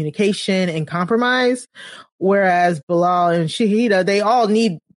and communication and compromise. Whereas Bilal and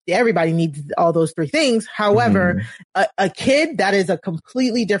Shaeeda, everybody needs all those 3 things. However, a kid, that is a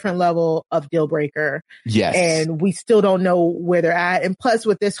completely different level of deal breaker. Yes. And we still don't know where they're at. And plus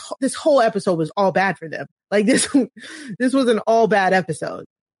with this whole episode was all bad for them. Like this was an all bad episode.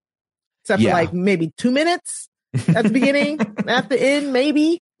 Except for like maybe 2 minutes at the beginning, at the end,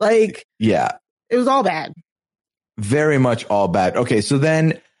 maybe. Like, it was all bad. Very much all bad. Okay. So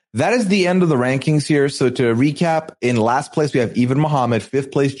then that is the end of the rankings here. So to recap, in last place, we have Even Muhammad,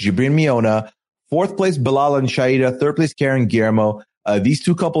 5th place, Jibri and Miona, 4th place, Bilal and Shaeeda, 3rd place, Karen Guillermo. These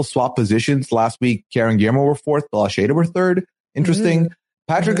two couples swap positions. Last week, Karen Guillermo were 4th, Bilal and Shaeeda were 3rd. Interesting.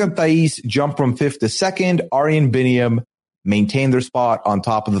 Patrick and Thais jumped from 5th to 2nd. Ari and Biniam maintained their spot on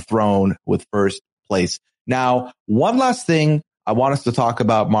top of the throne with 1st place. Now, one last thing I want us to talk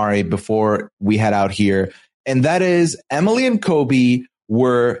about, Mari, before we head out here, and that is Emily and Kobe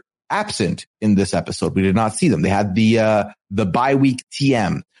were absent in this episode. We did not see them. They had the bi-week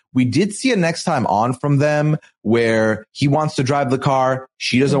TM. We did see a next time on from them where he wants to drive the car.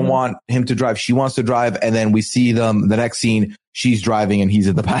 She doesn't want him to drive. She wants to drive. And then we see them the next scene. She's driving and he's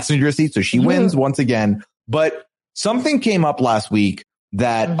in the passenger seat. So she wins once again. But something came up last week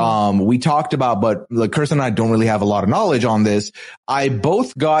that we talked about, but like Kirsten and I don't really have a lot of knowledge on this. I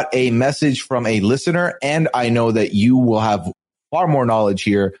both got a message from a listener, and I know that you will have far more knowledge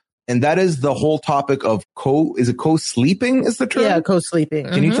here. And that is the whole topic of co-sleeping is the term? Yeah, co-sleeping.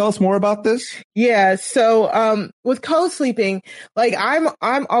 Can you tell us more about this? Yeah. So, with co-sleeping, like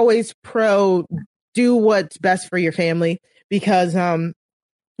I'm always pro do what's best for your family because,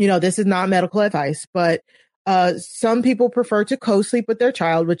 this is not medical advice, but, some people prefer to co-sleep with their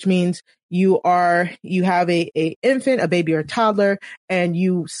child, which means you have a infant, a baby or a toddler, and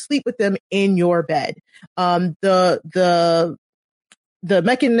you sleep with them in your bed. The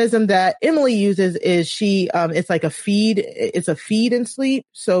mechanism that Emily uses is it's like a feed. It's a feed and sleep.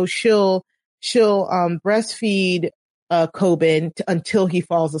 So she'll breastfeed Coben until he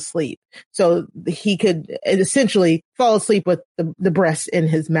falls asleep. So he could essentially fall asleep with the breast in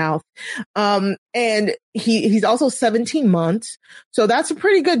his mouth. And he's also 17 months. So that's a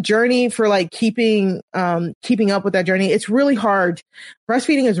pretty good journey for like keeping up with that journey. It's really hard.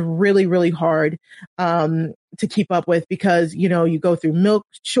 Breastfeeding is really, really hard, to keep up with because, you go through milk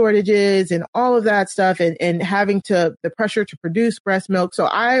shortages and all of that stuff and having the pressure to produce breast milk. So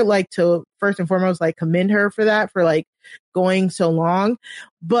I like to first and foremost, like commend her for that, for like going so long.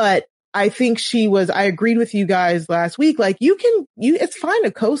 But I think I agreed with you guys last week. Like it's fine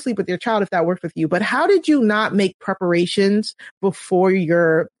to co-sleep with your child if that works with you, but how did you not make preparations before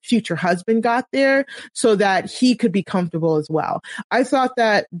your future husband got there so that he could be comfortable as well? I thought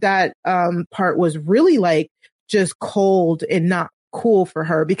that part was really like just cold and not cool for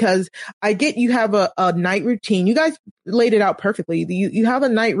her, because I get you have a night routine. You guys laid it out perfectly. You have a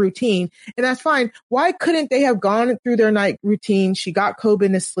night routine, and that's fine. Why couldn't they have gone through their night routine? She got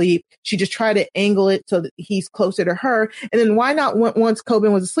Coben to sleep. She just tried to angle it so that he's closer to her. And then why not once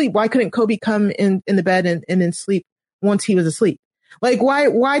Coben was asleep? Why couldn't Kobe come in the bed and then sleep once he was asleep? Like,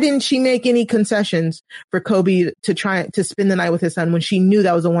 why didn't she make any concessions for Kobe to try to spend the night with his son when she knew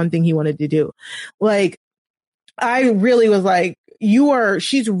that was the one thing he wanted to do? Like, I really was like,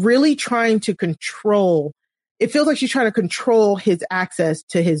 she's really trying to control. It feels like she's trying to control his access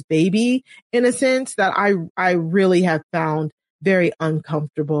to his baby in a sense that I really have found very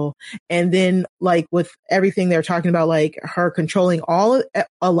uncomfortable. And then like with everything they're talking about, like her controlling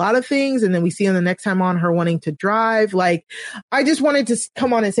a lot of things. And then we see in the next time on her wanting to drive. Like, I just wanted to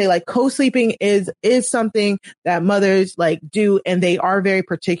come on and say like co-sleeping is something that mothers like do. And they are very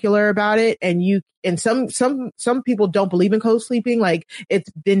particular about it. And some people don't believe in co-sleeping. Like, it's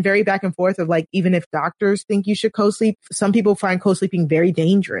been very back and forth of like, even if doctors think you should co-sleep, some people find co-sleeping very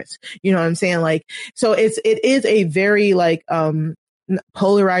dangerous. You know what I'm saying? Like, so it is a very like,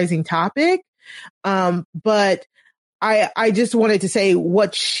 polarizing topic. But I just wanted to say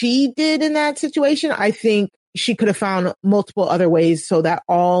what she did in that situation. I think she could have found multiple other ways so that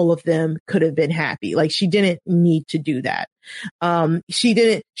all of them could have been happy. Like, she didn't need to do that.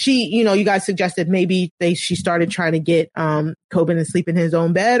 You guys suggested maybe she started trying to get, Coben to sleep in his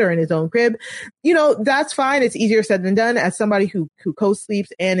own bed or in his own crib. You know, that's fine. It's easier said than done. As somebody who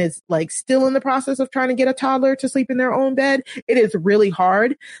co-sleeps and is like still in the process of trying to get a toddler to sleep in their own bed, it is really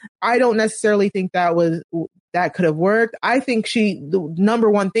hard. I don't necessarily think that could have worked. I think the number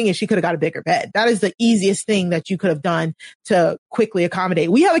one thing is she could have got a bigger bed. That is the easiest thing that you could have done to quickly accommodate.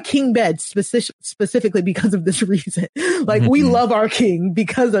 We have a king bed specifically because of this reason. Like, we love our king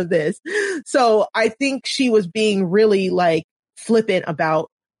because of this. So I think she was being really like flippant about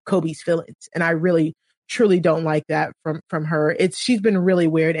Kobe's feelings. And I really truly don't like that from her. She's been really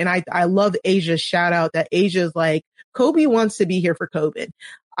weird. And I love Asia's shout out that Asia's like, Kobe wants to be here for Koben.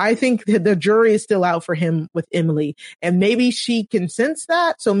 I think the jury is still out for him with Emily, and maybe she can sense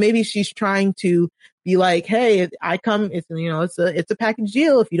that. So maybe she's trying to be like, hey, I come, it's a package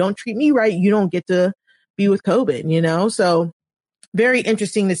deal. If you don't treat me right, you don't get to be with Koben, So very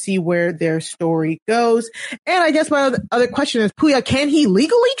interesting to see where their story goes. And I guess my other question is, Puya, can he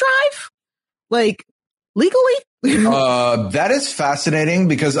legally drive? Like, legally? That is fascinating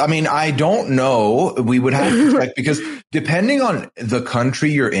because, I mean, I don't know. We would have to check because depending on the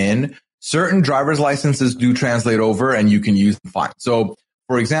country you're in, certain driver's licenses do translate over and you can use them fine. So,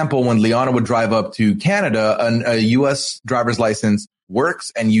 for example, when Liana would drive up to Canada, a U.S. driver's license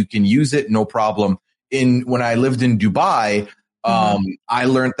works and you can use it, no problem. When I lived in Dubai, I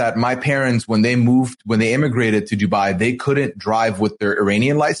learned that my parents, when they immigrated to Dubai, they couldn't drive with their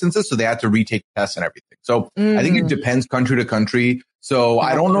Iranian licenses. So they had to retake tests and everything. So I think it depends country to country. So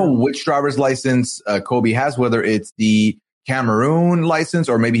I don't know which driver's license Kobe has, whether it's the Cameroon license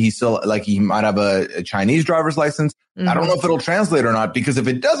or maybe he might have a Chinese driver's license. I don't know if it'll translate or not, because if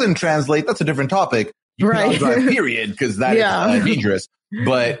it doesn't translate, that's a different topic. You cannot drive, period, because that is dangerous.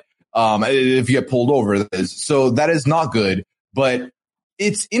 But if you get pulled over, that is not good. But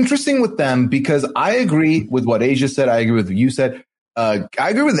it's interesting with them because I agree with what Asia said. I agree with what you said. I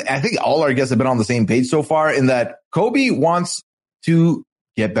think all our guests have been on the same page so far in that Kobe wants to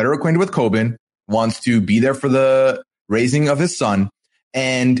get better acquainted with Koben, wants to be there for the raising of his son.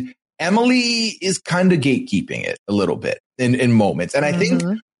 And Emily is kind of gatekeeping it a little bit in moments. And I think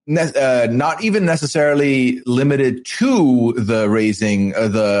not even necessarily limited to the raising,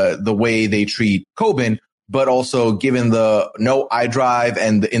 the way they treat Koben, but also given the no, I drive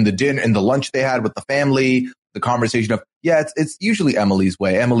and in the dinner and the lunch they had with the family, the conversation of, it's usually Emily's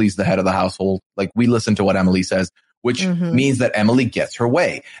way. Emily's the head of the household. Like, we listen to what Emily says, which means that Emily gets her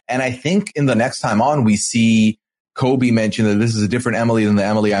way. And I think in the next time on, we see Kobe mention that this is a different Emily than the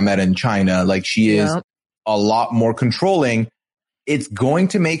Emily I met in China. Like, she is a lot more controlling. It's going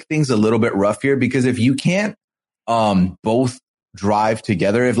to make things a little bit rough here because if you can't both drive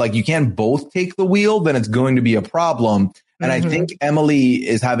together, if like you can't both take the wheel, then it's going to be a problem. And I think Emily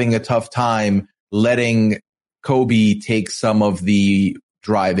is having a tough time letting Kobe take some of the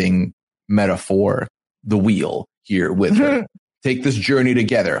driving metaphor, the wheel here with her. take this journey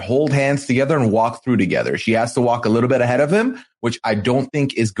together, hold hands together and walk through together. She has to walk a little bit ahead of him, which I don't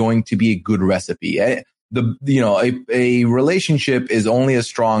think is going to be a good recipe. A relationship is only as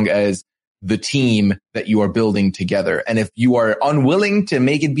strong as the team that you are building together. And if you are unwilling to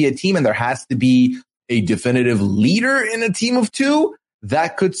make it be a team and there has to be a definitive leader in a team of two,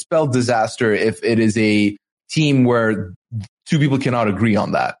 that could spell disaster if it is a team where two people cannot agree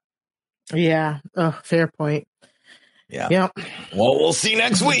on that. Yeah. Oh, fair point. Yeah. Yep. Well, we'll see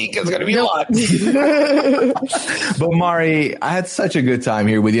next week. It's going to be a lot. But Mari, I had such a good time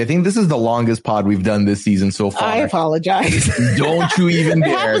here with you. I think this is the longest pod we've done this season so far. I apologize. Don't you even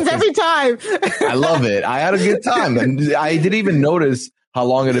dare. It happens every time. I love it. I had a good time. And I didn't even notice how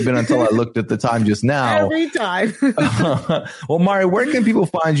long it had been until I looked at the time just now. Every time. Well, Mari, where can people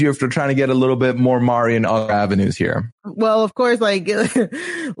find you if they're trying to get a little bit more Mari and other avenues here? Well, of course, like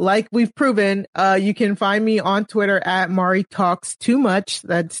we've proven, you can find me on Twitter at Mari Talks Too Much.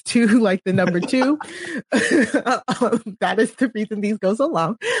 That's 2 like the number 2. That is the reason these go so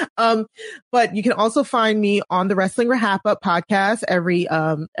long. But you can also find me on the Wrestling Wrap Up podcast every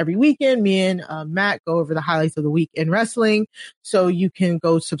weekend. Me and Matt go over the highlights of the week in wrestling. So you can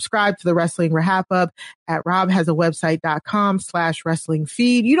go subscribe to the Wrestling Wrap Up at robhasawebsite.com/wrestling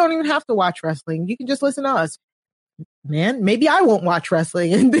feed. You don't even have to watch wrestling. You can just listen to us. Man, maybe I won't watch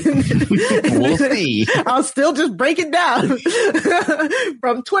wrestling and then we'll see. I'll still just break it down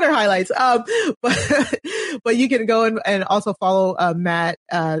from Twitter highlights. But you can go and also follow Matt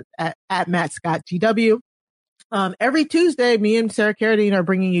at Matt Scott GW. Every Tuesday, me and Sarah Carradine are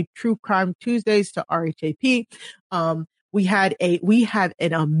bringing you True Crime Tuesdays to RHAP. We have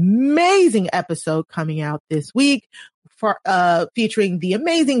an amazing episode coming out this week featuring the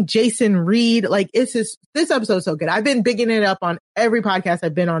amazing Jason Reed. Like this episode is so good. I've been bigging it up on every podcast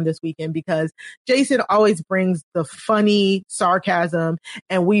I've been on this weekend because Jason always brings the funny sarcasm.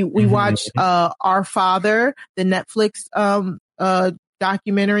 And we watched Our Father, the Netflix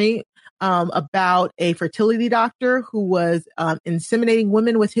documentary about a fertility doctor who was inseminating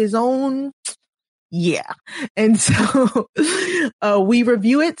women with his own. Yeah. And so, we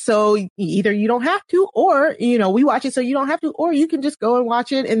review it. So either you don't have to, or, we watch it so you don't have to, or you can just go and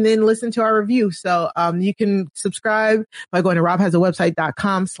watch it and then listen to our review. So, you can subscribe by going to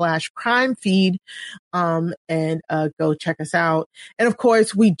robhasawebsite.com/crime feed, and go check us out. And of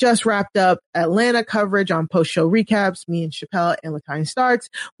course, we just wrapped up Atlanta coverage on post show recaps. Me and Chappelle and Latanya Starks.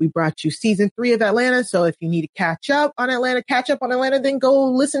 We brought you season 3 of Atlanta. So if you need to catch up on Atlanta, then go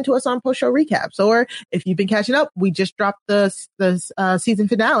listen to us on post show recaps. Or if you've been catching up, we just dropped the season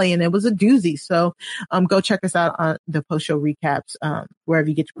finale and it was a doozy. So go check us out on the post show recaps, wherever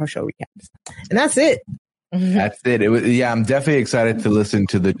you get your post show recaps. And that's it. That's it. I'm definitely excited to listen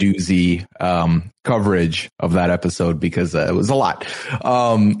to the doozy coverage of that episode because it was a lot.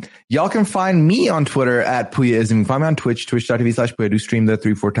 Y'all can find me on Twitter at Puyaism. You can find me on Twitch, twitch.tv/Puya. I do stream there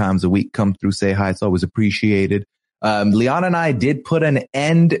 3-4 times a week. Come through, say hi. It's always appreciated. Liana and I did put an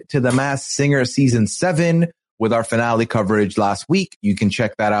end to The Masked Singer season 7 with our finale coverage last week. You can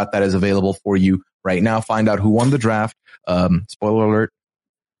check that out. That is available for you right now. Find out who won the draft. Spoiler alert.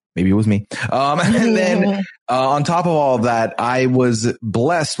 Maybe it was me. And then on top of all of that, I was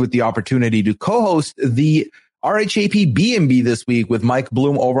blessed with the opportunity to co-host the RHAP B&B this week with Mike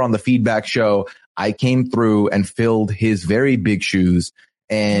Bloom over on the Feedback Show. I came through and filled his very big shoes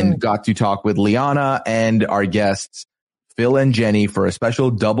and got to talk with Liana and our guests, Phil and Jenny, for a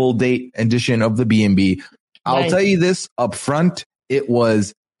special double date edition of the B&B. I'll tell you this up front. It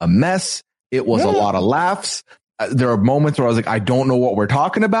was a mess. It was a lot of laughs. There are moments where I was like, I don't know what we're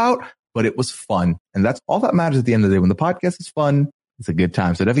talking about, but it was fun. And that's all that matters at the end of the day. When the podcast is fun, it's a good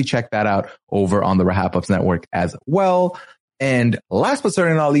time. So definitely check that out over on the Wrap Ups Network as well. And last but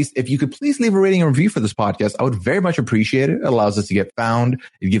certainly not least, if you could please leave a rating and review for this podcast, I would very much appreciate it. It allows us to get found.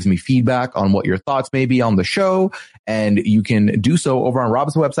 It gives me feedback on what your thoughts may be on the show. And you can do so over on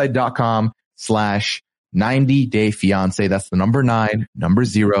robhasawebsite.com/90-day-fiance. That's the number 9,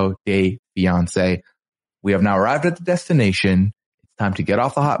 0 day-fiance. We have now arrived at the destination. It's time to get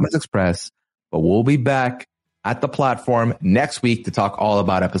off the Hot Mess Express, but we'll be back at the platform next week to talk all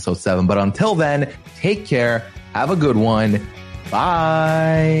about episode 7. But until then, take care. Have a good one.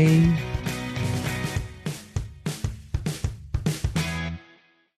 Bye.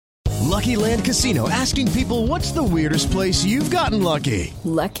 Lucky Land Casino, asking people, what's the weirdest place you've gotten lucky?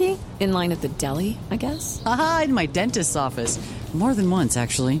 Lucky? In line at the deli, I guess? Aha, in my dentist's office. More than once,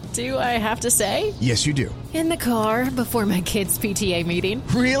 actually. Do I have to say? Yes, you do. In the car before my kids' PTA meeting.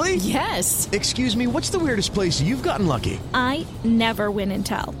 Really? Yes. Excuse me, what's the weirdest place you've gotten lucky? I never win and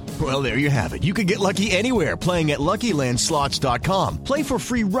tell. Well, there you have it. You can get lucky anywhere, playing at LuckyLandSlots.com. Play for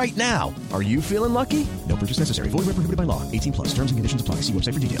free right now. Are you feeling lucky? No purchase necessary. Void where prohibited by law. 18 plus. Terms and conditions apply. See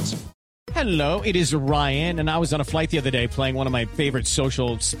website for details. Hello, it is Ryan, and I was on a flight the other day playing one of my favorite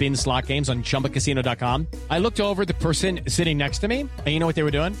social spin slot games on ChumbaCasino.com. I looked over at the person sitting next to me, and you know what they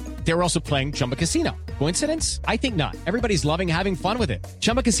were doing? They were also playing Chumba Casino. Coincidence? I think not. Everybody's loving having fun with it.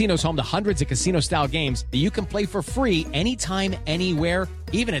 Chumba Casino is home to hundreds of casino-style games that you can play for free anytime, anywhere,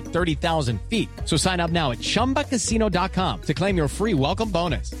 even at 30,000 feet. So sign up now at ChumbaCasino.com to claim your free welcome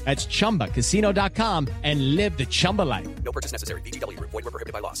bonus. That's ChumbaCasino.com and live the Chumba life. No purchase necessary. VGW. Void where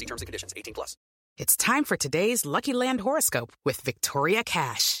prohibited by law. See terms and conditions. 18 plus. It's time for today's Lucky Land horoscope with Victoria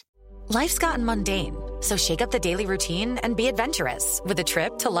Cash. Life's gotten mundane, so shake up the daily routine and be adventurous with a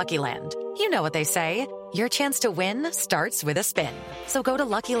trip to Lucky Land. You know what they say. Your chance to win starts with a spin. So go to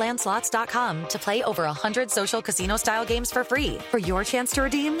LuckyLandSlots.com to play over 100 social casino-style games for free for your chance to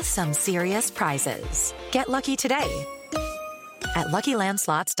redeem some serious prizes. Get lucky today at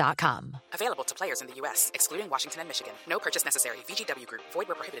LuckyLandSlots.com. Available to players in the U.S., excluding Washington and Michigan. No purchase necessary. VGW Group. Void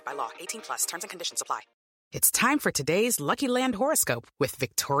where prohibited by law. 18 plus. Terms and conditions apply. It's time for today's Lucky Land horoscope with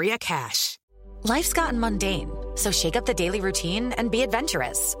Victoria Cash. Life's gotten mundane, so shake up the daily routine and be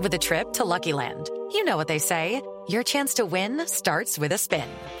adventurous with a trip to Lucky Land. You know what they say. Your chance to win starts with a spin.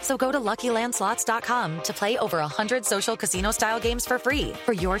 So go to LuckyLandSlots.com to play over 100 social casino-style games for free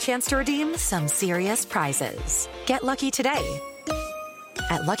for your chance to redeem some serious prizes. Get lucky today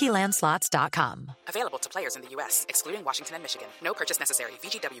at LuckyLandSlots.com. Available to players in the U.S., excluding Washington and Michigan. No purchase necessary.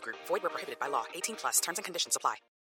 VGW Group. Void where prohibited by law. 18 plus. Terms and conditions apply.